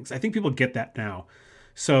happy endings. I think people get that now.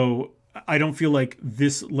 So I don't feel like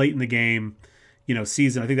this late in the game,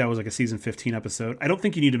 season, I think that was like a season 15 episode. I don't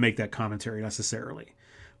think you need to make that commentary necessarily,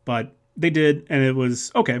 but they did. And it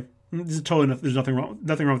was okay. This is totally there's nothing wrong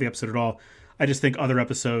with the episode at all. I just think other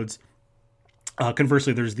episodes,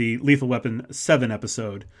 conversely, there's the Lethal Weapon 7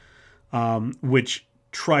 episode, which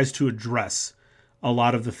tries to address a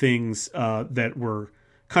lot of the things that were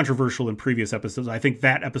controversial in previous episodes. I think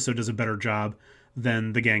that episode does a better job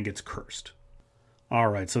than The Gang Gets Cursed. All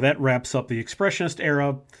right, so that wraps up the Expressionist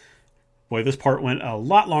era. Boy, this part went a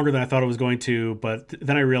lot longer than I thought it was going to, but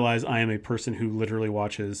then I realized I am a person who literally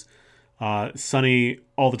watches Sunny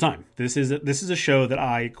all the time. This is a show that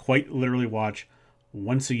I quite literally watch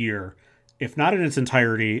once a year, if not in its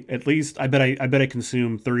entirety. At least I bet I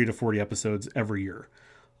consume 30 to 40 episodes every year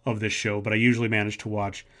of this show, but I usually manage to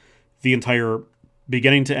watch the entire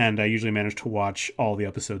beginning to end. I usually manage to watch all the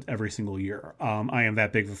episodes every single year. I am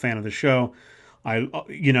that big of a fan of the show. I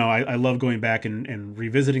love going back and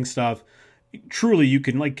revisiting stuff. Truly, you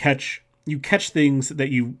can like catch things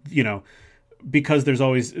that because there's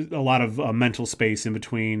always a lot of mental space in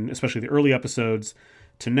between, especially the early episodes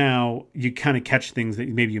to now. You kind of catch things that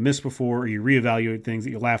maybe you missed before, or you reevaluate things that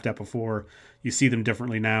you laughed at before. You see them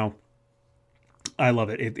differently now. I love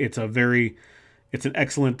it. It's an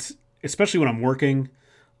excellent, especially when I'm working.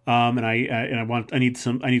 And I need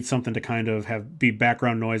something to kind of be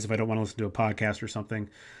background noise if I don't want to listen to a podcast or something.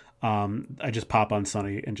 I just pop on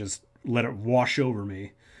Sunny and just let it wash over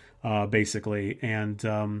me, basically. And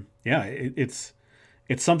it's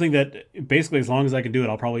something that basically, as long as I can do it,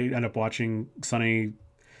 I'll probably end up watching Sunny,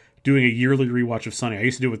 doing a yearly rewatch of Sunny. I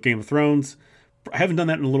used to do it with Game of Thrones. I haven't done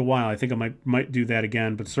that in a little while. I think I might do that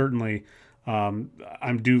again, but certainly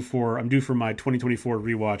I'm due for my 2024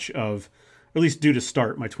 rewatch of, or at least due to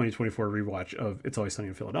start my 2024 rewatch of It's Always Sunny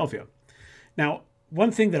in Philadelphia. Now,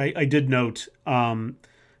 one thing that I did note,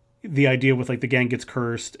 the idea with like the gang gets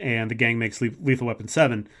cursed and the gang makes Lethal Weapon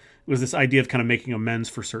 7 was this idea of kind of making amends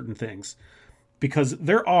for certain things. Because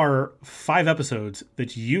there are 5 episodes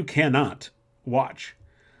that you cannot watch.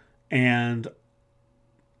 And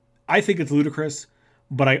I think it's ludicrous,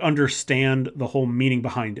 but I understand the whole meaning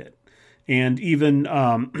behind it. And even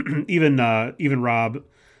even Rob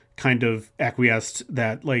kind of acquiesced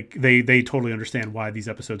that like they totally understand why these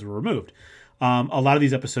episodes were removed. A lot of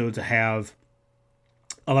these episodes either have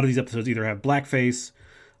blackface,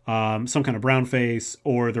 some kind of brown face,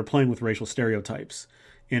 or they're playing with racial stereotypes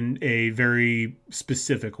in a very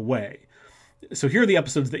specific way. So here are the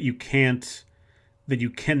episodes that you cannot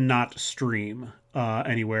stream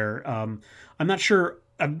anywhere. I'm not sure.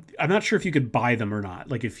 I'm not sure if you could buy them or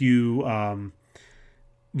not. Like if you,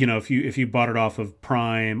 if you bought it off of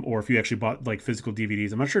Prime, or if you actually bought like physical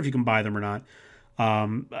DVDs. I'm not sure if you can buy them or not.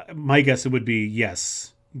 My guess it would be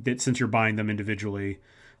yes, that since you're buying them individually,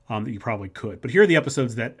 that you probably could. But here are the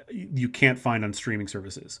episodes that you can't find on streaming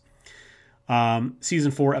services.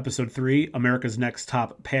 Season 4, Episode 3, America's Next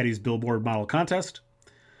Top Patty's Billboard Model Contest.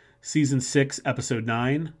 Season 6, Episode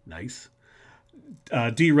 9, nice.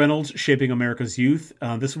 D. Reynolds, Shaping America's Youth.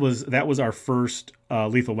 That was our first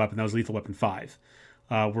Lethal Weapon. That was Lethal Weapon 5,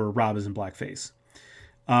 where Rob is in blackface.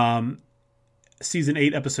 Season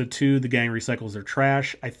 8, Episode 2, The Gang Recycles Their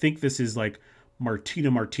Trash. I think this is like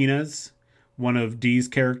Martina Martinez, one of Dee's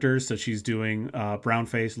characters. So she's doing brown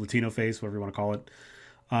face, Latino face, whatever you want to call it.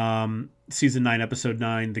 Season 9, Episode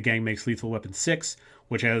 9, The Gang Makes Lethal Weapon 6,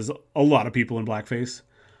 which has a lot of people in blackface.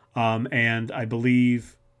 And I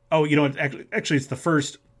believe... Oh, you know what? Actually, it's the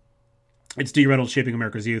first... It's D. Reynolds, Shaping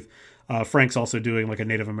America's Youth. Frank's also doing like a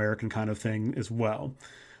Native American kind of thing as well.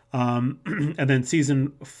 And then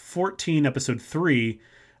season 14, episode 3,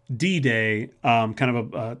 D-Day, kind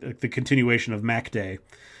of the continuation of Mac Day.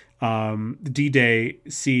 D-Day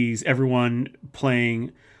sees everyone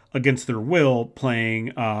playing against their will,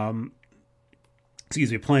 playing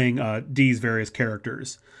Dee's various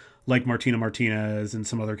characters, like Martina Martinez and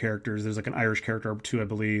some other characters. There's like an Irish character too, I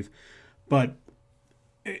believe. But,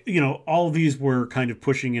 all of these were kind of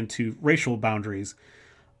pushing into racial boundaries.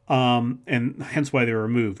 And hence why they were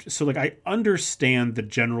removed. So like, I understand the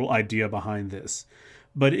general idea behind this,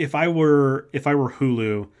 but if I were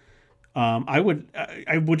Hulu, I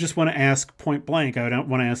would just want to ask point blank. I would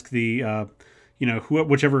want to ask the,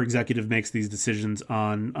 whichever executive makes these decisions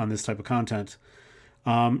on this type of content.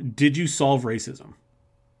 Did you solve racism?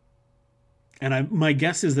 And my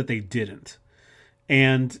guess is that they didn't.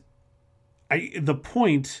 And the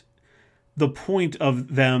point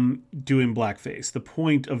of them doing blackface, the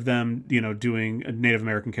point of them, doing Native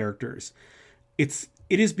American characters, it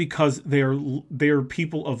is because they are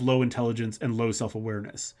people of low intelligence and low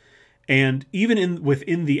self-awareness. And even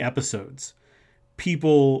within the episodes,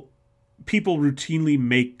 people routinely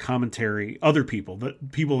make commentary, other people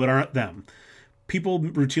that aren't them. People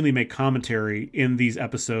routinely make commentary in these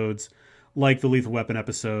episodes, like the Lethal Weapon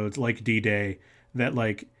episodes, like D-Day, that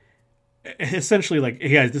like, essentially like, hey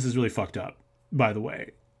guys, this is really fucked up, by the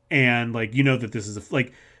way. And like, that this is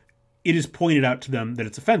it is pointed out to them that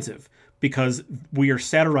it's offensive because we are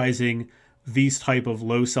satirizing these type of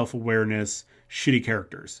low self-awareness, shitty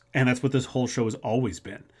characters. And that's what this whole show has always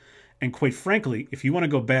been. And quite frankly, if you want to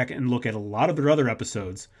go back and look at a lot of their other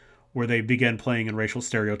episodes where they began playing in racial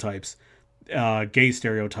stereotypes, gay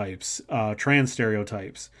stereotypes, trans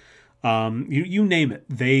stereotypes, you name it,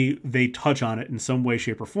 they touch on it in some way,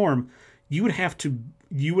 shape, or form. You would have to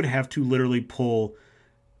literally pull,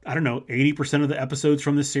 I don't know, 80% of the episodes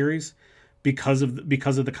from this series because of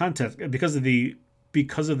the content, because of the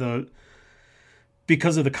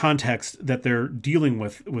context that they're dealing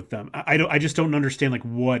with them. I just don't understand like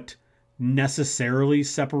what necessarily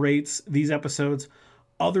separates these episodes,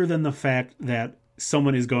 other than the fact that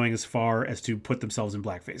someone is going as far as to put themselves in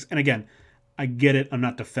blackface. And again, I get it. I'm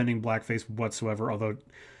not defending blackface whatsoever, although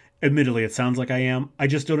admittedly it sounds like I am. I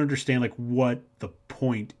just don't understand like what the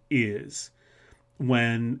point is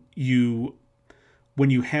when you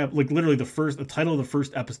have like literally the title of the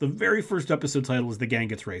first episode, the very first episode title is The Gang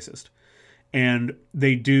Gets Racist. And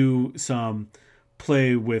they do some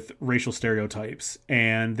play with racial stereotypes,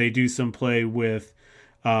 and they do some play with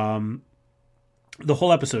The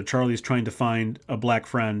whole episode, Charlie's trying to find a black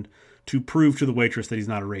friend to prove to the waitress that he's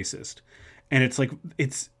not a racist. And it's like,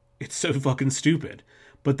 it's so fucking stupid.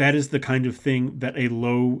 But that is the kind of thing that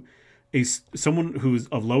someone who's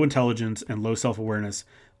of low intelligence and low self-awareness,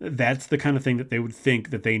 that's the kind of thing that they would think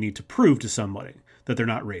that they need to prove to somebody that they're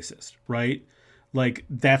not racist, right? Like,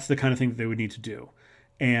 that's the kind of thing that they would need to do.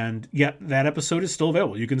 And yet that episode is still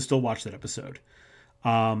available. You can still watch that episode.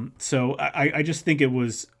 So I just think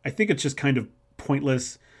I think it's just kind of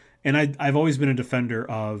pointless. And I've always been a defender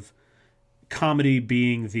of comedy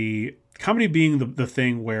being the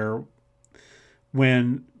thing where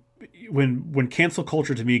when cancel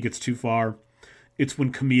culture to me gets too far, it's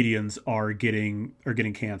when comedians are getting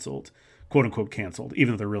canceled, quote unquote canceled,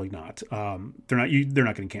 even though they're really not. They're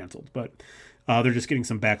not getting canceled, but they're just getting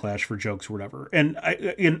some backlash for jokes or whatever. And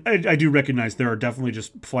I do recognize there are definitely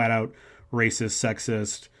just flat out racist,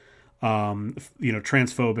 sexist,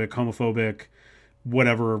 transphobic, homophobic,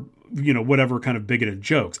 whatever kind of bigoted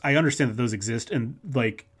jokes. I understand that those exist and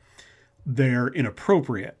like they're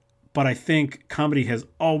inappropriate, but I think comedy has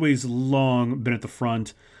always long been at the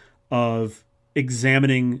front of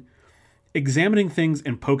examining things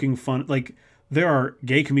and poking fun. Like, there are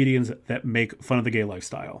gay comedians that make fun of the gay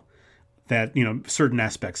lifestyle, that, certain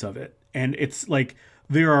aspects of it. And it's like,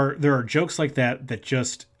 there are jokes like that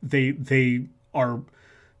just, they are,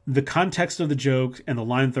 the context of the joke and the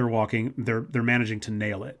line that they're walking, they're managing to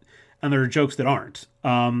nail it. And there are jokes that aren't.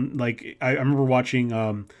 Like, I remember watching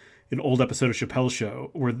an old episode of Chappelle's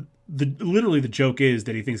Show where literally the joke is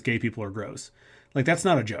that he thinks gay people are gross. Like, that's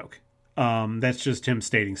not a joke. That's just him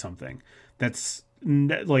stating something. That's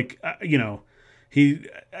like, I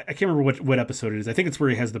can't remember what episode it is. I think it's where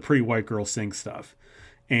he has the pretty white girl sing stuff.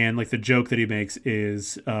 And like the joke that he makes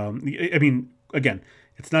is, again,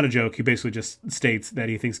 it's not a joke. He basically just states that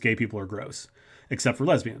he thinks gay people are gross, except for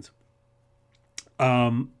lesbians.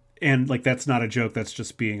 And like, that's not a joke. That's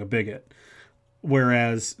just being a bigot.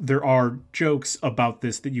 Whereas there are jokes about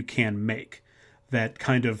this that you can make that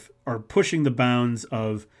kind of are pushing the bounds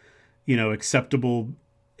of, acceptable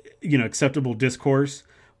discourse,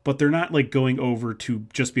 but they're not like going over to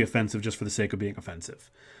just be offensive just for the sake of being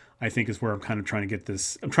offensive. I think is where I'm kind of trying to get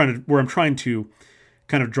this. I'm trying to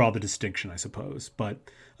kind of draw the distinction, I suppose. But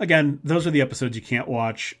again, those are the episodes you can't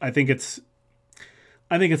watch. I think it's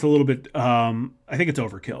a little bit, I think it's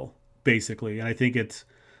overkill, basically. And I think it's,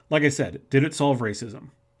 like I said, did it solve racism?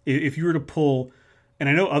 If you were to pull, and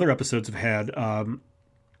I know other episodes have had, other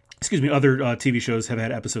TV shows have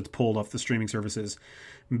had episodes pulled off the streaming services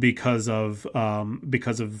because of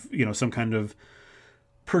some kind of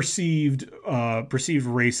perceived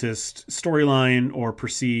racist storyline or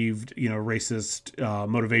perceived, racist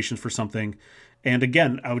motivations for something. And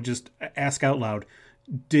again, I would just ask out loud,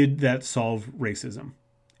 did that solve racism?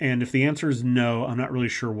 And if the answer is no, I'm not really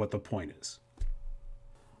sure what the point is.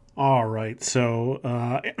 All right, so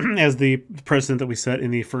as the precedent that we set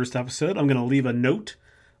in the first episode, I'm going to leave a note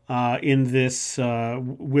in this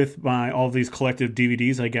with all these collective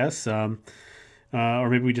DVDs, I guess, or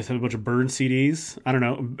maybe we just have a bunch of burned CDs. I don't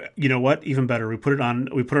know. You know what? Even better, we put it on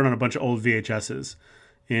a bunch of old VHSs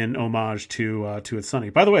in homage to It's Sunny.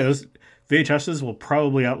 By the way, those VHSs will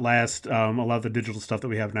probably outlast a lot of the digital stuff that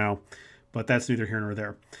we have now, but that's neither here nor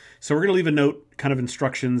there. So we're going to leave a note, kind of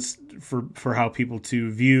instructions for how people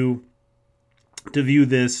to view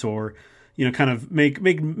this, or kind of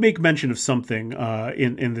make mention of something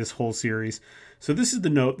in this whole series. So this is the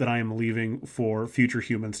note that I am leaving for future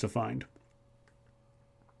humans to find.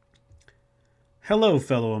 Hello,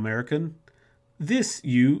 fellow American. This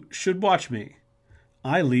you should watch me.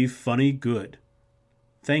 I leave funny good.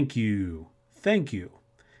 Thank you. Thank you.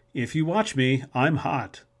 If you watch me, I'm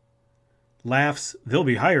hot. Laughs, they'll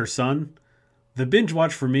be higher, son. The binge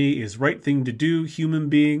watch for me is right thing to do, human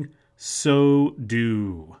being. So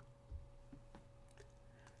do.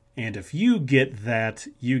 And if you get that,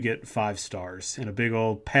 you get 5 stars and a big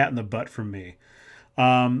old pat in the butt from me.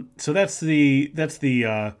 So that's what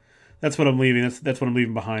I'm leaving. That's what I'm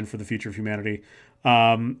leaving behind for the future of humanity.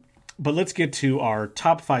 But let's get to our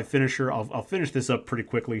top 5 finisher. I'll finish this up pretty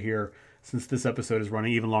quickly here, since this episode is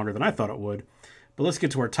running even longer than I thought it would. But let's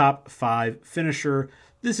get to our top 5 finisher.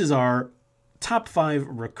 This is our top 5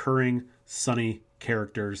 recurring Sunny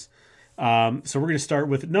characters. So we're going to start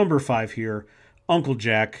with number 5 here. Uncle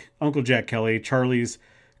Jack Kelly, Charlie's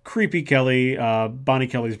creepy Kelly, Bonnie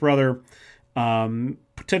Kelly's brother,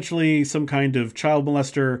 potentially some kind of child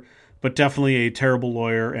molester, but definitely a terrible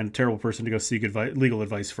lawyer and a terrible person to go seek legal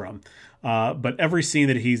advice from. But every scene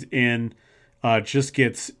that he's in just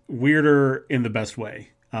gets weirder in the best way.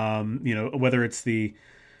 Whether it's the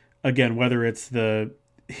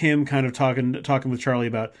him kind of talking with Charlie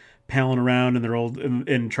about palling around in their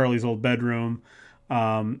in Charlie's old bedroom.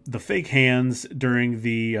 The fake hands during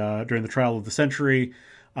the trial of the century.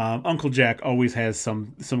 Uncle Jack always has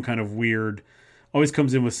some kind of weird. Always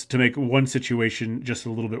comes in to make one situation just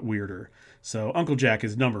a little bit weirder. So Uncle Jack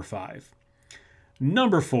is number 5.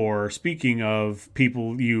 Number 4. Speaking of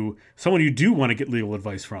someone you do want to get legal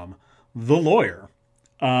advice from, the lawyer.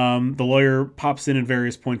 The lawyer pops in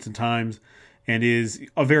various points in times, and is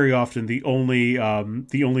very often the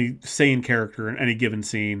only sane character in any given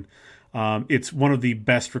scene. It's one of the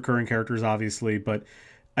best recurring characters, obviously, but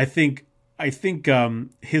I think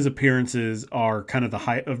his appearances are kind of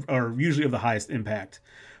are usually of the highest impact,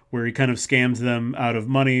 where he kind of scams them out of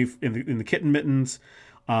money in the kitten mittens.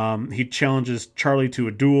 He challenges Charlie to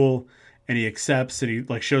a duel, and he accepts, and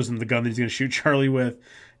he shows him the gun that he's going to shoot Charlie with.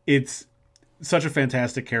 It's such a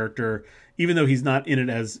fantastic character, even though he's not in it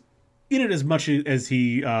as much as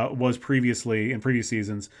he was previously in previous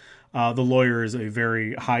seasons. The lawyer is a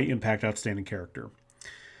very high impact, outstanding character.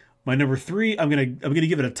 My number 3, I'm gonna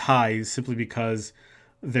give it a tie, simply because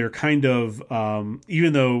they're kind of,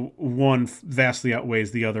 even though one vastly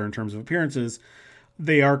outweighs the other in terms of appearances,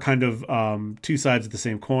 they are kind of two sides of the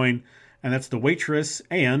same coin, and that's the waitress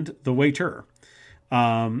and the waiter.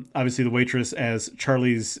 Obviously, the waitress as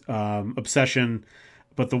Charlie's obsession,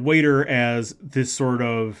 but the waiter as this sort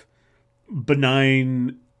of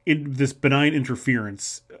benign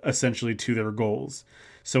interference, essentially, to their goals.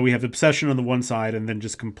 So we have obsession on the one side, and then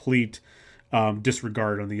just complete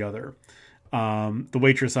disregard on the other. The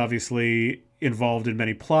waitress, obviously, involved in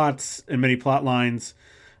many plots and many plot lines.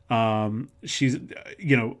 She's,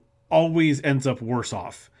 always ends up worse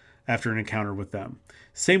off after an encounter with them.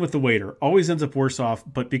 Same with the waiter. Always ends up worse off,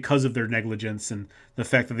 but because of their negligence and the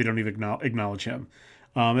fact that they don't even acknowledge him.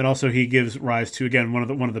 And also, he gives rise to, again, one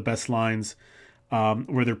of the best lines,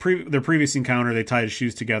 where their previous encounter, they tie his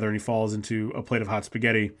shoes together and he falls into a plate of hot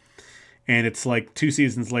spaghetti. And it's like 2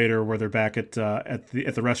 seasons later, where they're back at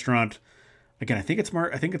the restaurant. Again, I think it's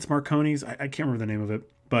Marconi's. I can't remember the name of it,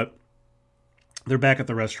 but they're back at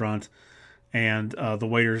the restaurant, and the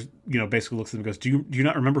waiter, basically looks at him and goes, "Do you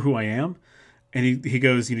not remember who I am?" And he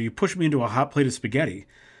goes, "You pushed me into a hot plate of spaghetti."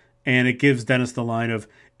 And it gives Dennis the line of,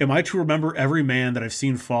 "Am I to remember every man that I've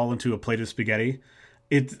seen fall into a plate of spaghetti?"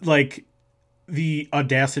 It's like, the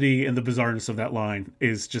audacity and the bizarreness of that line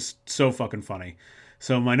is just so fucking funny.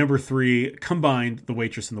 So my number 3 combined the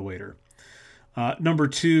waitress and the waiter. Number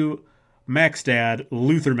 2, Mac's dad,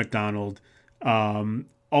 Luther McDonald.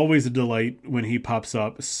 Always a delight when he pops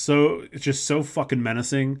up. It's just so fucking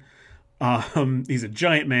menacing. He's a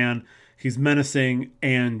giant man. He's menacing,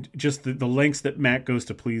 and just the lengths that Mac goes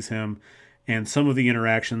to please him, and some of the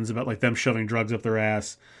interactions about them shoving drugs up their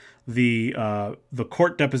ass. The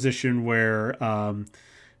court deposition where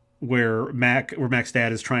Mac's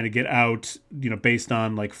dad is trying to get out, based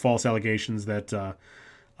on false allegations that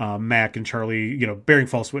Mac and Charlie, bearing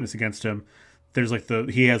false witness against him. There's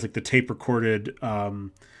he has the tape recorded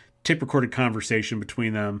conversation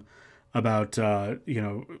between them about about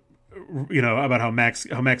how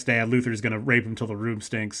Mac's dad, Luther, is going to rape him till the room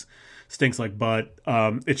stinks like butt.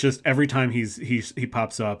 It's just every time he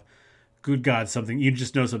pops up, good God, you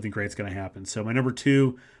just know something great's going to happen. So my number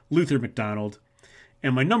 2, Luther McDonald.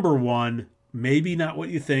 And my number 1, maybe not what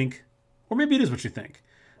you think, or maybe it is what you think,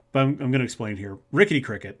 but I'm going to explain here. Rickety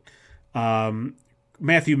Cricket.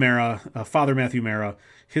 Matthew Mara, Father Matthew Mara,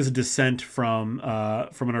 his descent from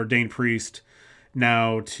an ordained priest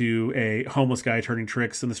now to a homeless guy turning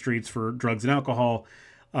tricks in the streets for drugs and alcohol,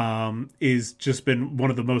 is just been one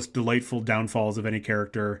of the most delightful downfalls of any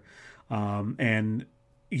character. And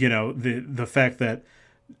the fact that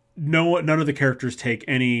none of the characters take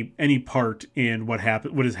any part in what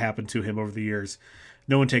has happened to him over the years.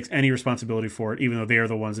 No one takes any responsibility for it, even though they are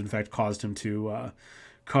the ones, in fact, caused him to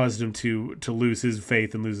lose his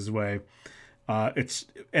faith and lose his way. It's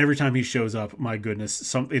every time he shows up, my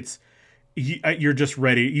goodness, you're just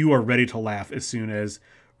ready. You are ready to laugh as soon as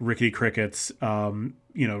Rickety Cricket's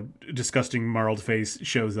disgusting marled face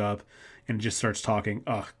shows up and just starts talking.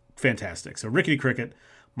 Fantastic. So Rickety Cricket,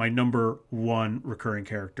 my number 1 recurring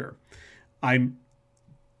character.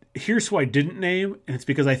 Here's who I didn't name, and it's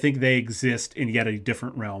because I think they exist in yet a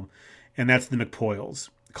different realm, and that's the McPoyles.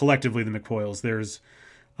 Collectively, the McPoyles. There's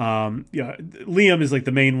Liam is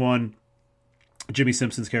the main one, Jimmy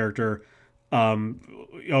Simpson's character. You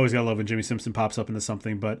always gotta love when Jimmy Simpson pops up into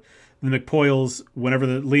something, but the McPoyles, whenever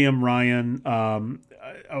Liam, Ryan, oh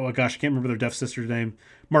my gosh, I can't remember their deaf sister's name,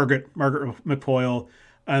 Margaret McPoyle,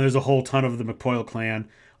 and there's a whole ton of the McPoyle clan.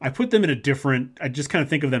 I put them in I just kind of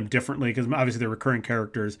think of them differently because obviously they're recurring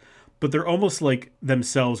characters, but they're almost like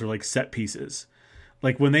themselves, or like set pieces.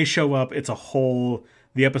 Like when they show up, it's a whole.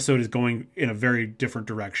 The episode is going in a very different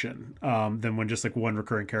direction than when just like one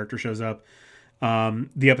recurring character shows up.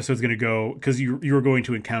 The episode's going to go, because you're going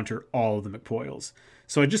to encounter all of the McPoyles.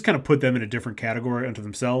 So I just kind of put them in a different category unto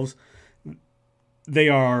themselves. They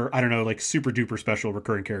are, I don't know, like super duper special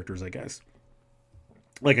recurring characters, I guess.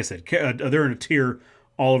 Like I said, they're in a tier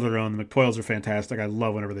all of their own. The McPoyles are fantastic. I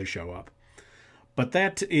love whenever they show up. But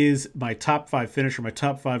that is my top 5 finisher, my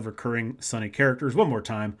top 5 recurring Sunny characters. One more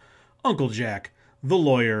time: Uncle Jack, the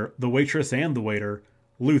lawyer, the waitress and the waiter,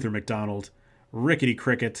 Luther McDonald, Rickety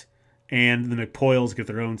Cricket, and the McPoyles get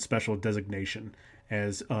their own special designation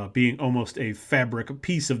as being almost a fabric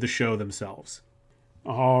piece of the show themselves.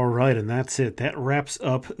 All right, and that's it. That wraps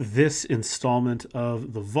up this installment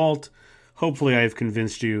of The Vault. Hopefully I've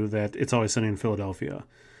convinced you that It's Always Sunny in Philadelphia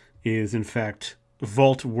is, in fact,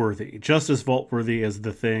 vault-worthy. Just as vault-worthy as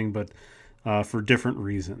The Thing, but for different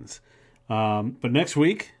reasons. But next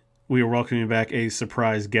week, we are welcoming back a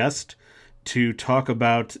surprise guest to talk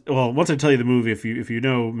about... Well, once I tell you the movie, if you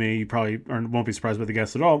know me, you probably won't be surprised by the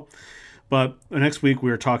guest at all. But next week, we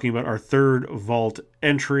are talking about our third Vault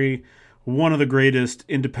entry, one of the greatest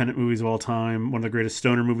independent movies of all time, one of the greatest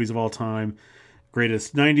stoner movies of all time,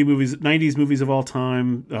 greatest 90s movies of all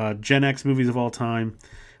time, Gen X movies of all time.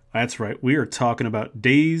 That's right, we are talking about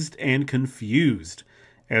Dazed and Confused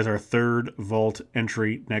as our third Vault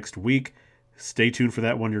entry next week. Stay tuned for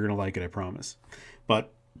that one. You're going to like it, I promise.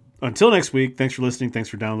 But until next week, thanks for listening. Thanks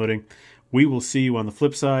for downloading. We will see you on the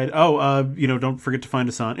flip side. Don't forget to find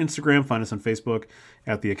us on Instagram. Find us on Facebook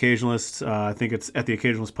at The Occasionalists. I think it's at The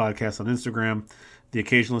Occasionalist Podcast on Instagram, The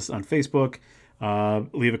Occasionalists on Facebook.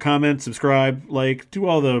 Leave a comment, subscribe, like, do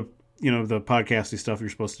all the podcasty stuff you're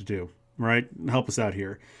supposed to do, right? Help us out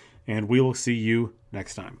here. And we will see you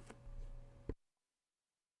next time.